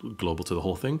is global to the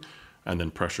whole thing, and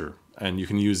then pressure. And you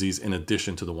can use these in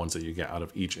addition to the ones that you get out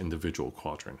of each individual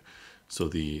quadrant. So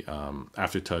the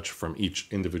aftertouch from each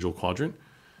individual quadrant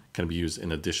can be used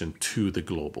in addition to the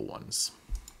global ones.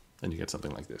 And you get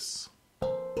something like this.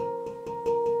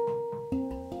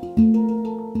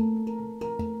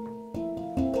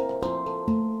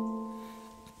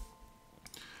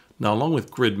 Now, along with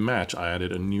grid match, I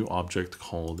added a new object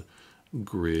called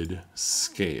grid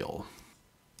scale.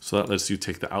 So that lets you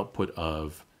take the output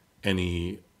of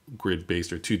any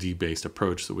grid-based or 2D-based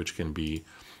approach, so which can be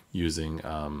using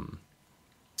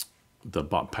the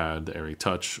bot pad, the array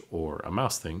touch, or a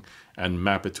mouse thing, and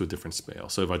map it to a different scale.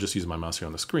 So if I just use my mouse here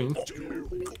on the screen,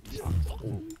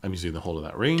 I'm using the whole of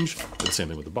that range. The same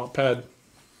thing with the bot pad.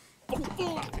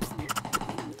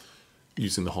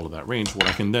 Using the whole of that range, what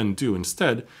I can then do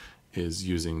instead is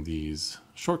using these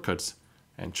shortcuts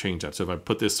and change that. So if I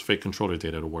put this fake controller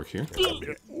data to work here,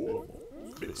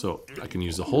 so I can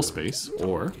use the whole space,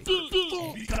 or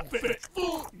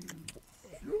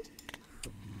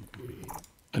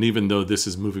and even though this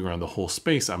is moving around the whole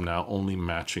space, I'm now only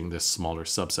matching this smaller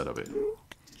subset of it.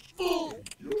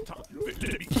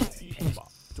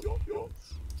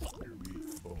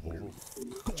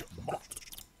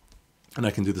 And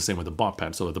I can do the same with the bot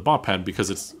pad. So with the bot pad, because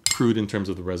it's crude in terms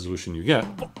of the resolution you get,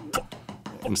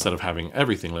 instead of having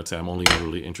everything, let's say I'm only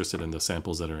really interested in the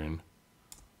samples that are in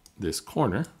this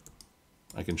corner,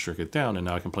 I can shrink it down, and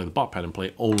now I can play the bot pad and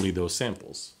play only those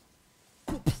samples.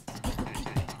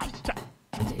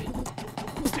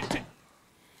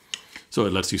 So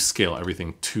it lets you scale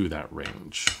everything to that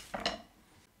range.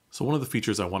 So one of the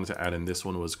features I wanted to add in this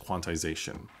one was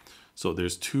quantization. So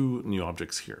there's two new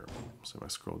objects here. So if I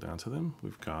scroll down to them,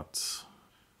 we've got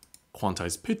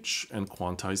quantize pitch and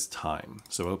quantize time.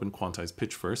 So I open quantize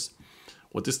pitch first.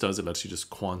 What this does, it lets you just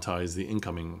quantize the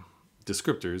incoming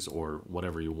descriptors or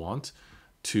whatever you want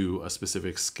to a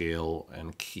specific scale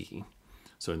and key.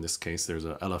 So in this case, there's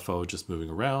a LFO just moving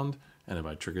around. And if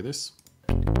I trigger this,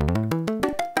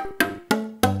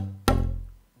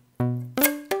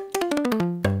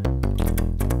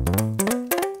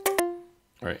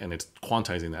 and it's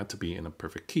quantizing that to be in a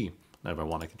perfect key. Now if I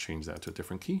want, I can change that to a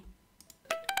different key.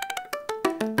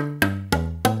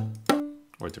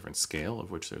 Or a different scale,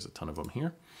 of which there's a ton of them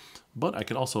here. But I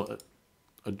can also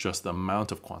adjust the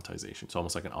amount of quantization. It's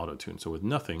almost like an auto tune. So with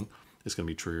nothing, it's going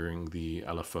to be triggering the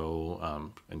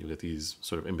LFO, and you get these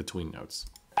sort of in-between notes.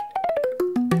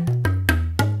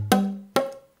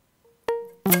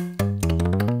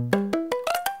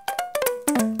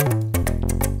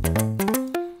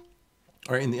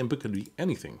 All right, and the input could be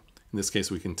anything. In this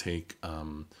case, we can take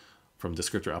from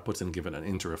descriptor outputs and give it an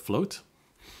int or a float,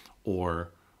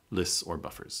 or lists or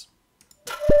buffers.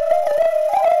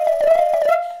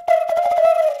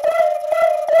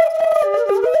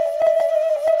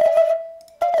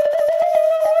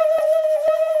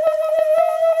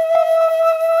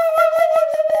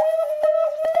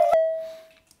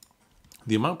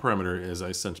 The amount parameter, as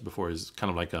I said before, is kind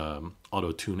of like a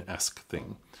auto-tune-esque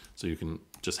thing. So you can,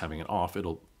 just having it off,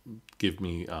 it'll give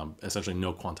me essentially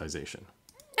no quantization.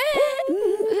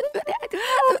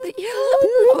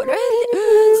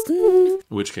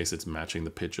 In which case it's matching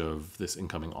the pitch of this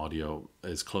incoming audio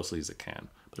as closely as it can.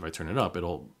 But if I turn it up,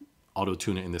 it'll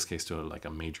auto-tune it in this case to like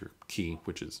a major key,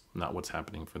 which is not what's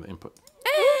happening for the input.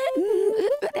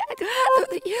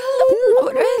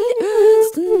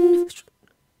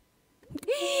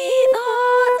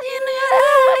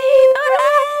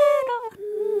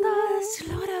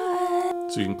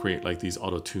 So you can create like these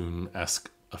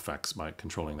auto-tune-esque effects by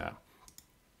controlling that.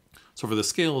 So for the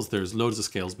scales, there's loads of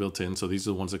scales built in. So these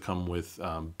are the ones that come with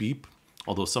beep,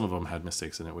 although some of them had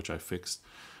mistakes in it, which I fixed.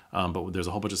 But there's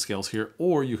a whole bunch of scales here,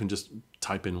 or you can just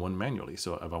type in one manually.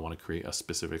 So if I want to create a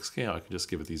specific scale, I can just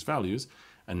give it these values,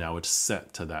 and now it's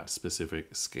set to that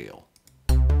specific scale.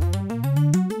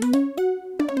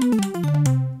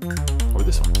 Or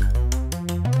this one.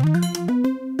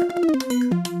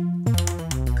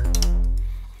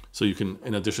 So you can,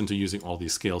 in addition to using all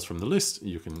these scales from the list,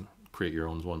 you can create your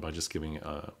own one by just giving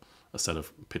a set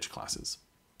of pitch classes.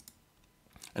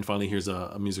 And finally, here's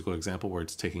a musical example where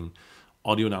it's taking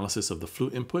audio analysis of the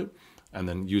flute input and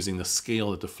then using the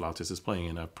scale that the flautist is playing,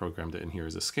 and I've programmed it in here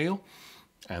as a scale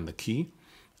and the key.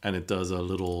 And it does a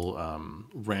little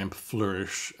ramp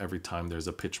flourish every time there's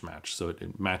a pitch match. So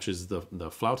it matches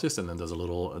the flautist and then does a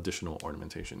little additional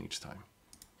ornamentation each time.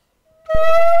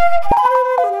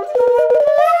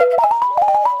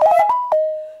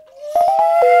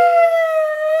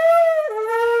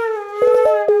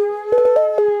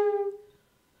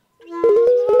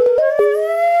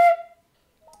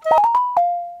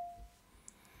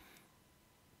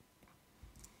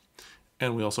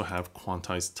 And we also have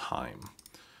quantized time.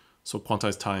 So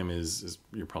quantized time is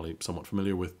you're probably somewhat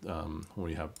familiar with when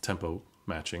you have tempo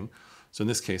matching. So in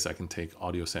this case, I can take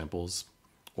audio samples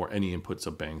or any inputs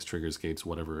of bangs, triggers, gates,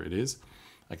 whatever it is.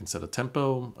 I can set a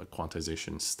tempo, a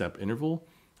quantization step interval.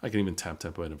 I can even tap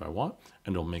tempo in if I want,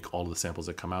 and it'll make all of the samples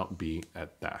that come out be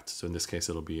at that. So in this case,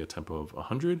 it'll be a tempo of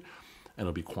 100. and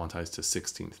it'll be quantized to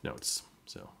 16th notes.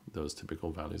 So those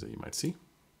typical values that you might see.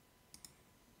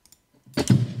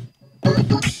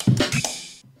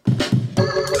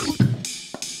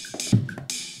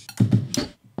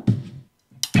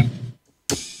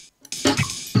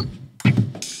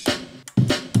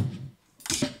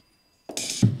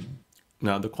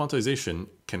 Now, the quantization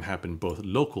can happen both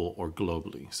local or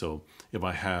globally. So if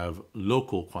I have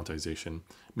local quantization,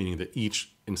 meaning that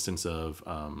each instance of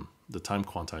the time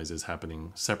quantize is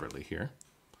happening separately here.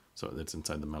 So that's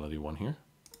inside the melody one here.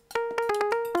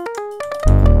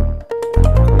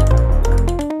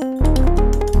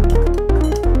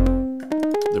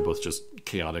 They're both just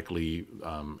chaotically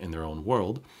in their own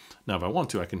world. Now, if I want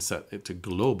to, I can set it to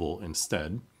global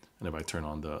instead. And if I turn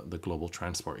on the global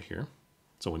transport here,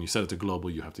 so when you set it to global,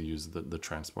 you have to use the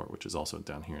transport, which is also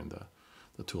down here in the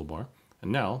toolbar.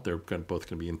 And now they're both going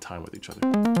to be in time with each other.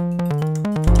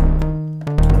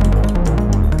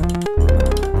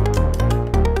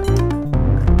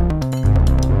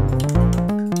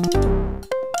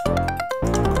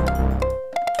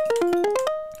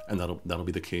 And that'll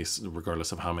be the case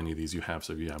regardless of how many of these you have.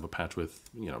 So if you have a patch with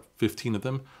 15 of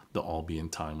them, they'll all be in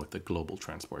time with the global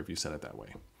transport if you set it that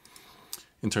way.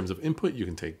 In terms of input, you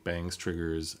can take bangs,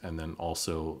 triggers, and then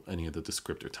also any of the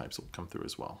descriptor types will come through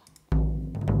as well,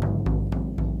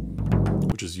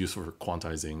 which is useful for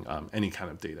quantizing any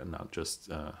kind of data, not just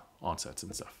onsets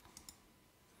and stuff.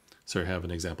 So I have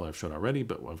an example I've shown already,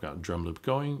 but I've got a drum loop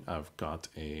going. I've got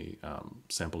a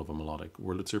sample of a melodic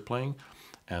Wurlitzer playing,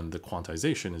 and the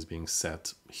quantization is being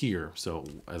set here. So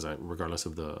regardless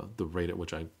of the rate at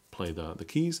which I play the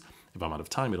keys, if I'm out of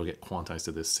time, it'll get quantized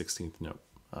to this 16th note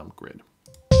grid.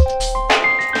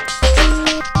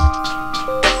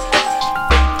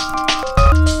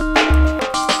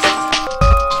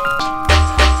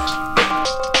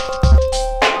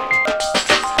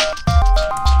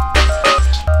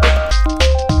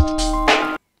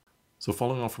 So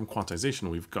following on from quantization,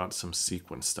 we've got some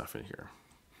sequence stuff in here.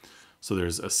 So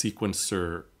there's a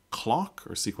sequencer clock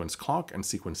or sequence clock and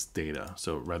sequence data.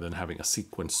 So rather than having a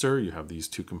sequencer, you have these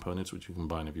two components which you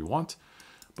combine if you want.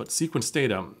 But sequence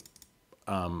data,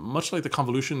 much like the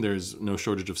convolution, there's no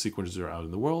shortage of sequencers out in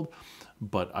the world,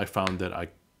 but I found that I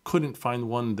couldn't find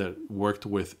one that worked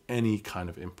with any kind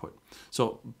of input.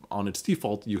 So on its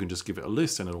default, you can just give it a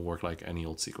list and it'll work like any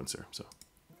old sequencer. So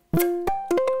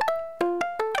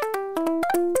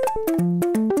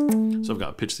I've got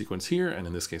a pitch sequence here, and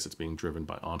in this case, it's being driven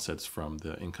by onsets from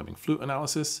the incoming flute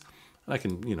analysis. And I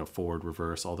can, forward,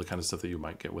 reverse, all the kind of stuff that you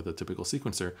might get with a typical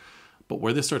sequencer. But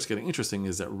where this starts getting interesting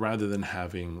is that rather than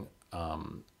having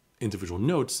individual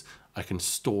notes, I can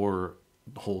store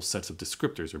whole sets of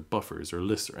descriptors or buffers or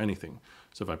lists or anything.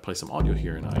 So if I play some audio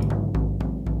here and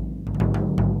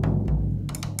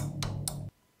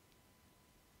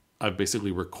I've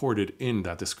basically recorded in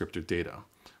that descriptor data.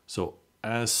 So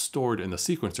as stored in the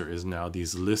sequencer is now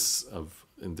these lists of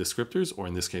descriptors, or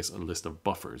in this case, a list of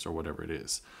buffers or whatever it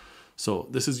is. So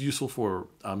this is useful for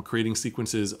creating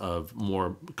sequences of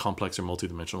more complex or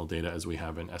multidimensional data as we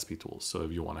have in SP tools. So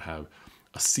if you want to have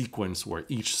a sequence where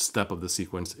each step of the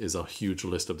sequence is a huge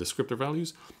list of descriptor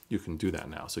values, you can do that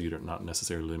now. So you're not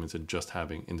necessarily limited just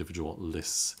having individual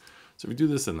lists. So if you do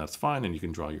this, then that's fine, and you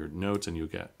can draw your notes, and you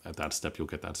get at that step, you'll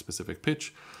get that specific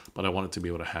pitch. But I wanted to be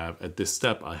able to have, at this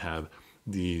step, I have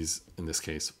these, in this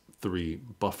case, 3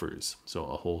 buffers.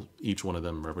 So each one of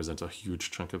them represents a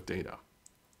huge chunk of data.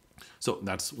 So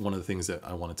that's one of the things that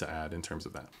I wanted to add in terms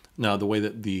of that. Now, the way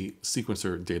that the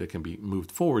sequencer data can be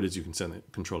moved forward is you can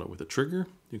control it with a trigger,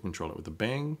 you control it with a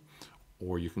bang,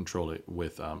 or you control it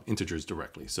with integers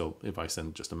directly. So if I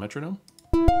send just a metronome,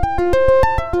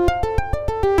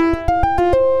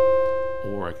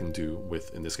 or I can do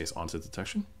with, in this case, onset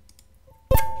detection.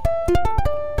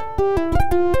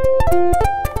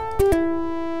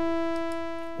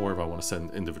 Or if I want to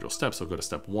send individual steps, I'll go to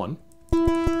step 1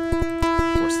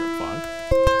 or step 5.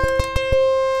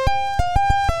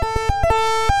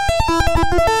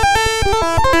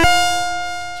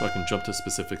 So I can jump to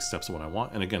specific steps when I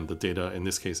want. And again, the data in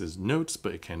this case is notes,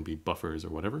 but it can be buffers or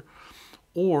whatever.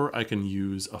 Or I can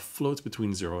use a float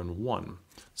between 0 and 1.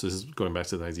 So this is going back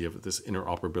to the idea of this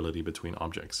interoperability between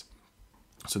objects.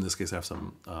 So in this case, I have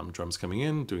some drums coming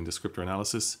in, doing descriptor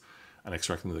analysis and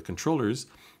extracting the controllers.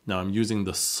 Now I'm using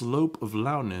the slope of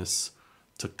loudness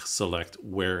to select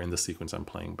where in the sequence I'm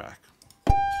playing back.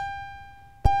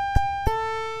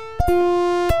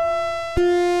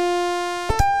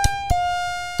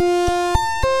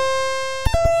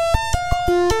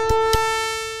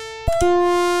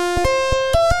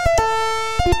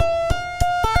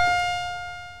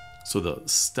 So the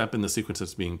step in the sequence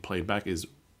that's being played back is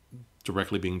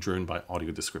directly being driven by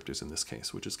audio descriptors in this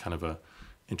case, which is kind of a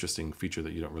interesting feature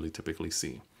that you don't really typically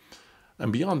see.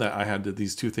 And beyond that, I had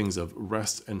these two things of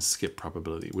rest and skip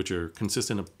probability, which are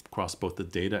consistent across both the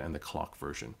data and the clock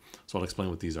version. So I'll explain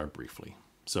what these are briefly.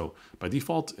 So by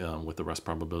default, with the rest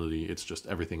probability, it's just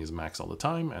everything is max all the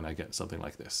time, and I get something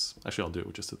like this. Actually, I'll do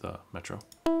it just at the metro.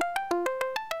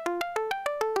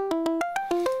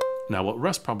 Now what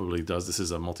rest probability does, this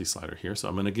is a multi-slider here, so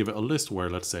I'm going to give it a list where,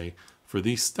 let's say, for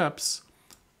these steps,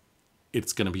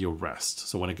 it's going to be a rest.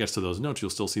 So when it gets to those notes,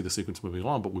 you'll still see the sequence moving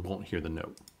along, but we won't hear the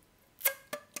note.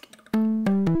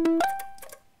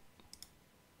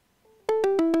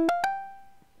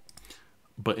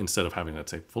 But instead of having,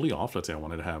 let's say, fully off, let's say I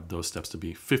wanted to have those steps to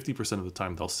be 50% of the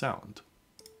time they'll sound.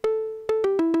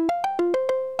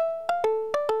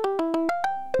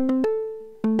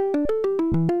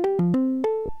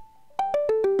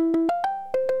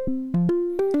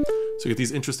 So you get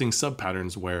these interesting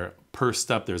sub-patterns where per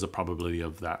step there's a probability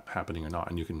of that happening or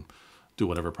not, and you can do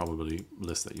whatever probability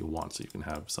list that you want. So you can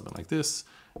have something like this,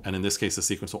 and in this case the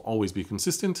sequence will always be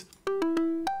consistent.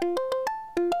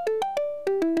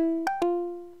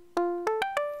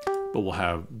 But we'll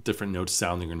have different notes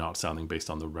sounding or not sounding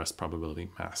based on the rest probability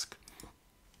mask.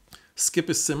 Skip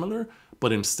is similar,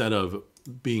 but instead of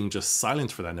being just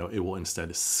silent for that note, it will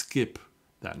instead skip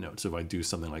that note. So if I do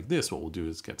something like this, what we'll do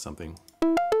is get something.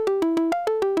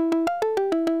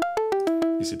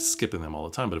 You see it's skipping them all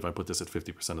the time, but if I put this at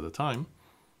 50% of the time,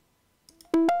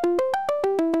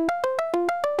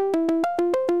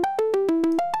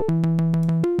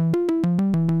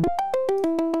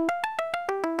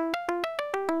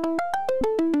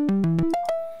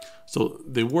 so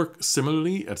they work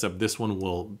similarly, except this one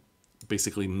will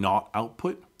basically not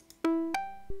output,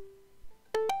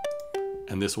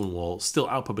 and this one will still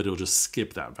output, but it'll just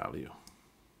skip that value.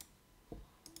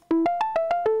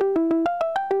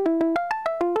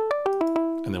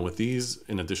 And then with these,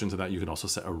 in addition to that, you can also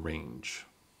set a range.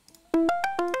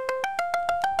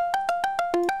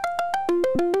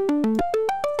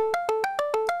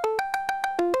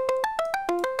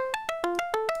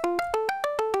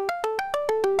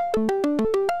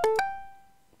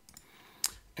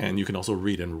 And you can also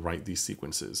read and write these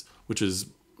sequences, which is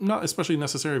not especially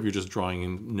necessary if you're just drawing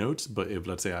in notes, but if,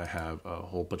 let's say, I have a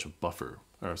whole bunch of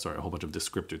a whole bunch of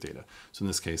descriptor data. So in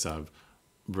this case, I've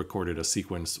recorded a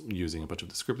sequence using a bunch of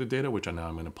descriptor data, which I'm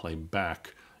going to play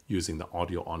back using the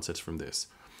audio onsets from this.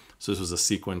 So this was a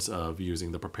sequence of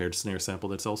using the prepared snare sample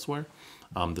that's elsewhere,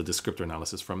 the descriptor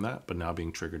analysis from that, but now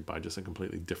being triggered by just a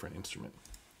completely different instrument.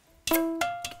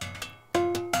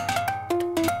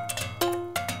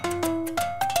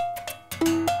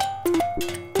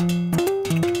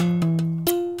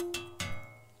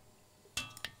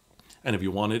 And if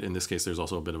you want it, in this case, there's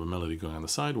also a bit of a melody going on the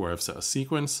side where I've set a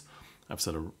sequence, I've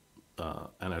set an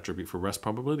attribute for rest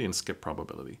probability and skip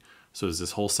probability. So there's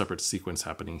this whole separate sequence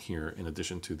happening here in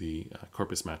addition to the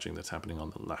corpus matching that's happening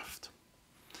on the left.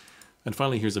 And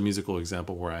finally, here's a musical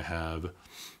example where I have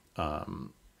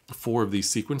 4 of these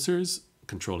sequencers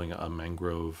controlling a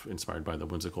mangrove inspired by the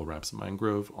Whimsical Raps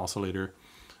mangrove oscillator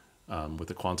with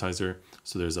the quantizer.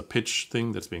 So there's a pitch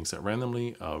thing that's being set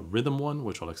randomly, a rhythm one,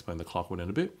 which I'll explain the clock one in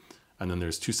a bit. And then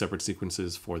there's 2 separate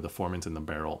sequences for the formant and the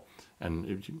barrel. And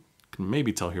if you can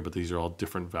maybe tell here, but these are all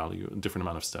different value, different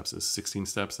amount of steps. This is 16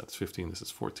 steps, that's 15, this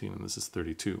is 14, and this is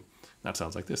 32. That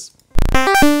sounds like this.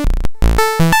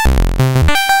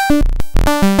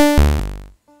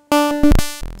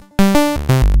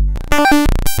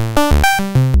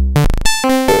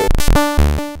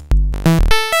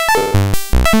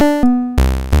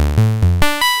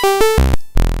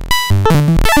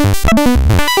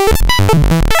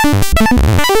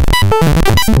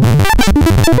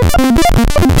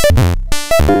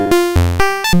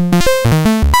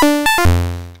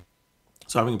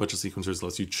 So having a bunch of sequencers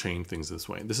lets you chain things this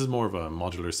way. This is more of a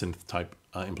modular synth type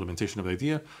implementation of the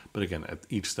idea, but again, at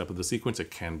each step of the sequence, it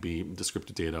can be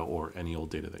descriptor data or any old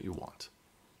data that you want.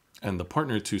 And the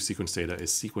partner to sequence data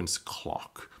is sequence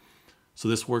clock. So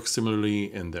this works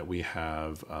similarly in that we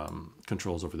have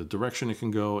controls over the direction it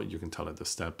can go. You can tell it the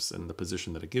steps and the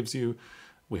position that it gives you.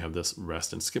 We have this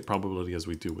rest and skip probability as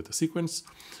we do with the sequence,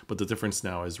 but the difference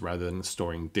now is rather than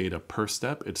storing data per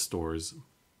step, it stores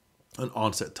an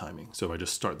onset timing. So if I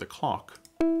just start the clock,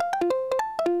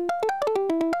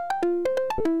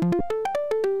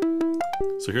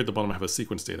 so here at the bottom I have a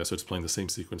sequence data, so it's playing the same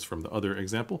sequence from the other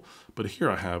example, but here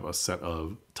I have a set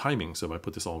of timing. So if I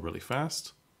put this all really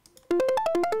fast,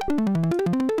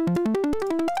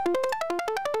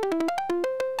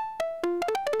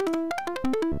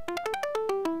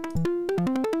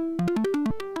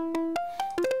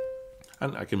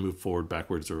 and I can move forward,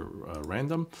 backwards, or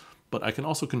random. But I can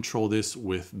also control this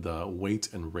with the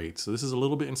weight and rate. So this is a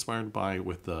little bit inspired by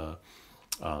with the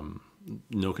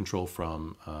no control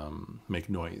from make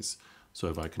noise. So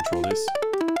if I control this,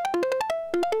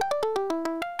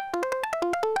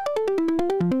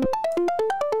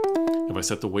 if I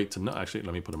set the weight to no, actually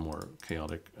let me put a more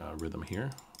chaotic rhythm here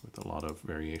with a lot of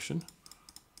variation.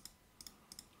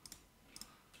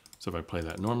 So if I play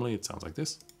that normally, it sounds like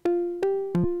this.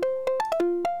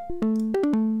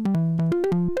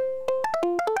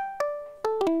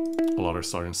 A lot of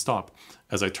start and stop.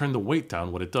 As I turn the weight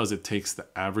down, what it does, it takes the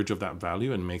average of that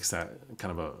value and makes that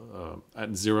kind of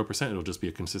at 0%, it'll just be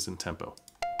a consistent tempo,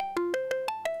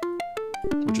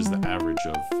 which is the average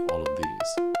of all of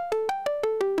these.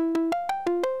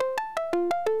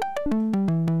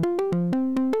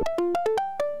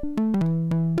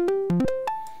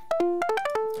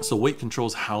 So weight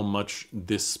controls how much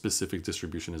this specific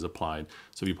distribution is applied.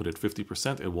 So if you put it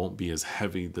 50%, it won't be as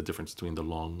heavy, the difference between the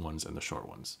long ones and the short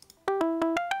ones.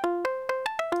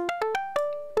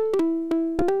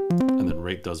 And then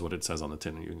rate does what it says on the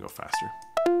tin, and you can go faster.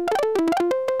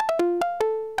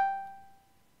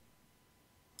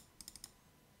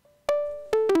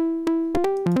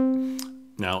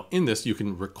 Now in this, you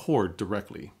can record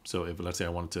directly. So if, let's say I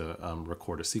wanted to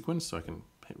record a sequence, so I can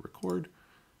hit record,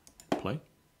 hit play.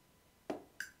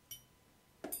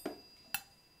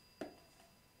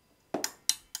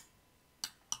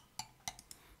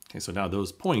 Okay, so now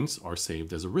those points are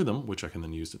saved as a rhythm, which I can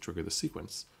then use to trigger the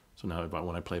sequence. So now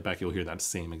when I play it back, you'll hear that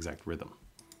same exact rhythm.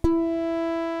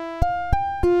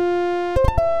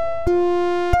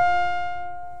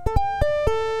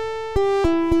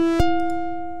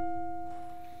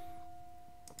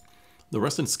 The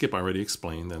rest and skip I already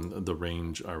explained, and the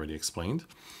range I already explained.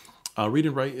 Read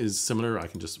and write is similar. I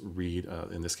can just read,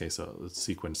 in this case, a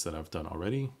sequence that I've done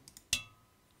already,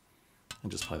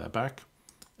 and just play that back.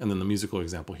 And then the musical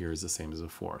example here is the same as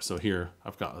before. So here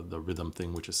I've got the rhythm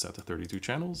thing, which is set to 32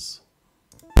 channels.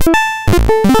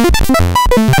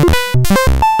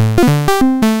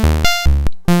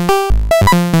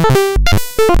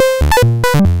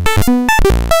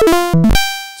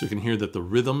 So you can hear that the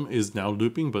rhythm is now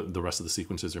looping, but the rest of the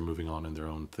sequences are moving on in their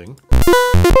own thing.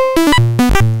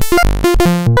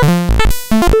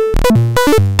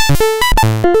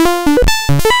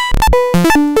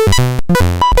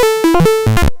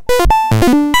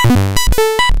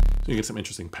 You get some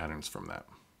interesting patterns from that.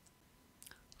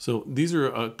 So these are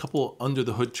a couple under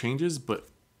the hood changes, but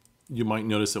you might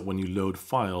notice that when you load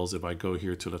files, if I go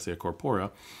here to, let's say, a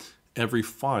corpora, every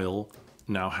file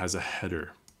now has a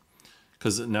header.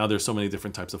 Because now there's so many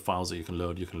different types of files that you can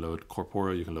load. You can load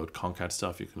corpora, you can load concat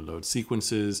stuff, you can load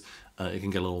sequences, it can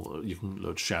get a little, you can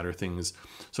load shatter things.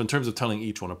 So in terms of telling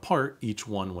each one apart, each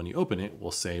one, when you open it,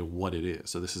 will say what it is.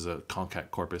 So this is a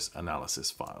concat corpus analysis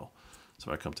file.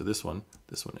 So if I come to this one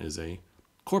is a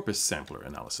corpus sampler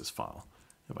analysis file.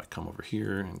 If I come over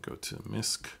here and go to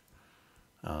MISC,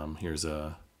 here's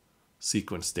a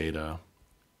sequence data,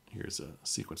 here's a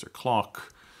sequencer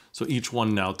clock. So each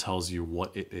one now tells you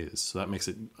what it is. So that makes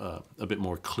it a bit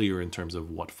more clear in terms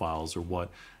of what files or what.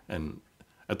 And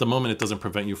at the moment, it doesn't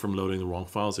prevent you from loading the wrong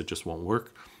files. It just won't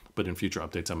work. But in future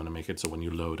updates, I'm going to make it so when you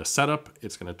load a setup,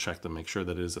 it's going to check to make sure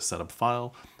that it is a setup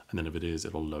file. And then if it is,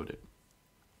 it'll load it.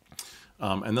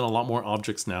 And then a lot more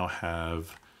objects now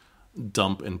have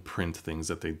dump and print things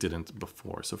that they didn't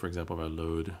before. So for example, if I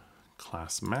load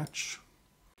class match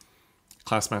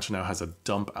now has a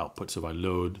dump output. So if I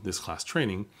load this class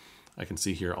training, I can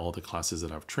see here all the classes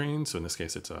that I've trained. So in this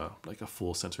case, it's like a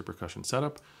full sensory percussion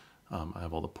setup. I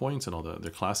have all the points and all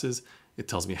their classes. It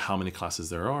tells me how many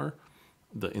classes there are,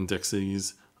 the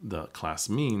indexes, the class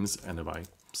means, and if I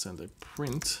send a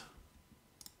print,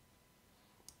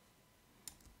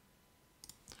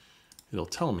 it'll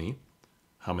tell me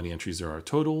how many entries there are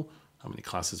total, how many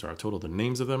classes there are total, the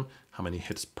names of them, how many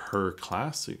hits per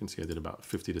class. So you can see I did about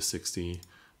 50 to 60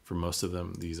 for most of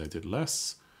them. These I did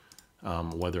less.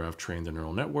 Whether I've trained a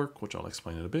neural network, which I'll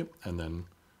explain in a bit, and then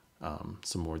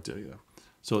some more data.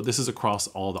 So this is across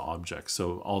all the objects.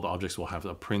 So all the objects will have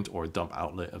a print or a dump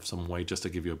outlet of some way just to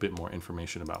give you a bit more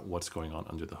information about what's going on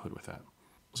under the hood with that.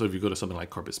 So if you go to something like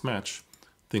corpus match,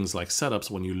 things like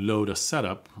setups, when you load a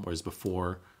setup, whereas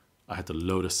before I had to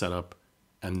load a setup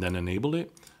and then enable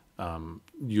it,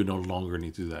 you no longer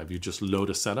need to do that. If you just load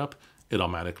a setup, it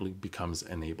automatically becomes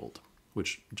enabled,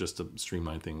 which just to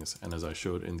streamline things. And as I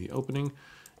showed in the opening,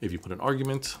 if you put an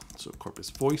argument, so corpus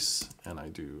voice, and I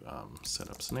do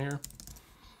setup snare,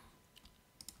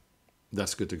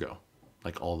 that's good to go.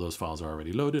 Like all those files are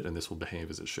already loaded and this will behave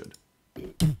as it should.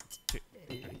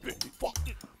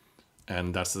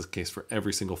 And that's the case for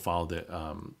every single file that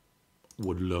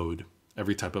would load,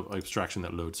 every type of abstraction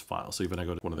that loads files. So even I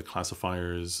go to one of the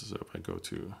classifiers, so if I go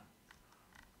to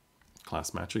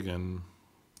class match again,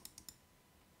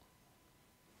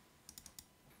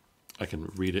 I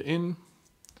can read it in,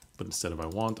 but instead of I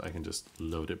want, I can just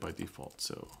load it by default.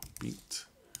 So beat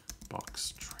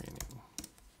box training,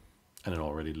 and it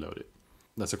already loaded.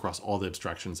 That's across all the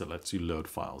abstractions that lets you load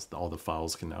files. All the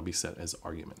files can now be set as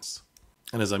arguments.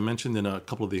 And as I mentioned in a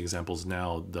couple of the examples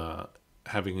now,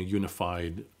 having a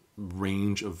unified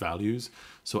range of values.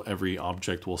 So every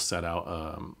object will set out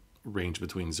a range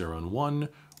between 0 and 1,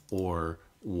 or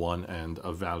 1 and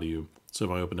a value. So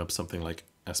if I open up something like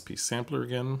SP sampler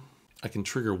again, I can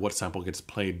trigger what sample gets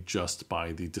played just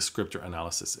by the descriptor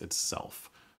analysis itself.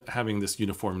 Having this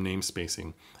uniform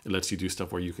namespacing, it lets you do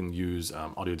stuff where you can use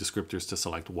audio descriptors to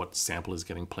select what sample is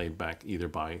getting played back, either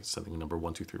by setting a number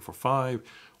 1, 2, 3, 4, 5,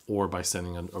 or by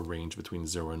setting a range between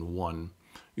 0 and 1.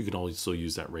 You can also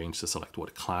use that range to select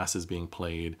what class is being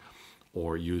played,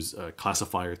 or use a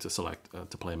classifier to select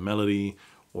to play a melody,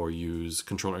 or use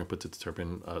controller input to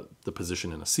determine the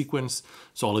position in a sequence.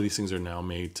 So all of these things are now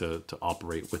made to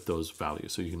operate with those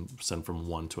values. So you can send from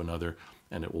one to another,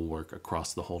 and it will work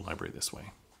across the whole library this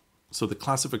way. So the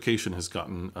classification has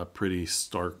gotten a pretty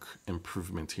stark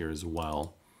improvement here as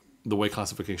well. The way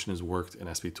classification has worked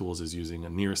in SP Tools is using a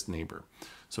nearest neighbor.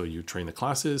 So you train the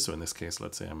classes. So in this case,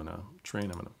 let's say I'm gonna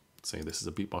say this is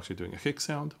a beatbox, you're doing a kick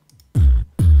sound.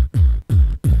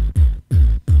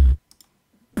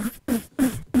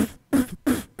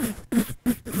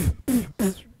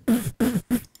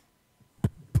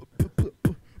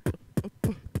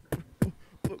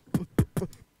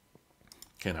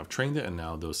 Okay, and I've trained it, and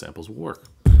now those samples will work.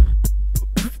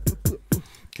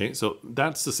 Okay, so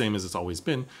that's the same as it's always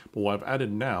been, but what I've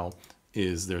added now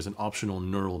is there's an optional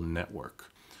neural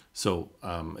network. So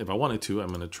if I wanted to, I'm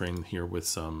going to train here with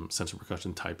some Sensory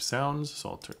Percussion type sounds. So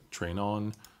I'll train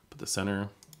on, put the center.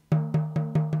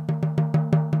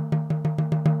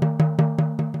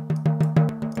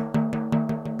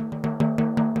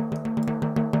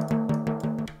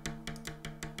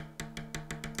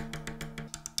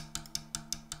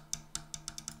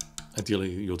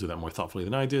 Ideally, you'll do that more thoughtfully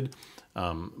than I did.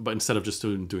 But instead of just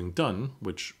doing done,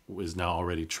 which is now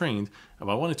already trained, if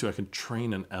I wanted to, I could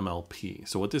train an MLP.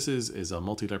 So what this is a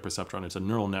multi-layer perceptron. It's a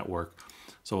neural network.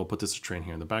 So I'll put this to train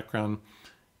here in the background.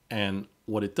 And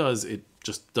what it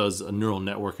just does a neural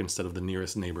network instead of the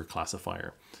nearest neighbor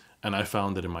classifier. And I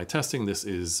found that in my testing, this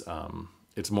is,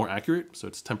 it's more accurate. So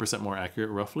it's 10% more accurate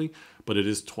roughly, but it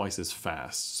is twice as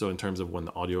fast. So in terms of when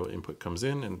the audio input comes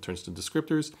in and turns to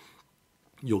descriptors,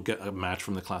 you'll get a match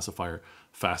from the classifier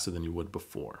faster than you would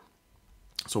before.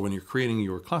 So when you're creating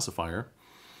your classifier,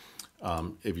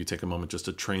 if you take a moment just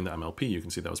to train the MLP, you can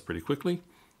see that was pretty quickly.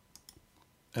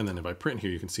 And then if I print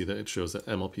here, you can see that it shows that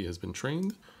MLP has been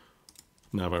trained.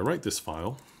 Now if I write this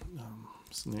file,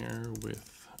 snare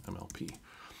with MLP,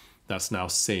 that's now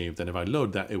saved. And if I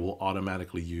load that, it will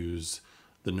automatically use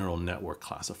the neural network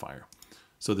classifier.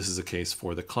 So this is a case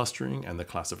for the clustering and the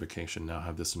classification now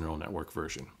have this neural network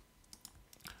version.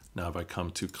 Now, if I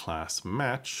come to class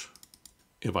match,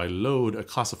 if I load a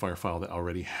classifier file that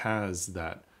already has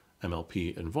that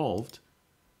MLP involved,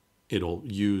 it'll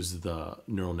use the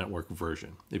neural network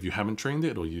version. If you haven't trained it,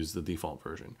 it'll use the default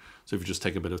version. So if you just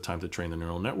take a bit of time to train the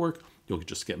neural network, you'll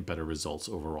just get better results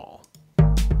overall.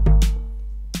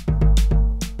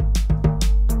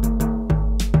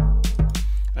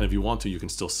 And if you want to, you can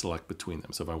still select between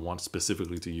them. So if I want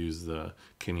specifically to use the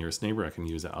k-nearest neighbor, I can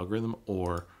use the algorithm,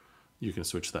 or you can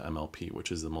switch to the MLP,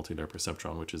 which is the multi-layer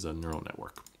perceptron, which is a neural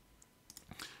network.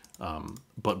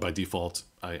 But by default,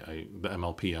 the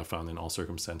MLP I found in all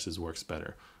circumstances works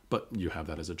better, but you have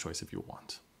that as a choice if you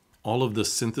want. All of the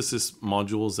synthesis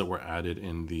modules that were added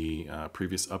in the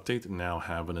previous update now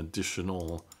have an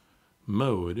additional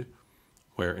mode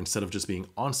where instead of just being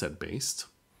onset-based,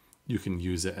 you can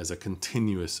use it as a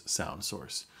continuous sound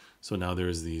source. So now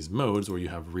there's these modes where you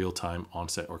have real-time,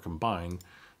 onset, or combine.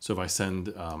 So if I send,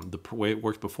 the way it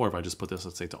worked before, if I just put this,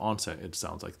 let's say, to onset, it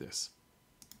sounds like this.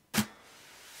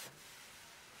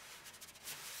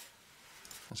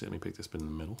 Actually, let me pick this bit in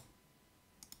the middle.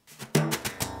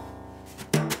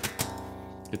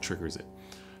 It triggers it.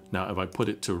 Now, if I put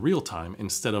it to real time,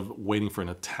 instead of waiting for an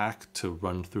attack to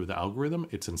run through the algorithm,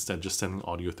 it's instead just sending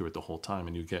audio through it the whole time.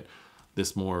 And you get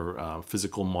this more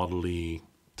physical model-y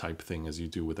type thing as you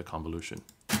do with a convolution.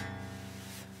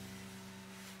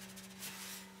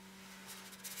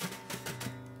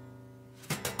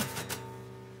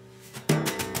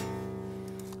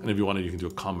 And if you wanted, you can do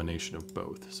a combination of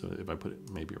both. So if I put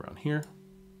it maybe around here.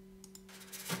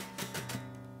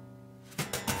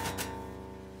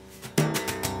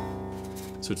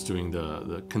 So it's doing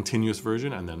the continuous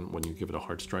version, and then when you give it a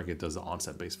hard strike, it does the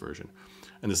onset-based version.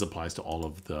 And this applies to all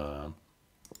of the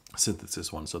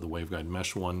synthesis ones. So the waveguide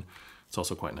mesh one, it's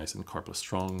also quite nice in corpus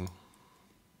strong.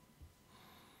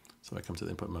 So I come to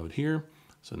the input mode here.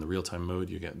 So in the real-time mode,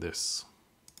 you get this.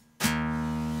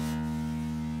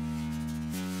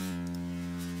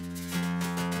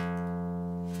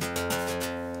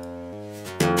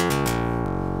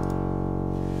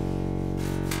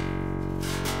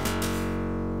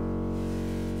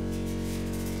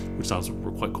 Which sounds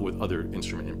quite cool with other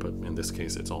instrument input. In this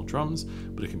case, it's all drums,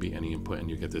 but it can be any input, and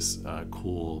you get this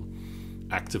cool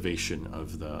activation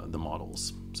of the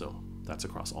models. So that's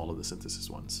across all of the synthesis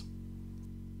ones.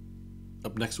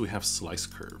 Up next, we have slice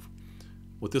curve.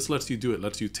 What this lets you do, it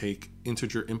lets you take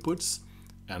integer inputs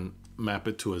and map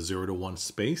it to a 0 to 1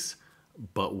 space,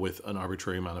 but with an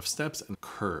arbitrary amount of steps and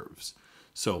curves.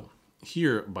 So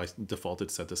here, by default,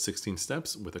 it's set to 16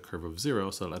 steps with a curve of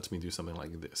 0, so it lets me do something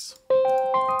like this.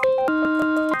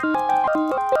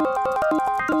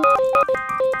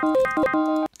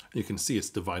 You can see it's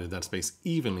divided that space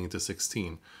evenly into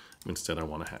 16. Instead, I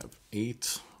want to have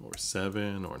 8 or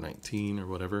 7 or 19 or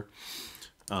whatever.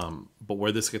 But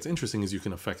where this gets interesting is you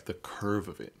can affect the curve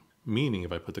of it. Meaning,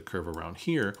 if I put the curve around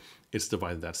here, it's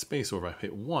divided that space. So if I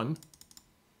hit 1,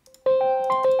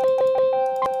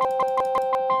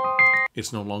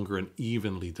 it's no longer an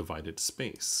evenly divided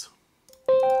space.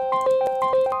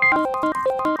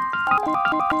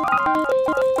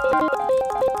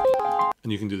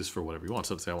 And you can do this for whatever you want.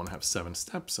 So let's say I want to have 7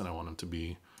 steps and I want them to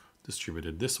be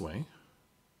distributed this way.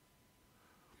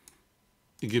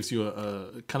 It gives you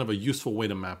a kind of a useful way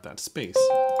to map that space.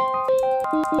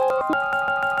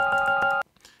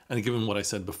 And given what I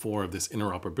said before of this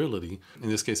interoperability, in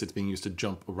this case, it's being used to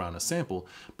jump around a sample,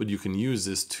 but you can use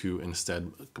this to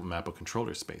instead map a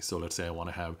controller space. So let's say I want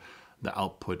to have the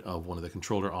output of one of the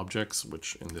controller objects,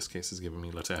 which in this case is giving me,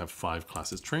 let's say I have 5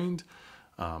 classes trained,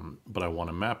 but I want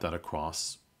to map that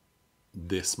across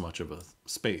this much of a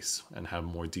space and have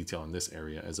more detail in this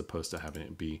area as opposed to having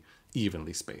it be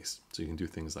evenly spaced. So you can do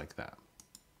things like that.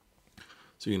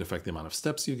 So you can affect the amount of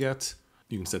steps you get.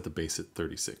 You can set the base at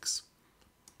 36.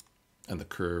 And the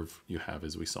curve you have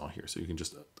as we saw here. So you can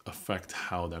just affect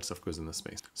how that stuff goes in the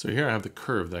space. So here I have the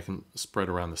curve that I can spread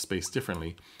around the space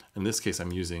differently. In this case,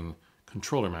 I'm using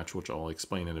controller match, which I'll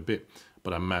explain in a bit,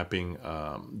 but I'm mapping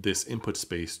this input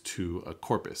space to a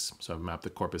corpus. So I've mapped the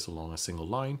corpus along a single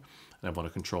line, and I want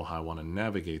to control how I want to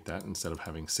navigate that instead of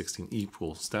having 16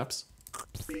 equal steps.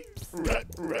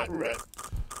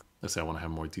 Let's say I want to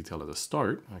have more detail at the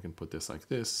start. I can put this like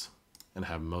this and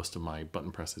have most of my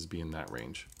button presses be in that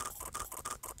range.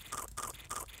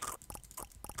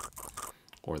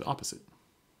 Or the opposite,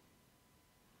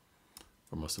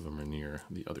 or most of them are near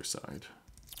the other side.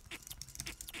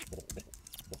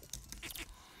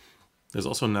 There's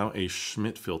also now a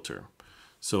Schmidt filter.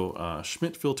 So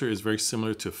Schmidt filter is very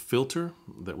similar to filter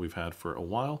that we've had for a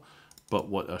while, but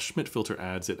what a Schmidt filter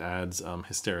adds, it adds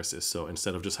hysteresis. So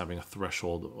instead of just having a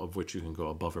threshold of which you can go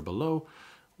above or below,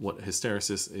 what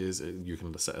hysteresis is, you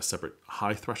can set a separate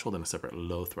high threshold and a separate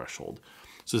low threshold.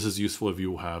 So this is useful if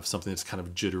you have something that's kind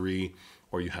of jittery,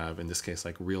 or you have, in this case,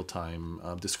 like real-time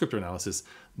descriptor analysis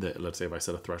that, let's say if I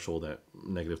set a threshold at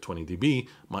 -20 dB,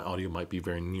 my audio might be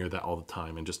very near that all the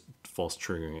time and just false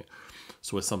triggering it.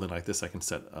 So with something like this, I can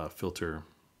set a filter,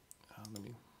 let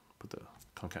me put the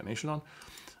concatenation on,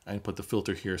 and put the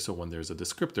filter here so when there's a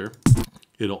descriptor,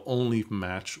 it'll only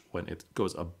match when it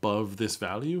goes above this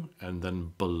value and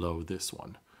then below this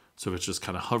one. So if it's just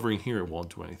kind of hovering here, it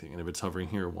won't do anything. And if it's hovering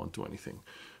here, it won't do anything.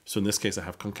 So in this case, I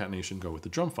have concatenation go with the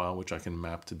drum file, which I can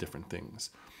map to different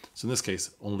things. So in this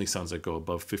case, only sounds that go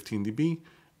above 15 dB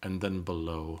and then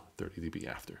below 30 dB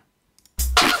after.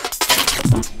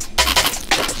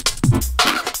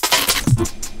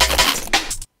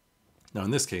 Now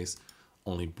in this case,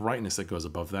 only brightness that goes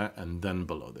above that and then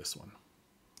below this one.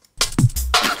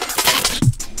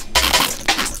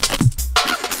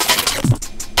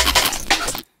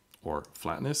 Or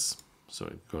flatness, so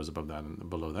it goes above that and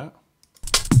below that.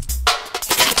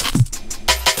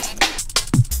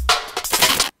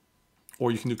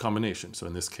 Or you can do combination. So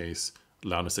in this case,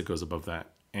 loudness that goes above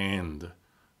that and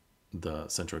the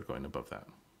centroid going above that.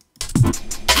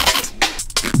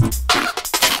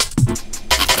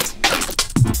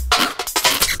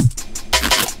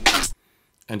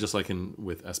 And just like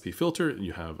with SP filter,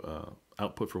 you have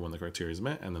output for when the criteria is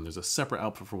met, and then there's a separate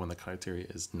output for when the criteria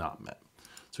is not met.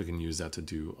 So we can use that to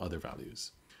do other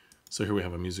values. So here we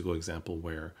have a musical example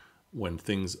where when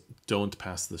things don't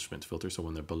pass the Schmidt filter, so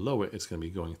when they're below it, it's going to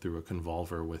be going through a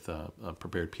convolver with a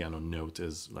prepared piano note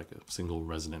as like a single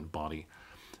resonant body.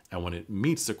 And when it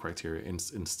meets the criteria,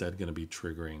 it's instead going to be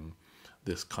triggering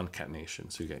this concatenation.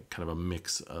 So you get kind of a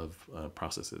mix of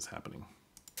processes happening.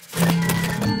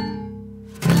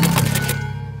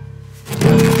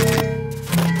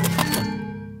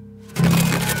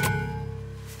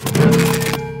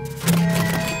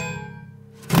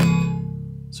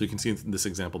 So you can see in this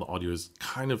example, the audio is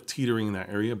kind of teetering in that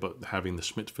area, but having the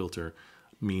Schmidt filter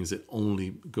means it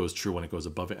only goes true when it goes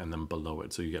above it and then below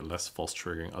it. So you get less false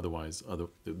triggering. Otherwise,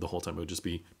 the whole time it would just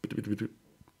be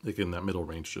like in that middle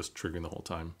range, just triggering the whole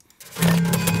time.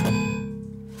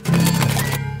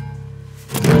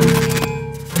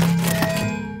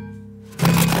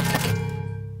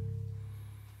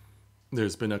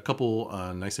 There's been a couple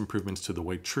nice improvements to the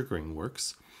way triggering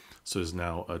works. So there's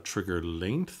now a trigger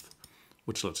length,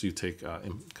 which lets you take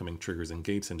incoming triggers and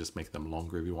gates and just make them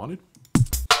longer if you wanted.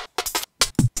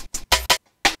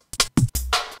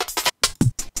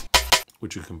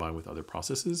 Which you combine with other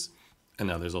processes. And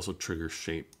now there's also trigger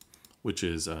shape, which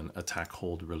is an attack,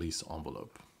 hold, release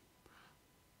envelope.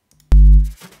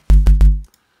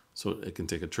 So it can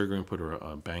take a trigger input or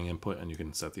a bang input, and you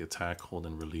can set the attack, hold,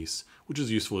 and release, which is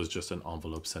useful as just an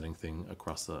envelope setting thing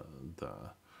across the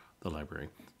library.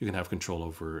 You can have control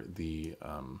over the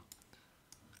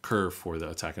curve for the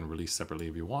attack and release separately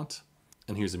if you want.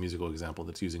 And here's a musical example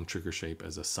that's using trigger shape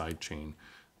as a side chain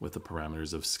with the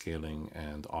parameters of scaling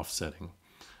and offsetting.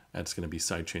 And it's going to be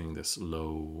side chaining this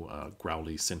low,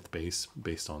 growly synth bass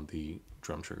based on the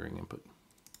drum triggering input.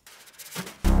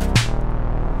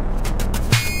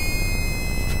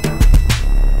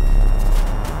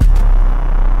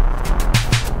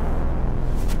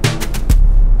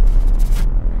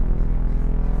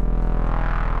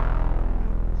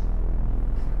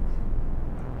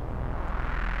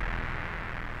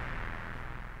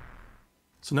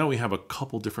 So now we have a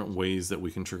couple different ways that we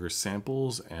can trigger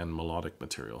samples and melodic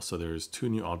material. So there's two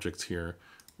new objects here,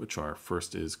 which are,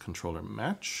 first is controller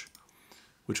match,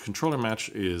 which controller match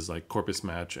is like corpus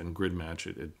match and grid match.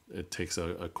 It takes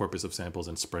a corpus of samples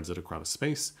and spreads it across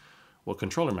space. What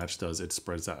controller match does, it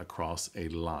spreads that across a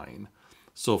line.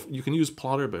 So you can use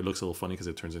plotter, but it looks a little funny because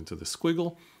it turns into this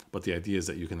squiggle. But the idea is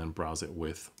that you can then browse it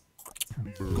with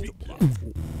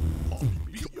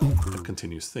a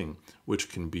continuous thing, which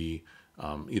can be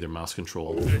either mouse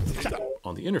control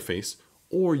on the interface,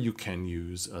 or you can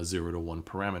use 0 to 1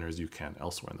 parameters you can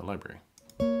elsewhere in the library.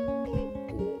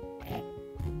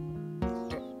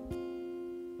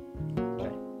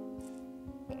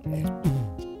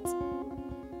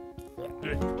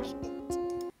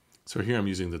 So here I'm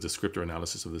using the descriptor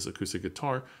analysis of this acoustic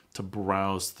guitar to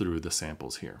browse through the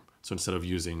samples here. So instead of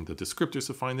using the descriptors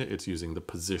to find it, it's using the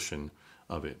position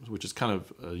of it, which is kind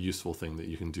of a useful thing that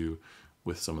you can do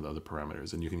with some of the other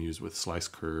parameters, and you can use with slice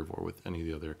curve or with any of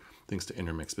the other things to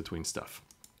intermix between stuff.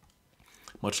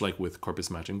 Much like with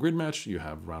corpus match and grid match, you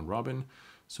have round robin.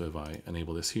 So if I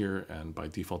enable this here, and by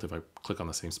default, if I click on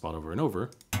the same spot over and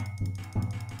over,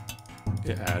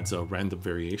 it adds a random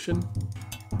variation.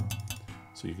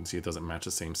 So you can see it doesn't match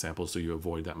the same sample, so you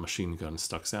avoid that machine gun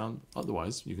stuck sound.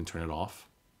 Otherwise, you can turn it off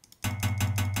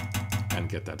and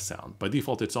get that sound. By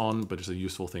default, it's on, but it's a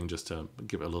useful thing just to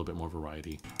give it a little bit more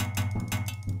variety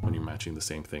when you're matching the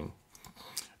same thing.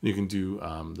 You can do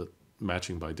the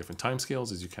matching by different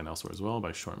timescales as you can elsewhere as well,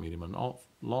 by short, medium, and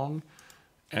long.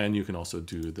 And you can also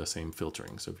do the same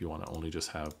filtering. So if you want to only just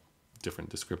have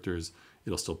different descriptors,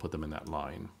 it'll still put them in that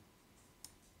line.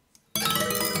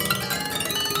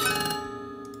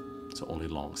 So only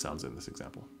long sounds in this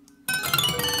example,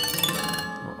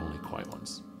 or only quiet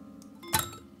ones.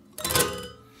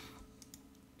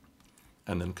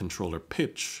 And then controller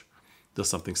pitch does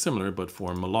something similar, but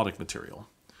for melodic material.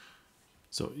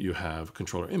 So you have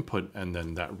controller input, and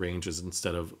then that range is,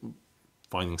 instead of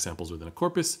finding samples within a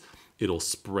corpus, it'll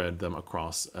spread them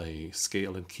across a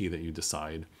scale and key that you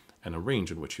decide, and a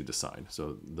range in which you decide.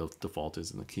 So the default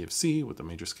is in the key of C with the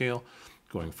major scale,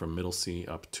 going from middle C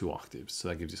up 2 octaves. So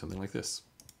that gives you something like this.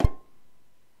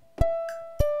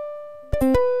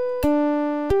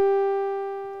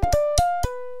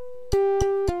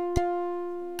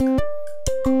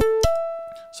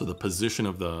 So the position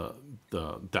of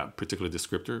that particular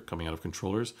descriptor coming out of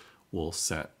controllers will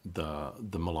set the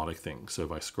melodic thing. So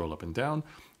if I scroll up and down,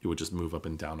 it would just move up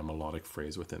and down a melodic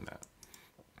phrase within that.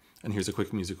 And here's a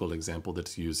quick musical example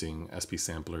that's using SP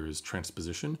Sampler's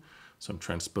transposition. So I'm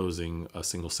transposing a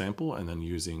single sample and then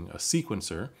using a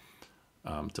sequencer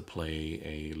to play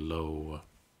a low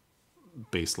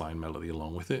bassline melody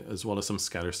along with it, as well as some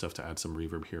scatter stuff to add some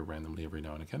reverb here randomly every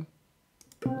now and again.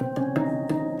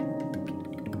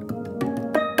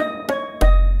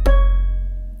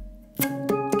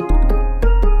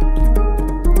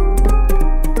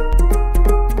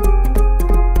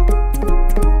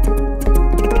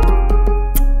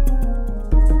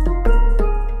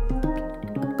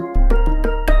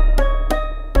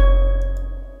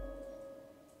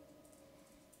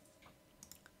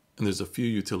 And there's a few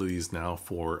utilities now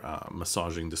for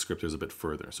massaging descriptors a bit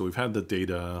further. So we've had the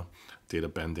data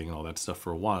bending and all that stuff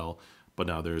for a while, but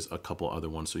now there's a couple other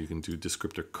ones. So you can do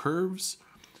descriptor curves.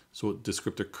 So what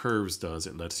descriptor curves does,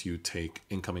 it lets you take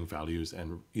incoming values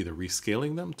and either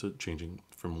rescaling them to changing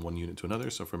from one unit to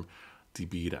another. So from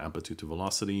dB to amplitude to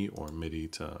velocity, or MIDI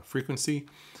to frequency,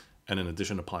 and in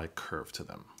addition apply a curve to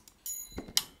them.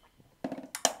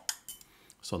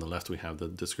 So on the left we have the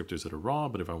descriptors that are raw,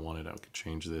 but if I wanted, I could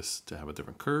change this to have a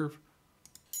different curve.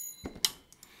 And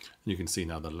you can see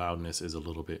now the loudness is a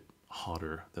little bit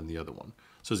hotter than the other one.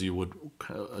 So as you would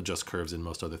adjust curves in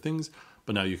most other things,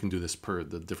 but now you can do this per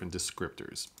the different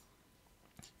descriptors.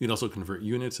 You can also convert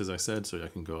units, as I said, so I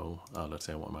can go, let's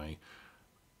say I want my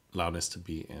loudness to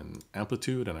be in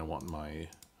amplitude and I want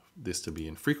this to be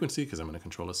in frequency because I'm going to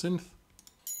control a synth.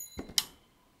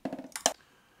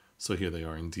 So here they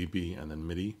are in dB and then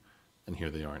MIDI, and here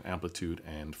they are in amplitude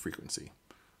and frequency.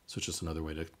 So it's just another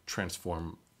way to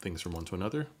transform things from one to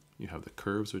another. You have the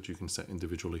curves, which you can set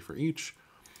individually for each.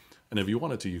 And if you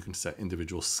wanted to, you can set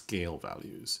individual scale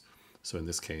values. So in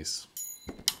this case,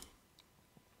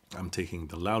 I'm taking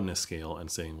the loudness scale and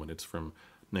saying when it's from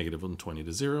 -120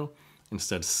 to 0,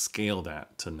 instead scale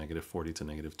that to -40 to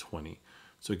 -20.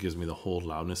 So it gives me the whole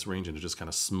loudness range, and it just kind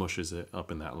of smushes it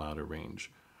up in that louder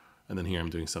range. And then here I'm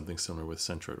doing something similar with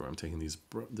Centroid, where I'm taking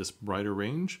this brighter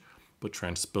range, but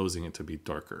transposing it to be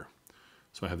darker.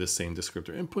 So I have this same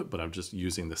descriptor input, but I'm just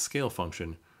using the scale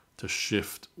function to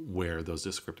shift where those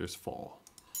descriptors fall.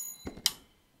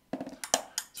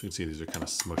 So you can see these are kind of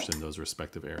smushed in those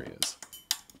respective areas.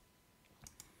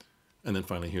 And then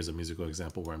finally, here's a musical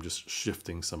example where I'm just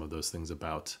shifting some of those things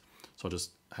about. So I'll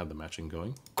just have the matching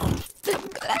going.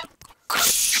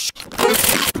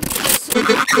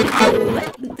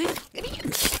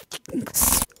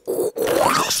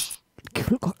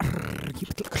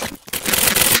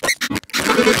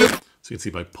 So you can see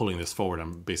by pulling this forward,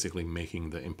 I'm basically making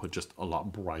the input just a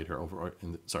lot brighter overall,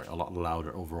 a lot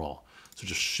louder overall. So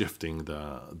just shifting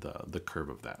the curve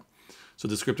of that. So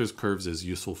descriptors curves is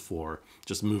useful for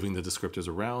just moving the descriptors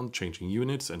around, changing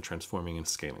units, and transforming and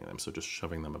scaling them. So just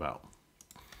shoving them about.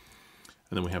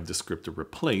 And then we have descriptor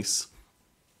replace,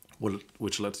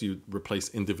 which lets you replace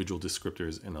individual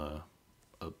descriptors in a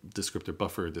descriptor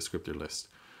buffer, a descriptor list.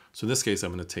 So in this case,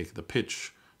 I'm going to take the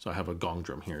pitch. So I have a gong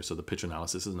drum here. So the pitch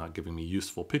analysis is not giving me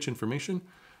useful pitch information.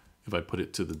 If I put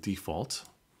it to the default,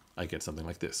 I get something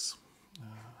like this.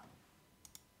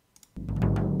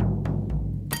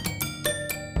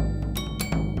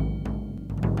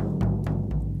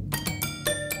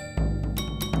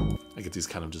 I get these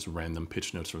kind of just random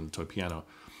pitch notes from the toy piano.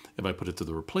 If I put it to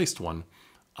the replaced one,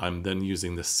 I'm then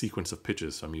using the sequence of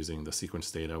pitches. So I'm using the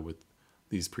sequence data with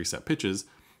these preset pitches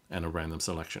and a random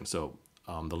selection. So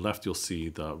on the left, you'll see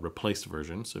the replaced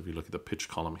version. So if you look at the pitch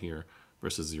column here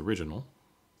versus the original.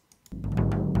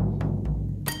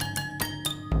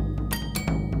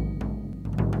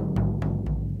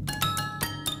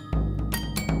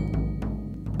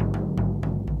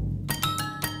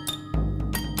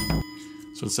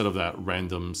 So instead of that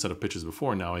random set of pitches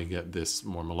before, now I get this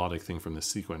more melodic thing from this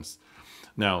sequence.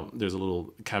 Now, there's a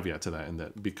little caveat to that, in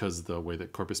that because the way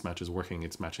that corpus match is working,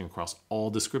 it's matching across all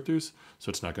descriptors. So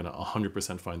it's not going to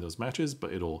 100% find those matches,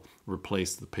 but it'll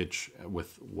replace the pitch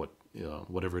with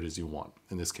whatever it is you want.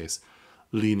 In this case,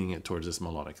 leaning it towards this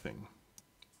melodic thing.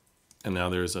 And now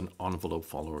there's an envelope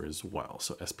follower as well.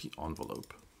 So SP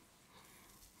envelope.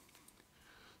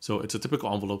 So it's a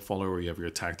typical envelope follower where you have your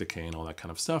attack, decay, and all that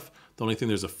kind of stuff. The only thing,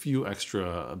 there's a few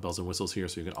extra bells and whistles here,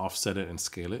 so you can offset it and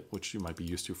scale it, which you might be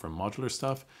used to from modular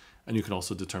stuff. And you can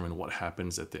also determine what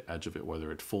happens at the edge of it,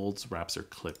 whether it folds, wraps, or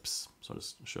clips. So I'll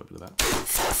just show a bit of that.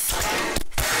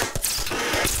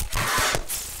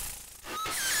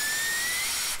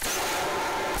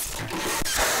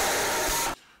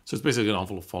 So it's basically an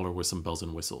envelope follower with some bells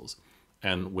and whistles.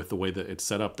 And with the way that it's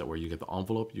set up, that where you get the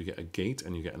envelope, you get a gate,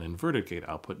 and you get an inverted gate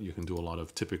output, you can do a lot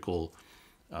of typical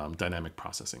dynamic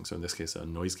processing. So in this case, a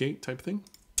noise gate type thing.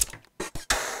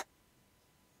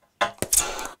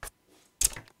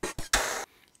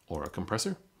 Or a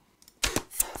compressor.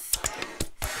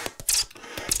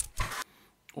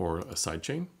 Or a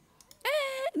sidechain.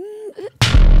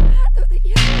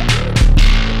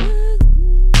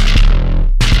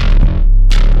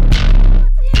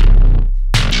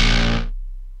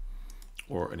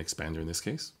 Or an expander in this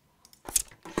case.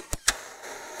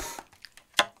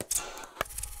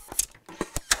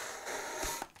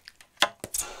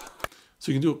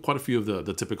 So you can do quite a few of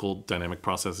the typical dynamic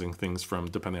processing things from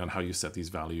depending on how you set these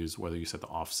values, whether you set the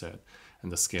offset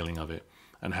and the scaling of it.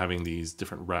 And having these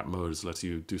different wrap modes lets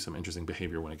you do some interesting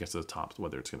behavior when it gets to the top,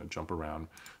 whether it's going to jump around.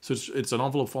 So it's an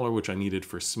envelope follower, which I needed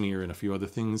for smear and a few other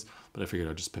things, but I figured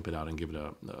I'd just pimp it out and give it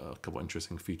a couple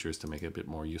interesting features to make it a bit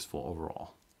more useful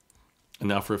overall. And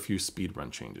now for a few speed run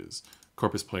changes.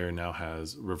 Corpus Player now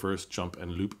has reverse, jump,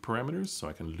 and loop parameters, so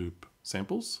I can loop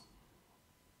samples.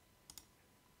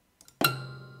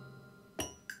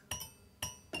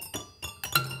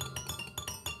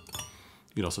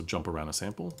 You can also jump around a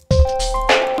sample.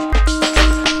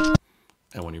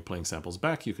 And when you're playing samples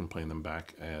back, you can play them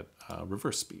back at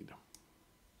reverse speed.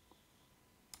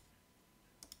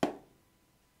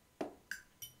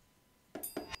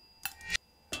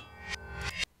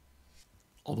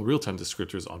 All the real-time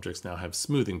descriptors objects now have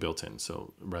smoothing built in,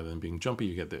 so rather than being jumpy,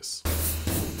 you get this.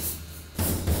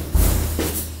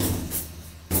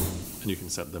 And you can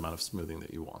set the amount of smoothing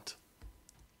that you want.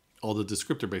 All the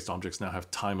descriptor-based objects now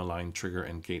have time-aligned trigger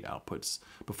and gate outputs.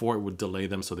 Before, it would delay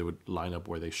them so they would line up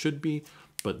where they should be,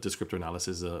 but descriptor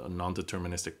analysis is a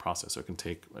non-deterministic process, so it can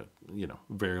take a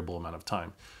variable amount of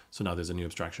time. So now there's a new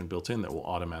abstraction built in that will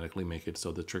automatically make it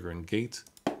so the trigger and gate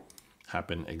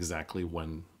happen exactly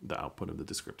when the output of the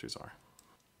descriptors are.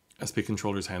 SP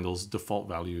controllers handles default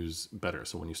values better,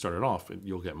 so when you start it off,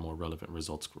 you'll get more relevant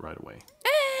results right away.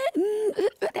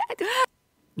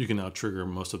 You can now trigger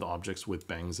most of the objects with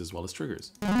bangs as well as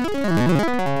triggers.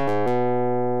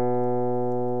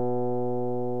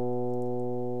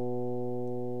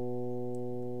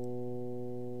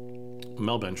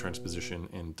 Melband transposition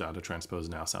in data transpose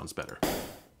now sounds better.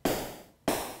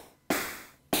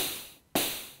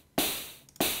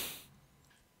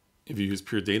 If you use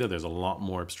pure data, there's a lot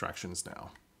more abstractions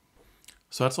now.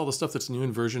 So that's all the stuff that's new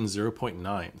in version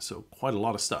 0.9, so quite a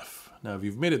lot of stuff. Now, if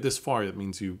you've made it this far, that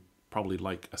means you probably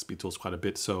like SP Tools quite a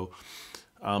bit. So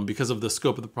because of the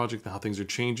scope of the project and how things are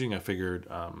changing, I figured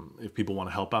if people want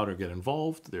to help out or get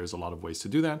involved, there's a lot of ways to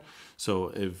do that.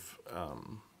 So if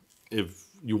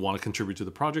you want to contribute to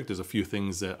the project, there's a few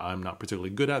things that I'm not particularly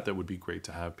good at that would be great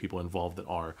to have people involved that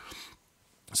are.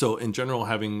 So in general,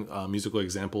 having musical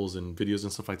examples and videos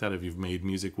and stuff like that, if you've made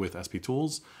music with SP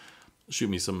Tools, shoot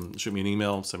me an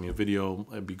email, send me a video.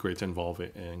 It'd be great to involve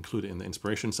it and include it in the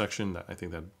inspiration section. I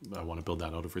think that I want to build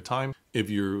that out over time. If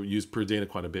you use pure data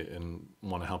quite a bit and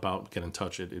want to help out, get in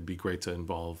touch. It'd be great to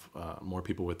involve more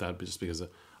people with that, just because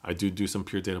I do some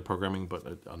pure data programming,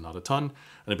 but not a ton. And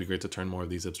it'd be great to turn more of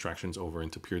these abstractions over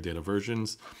into pure data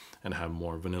versions and have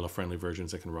more vanilla friendly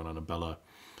versions that can run on a Bella.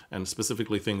 And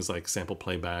specifically things like sample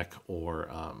playback or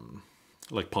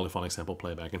like polyphonic sample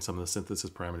playback and some of the synthesis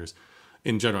parameters.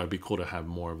 In general, it'd be cool to have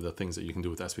more of the things that you can do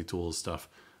with SP Tools stuff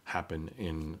happen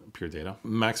in pure data.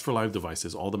 Max for Live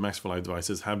devices. All the Max for Live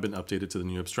devices have been updated to the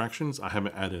new abstractions. I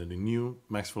haven't added any new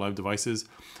Max for Live devices,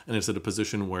 and it's at a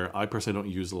position where I personally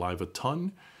don't use Live a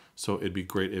ton. So it'd be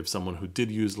great if someone who did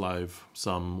use Live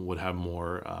some would have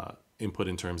more input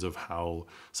in terms of how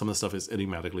some of the stuff is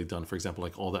idiomatically done. For example,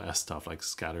 like all the S stuff, like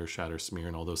scatter, shatter, smear,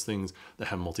 and all those things that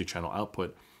have multi-channel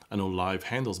output. I know Live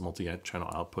handles multi-channel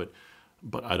output,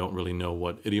 but I don't really know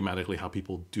what idiomatically how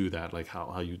people do that, like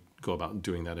how you go about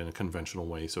doing that in a conventional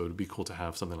way. So it would be cool to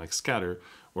have something like scatter,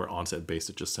 where onset-based,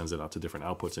 it just sends it out to different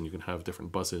outputs and you can have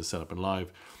different buses set up in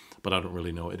Live, but I don't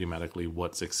really know idiomatically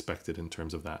what's expected in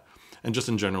terms of that. And just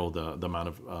in general, the amount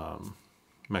of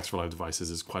Max for Live devices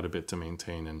is quite a bit to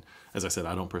maintain. And as I said,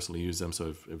 I don't personally use them.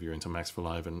 So if you're into Max for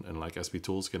Live and like SP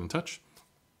Tools, get in touch.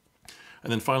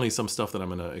 And then finally, some stuff that I'm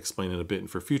going to explain in a bit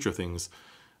for future things.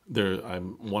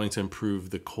 I'm wanting to improve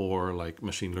the core, like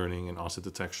machine learning and onset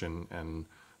detection and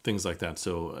things like that.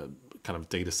 So kind of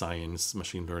data science,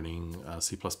 machine learning,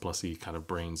 C++-y kind of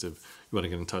brains. If you want to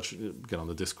get in touch, get on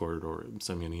the Discord or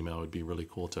send me an email. It'd be really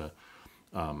cool to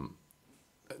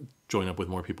join up with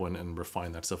more people and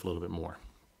refine that stuff a little bit more.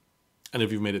 And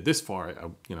if you've made it this far,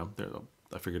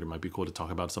 I figured it might be cool to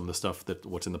talk about some of the stuff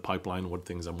what's in the pipeline, what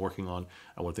things I'm working on,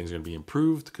 and what things are going to be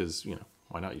improved. Because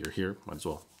why not? You're here. Might as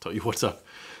well tell you what's up.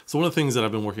 So one of the things that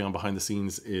I've been working on behind the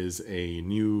scenes is a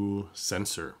new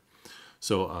sensor.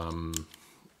 So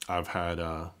I've had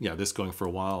this going for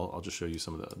a while. I'll just show you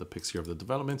some of the pics here of the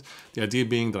development. The idea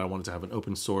being that I wanted to have an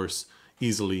open source,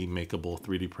 easily makeable,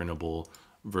 3D printable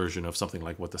version of something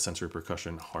like what the Sensory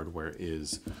Percussion hardware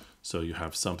is. So you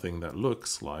have something that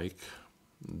looks like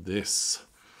this.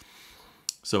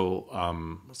 So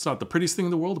it's not the prettiest thing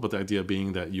in the world, but the idea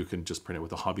being that you can just print it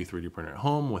with a hobby 3D printer at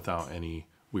home without any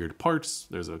weird parts.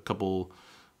 There's a couple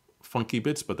funky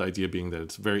bits, but the idea being that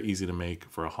it's very easy to make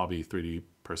for a hobby 3D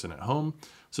person at home.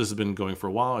 So this has been going for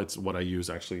a while. It's what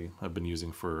I've been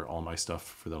using for all my stuff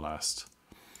for the last,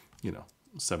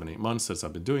 7-8 months since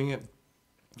I've been doing it.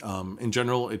 In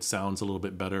general, it sounds a little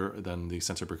bit better than the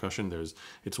Sensory Percussion.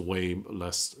 It's way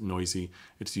less noisy.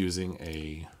 It's using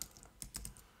a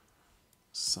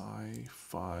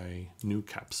Sci-Fi new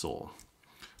capsule.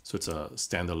 So it's a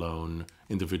standalone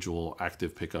individual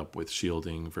active pickup with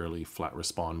shielding, fairly flat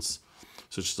response.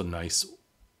 So it's just a nice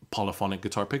polyphonic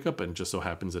guitar pickup, and just so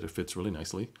happens that it fits really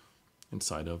nicely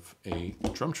inside of a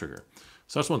drum trigger.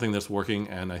 So that's one thing that's working,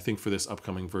 and I think for this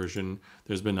upcoming version,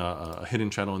 there's been a hidden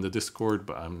channel in the Discord,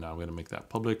 but I'm now going to make that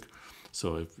public.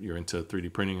 So if you're into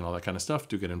 3D printing and all that kind of stuff,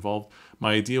 do get involved.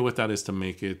 My idea with that is to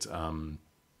make it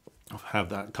have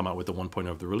that come out with the 1.0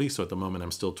 of the release. So at the moment,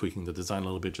 I'm still tweaking the design a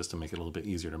little bit just to make it a little bit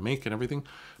easier to make and everything.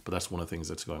 But that's one of the things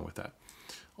that's going with that.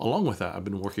 Along with that, I've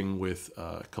been working with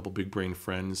a couple big brain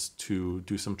friends to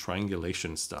do some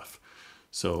triangulation stuff.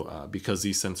 So because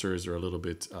these sensors are a little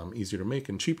bit easier to make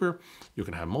and cheaper, you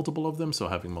can have multiple of them. So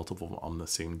having multiple on the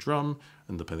same drum,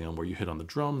 and depending on where you hit on the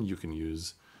drum, you can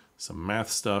use some math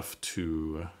stuff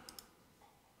to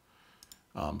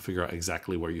figure out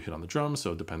exactly where you hit on the drum.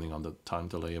 So depending on the time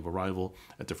delay of arrival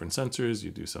at different sensors,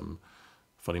 you do some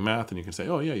funny math and you can say,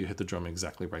 oh yeah, you hit the drum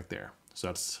exactly right there. So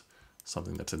that's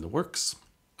something that's in the works.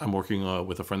 I'm working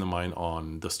with a friend of mine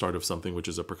on the start of something, which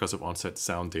is a percussive onset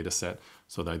sound data set.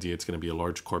 So the idea, it's going to be a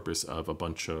large corpus of a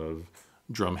bunch of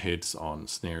drum hits on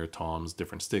snare, toms,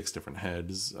 different sticks, different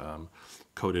heads,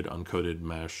 coded, uncoded,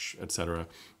 mesh, etc.,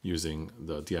 using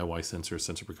the DIY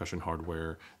Sensory Percussion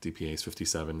hardware, DPAs,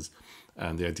 57s.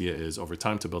 And the idea is over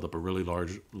time to build up a really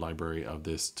large library of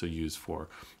this to use for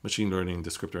machine learning,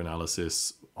 descriptor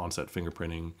analysis, onset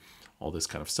fingerprinting, all this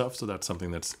kind of stuff. So that's something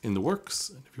that's in the works.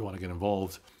 And if you want to get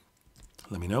involved,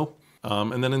 let me know.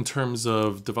 And then in terms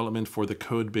of development for the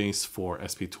code base for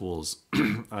SP Tools,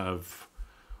 I've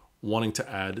wanting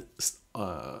to add,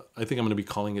 I think I'm going to be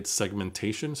calling it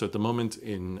segmentation. So at the moment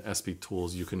in SP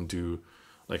Tools, you can do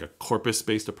like a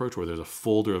corpus-based approach where there's a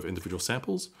folder of individual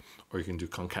samples, or you can do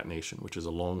concatenation, which is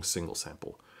a long single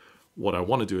sample. What I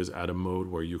want to do is add a mode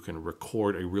where you can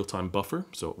record a real-time buffer,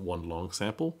 so one long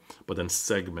sample, but then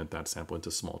segment that sample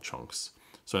into small chunks.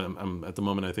 So I'm at the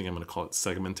moment, I think I'm going to call it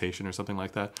segmentation or something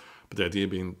like that. But the idea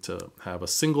being to have a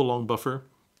single long buffer,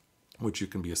 which you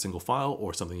can be a single file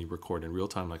or something you record in real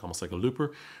time, like almost like a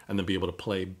looper, and then be able to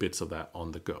play bits of that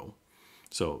on the go.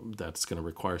 So that's going to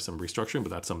require some restructuring, but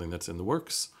that's something that's in the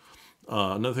works.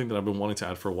 Another thing that I've been wanting to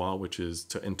add for a while, which is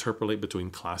to interpolate between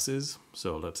classes.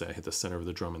 So let's say I hit the center of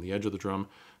the drum and the edge of the drum,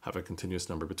 have a continuous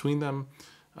number between them.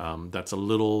 That's a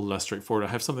little less straightforward. I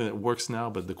have something that works now,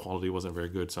 but the quality wasn't very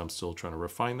good, so I'm still trying to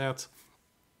refine that.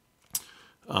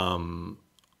 One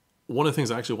of the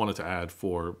things I actually wanted to add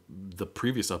for the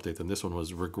previous update than this one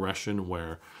was regression,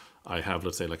 where I have,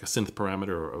 let's say, like a synth parameter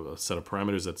or a set of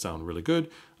parameters that sound really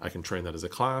good. I can train that as a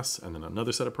class, and then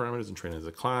another set of parameters and train it as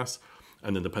a class.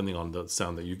 And then depending on the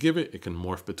sound that you give it, it can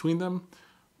morph between them.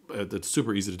 It's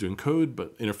super easy to do in code,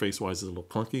 but interface-wise is a little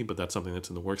clunky, but that's something that's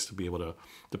in the works to be able to,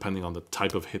 depending on the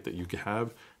type of hit that you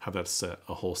have that set,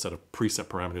 a whole set of preset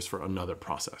parameters for another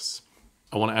process.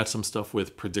 I want to add some stuff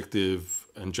with predictive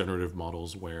and generative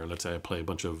models where, let's say I play a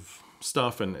bunch of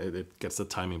stuff and it gets the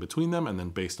timing between them, and then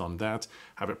based on that,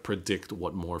 have it predict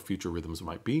what more future rhythms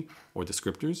might be, or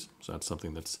descriptors. So that's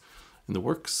something that's in the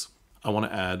works. I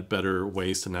want to add better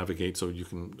ways to navigate, so you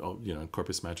can, in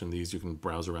Corpus Match and these, you can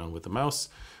browse around with the mouse,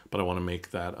 but I want to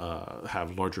make that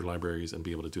have larger libraries and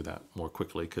be able to do that more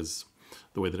quickly, because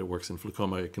the way that it works in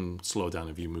FluCoMa, it can slow down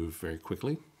if you move very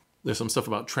quickly. There's some stuff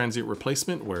about transient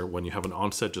replacement, where when you have an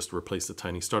onset, just replace the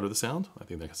tiny start of the sound. I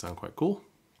think that can sound quite cool.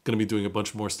 Going to be doing a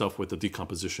bunch more stuff with the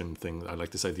decomposition thing. I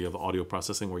like this idea of audio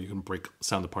processing where you can break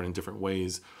sound apart in different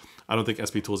ways. I don't think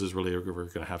SP Tools is really ever going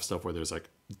to have stuff where there's like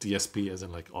DSP as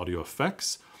in like audio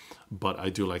effects, but I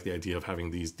do like the idea of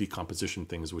having these decomposition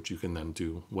things, which you can then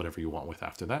do whatever you want with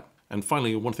after that. And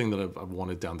finally, one thing that I've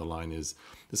wanted down the line is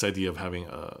this idea of having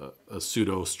a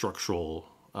pseudo-structural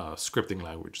scripting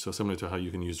language. So similar to how you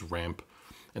can use ramp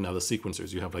and now the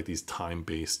sequencers, you have like these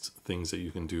time-based things that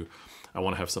you can do. I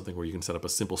want to have something where you can set up a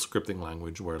simple scripting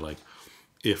language where, like,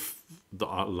 if the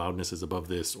loudness is above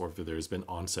this, or if there's been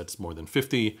onsets more than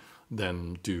 50,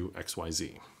 then do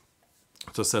XYZ.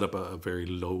 So set up a very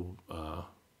low, a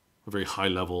very high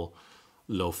level,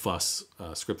 low fuss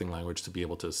scripting language to be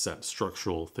able to set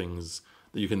structural things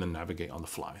that you can then navigate on the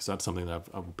fly. So that's something that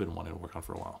I've been wanting to work on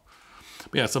for a while.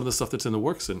 But yeah, some of the stuff that's in the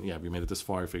works, and yeah, if you made it this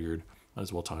far, I figured might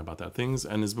as well talk about that things.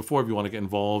 And as before, if you want to get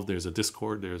involved, there's a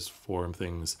Discord, there's forum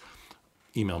things,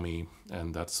 email me,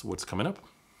 and that's what's coming up.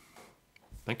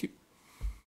 Thank you.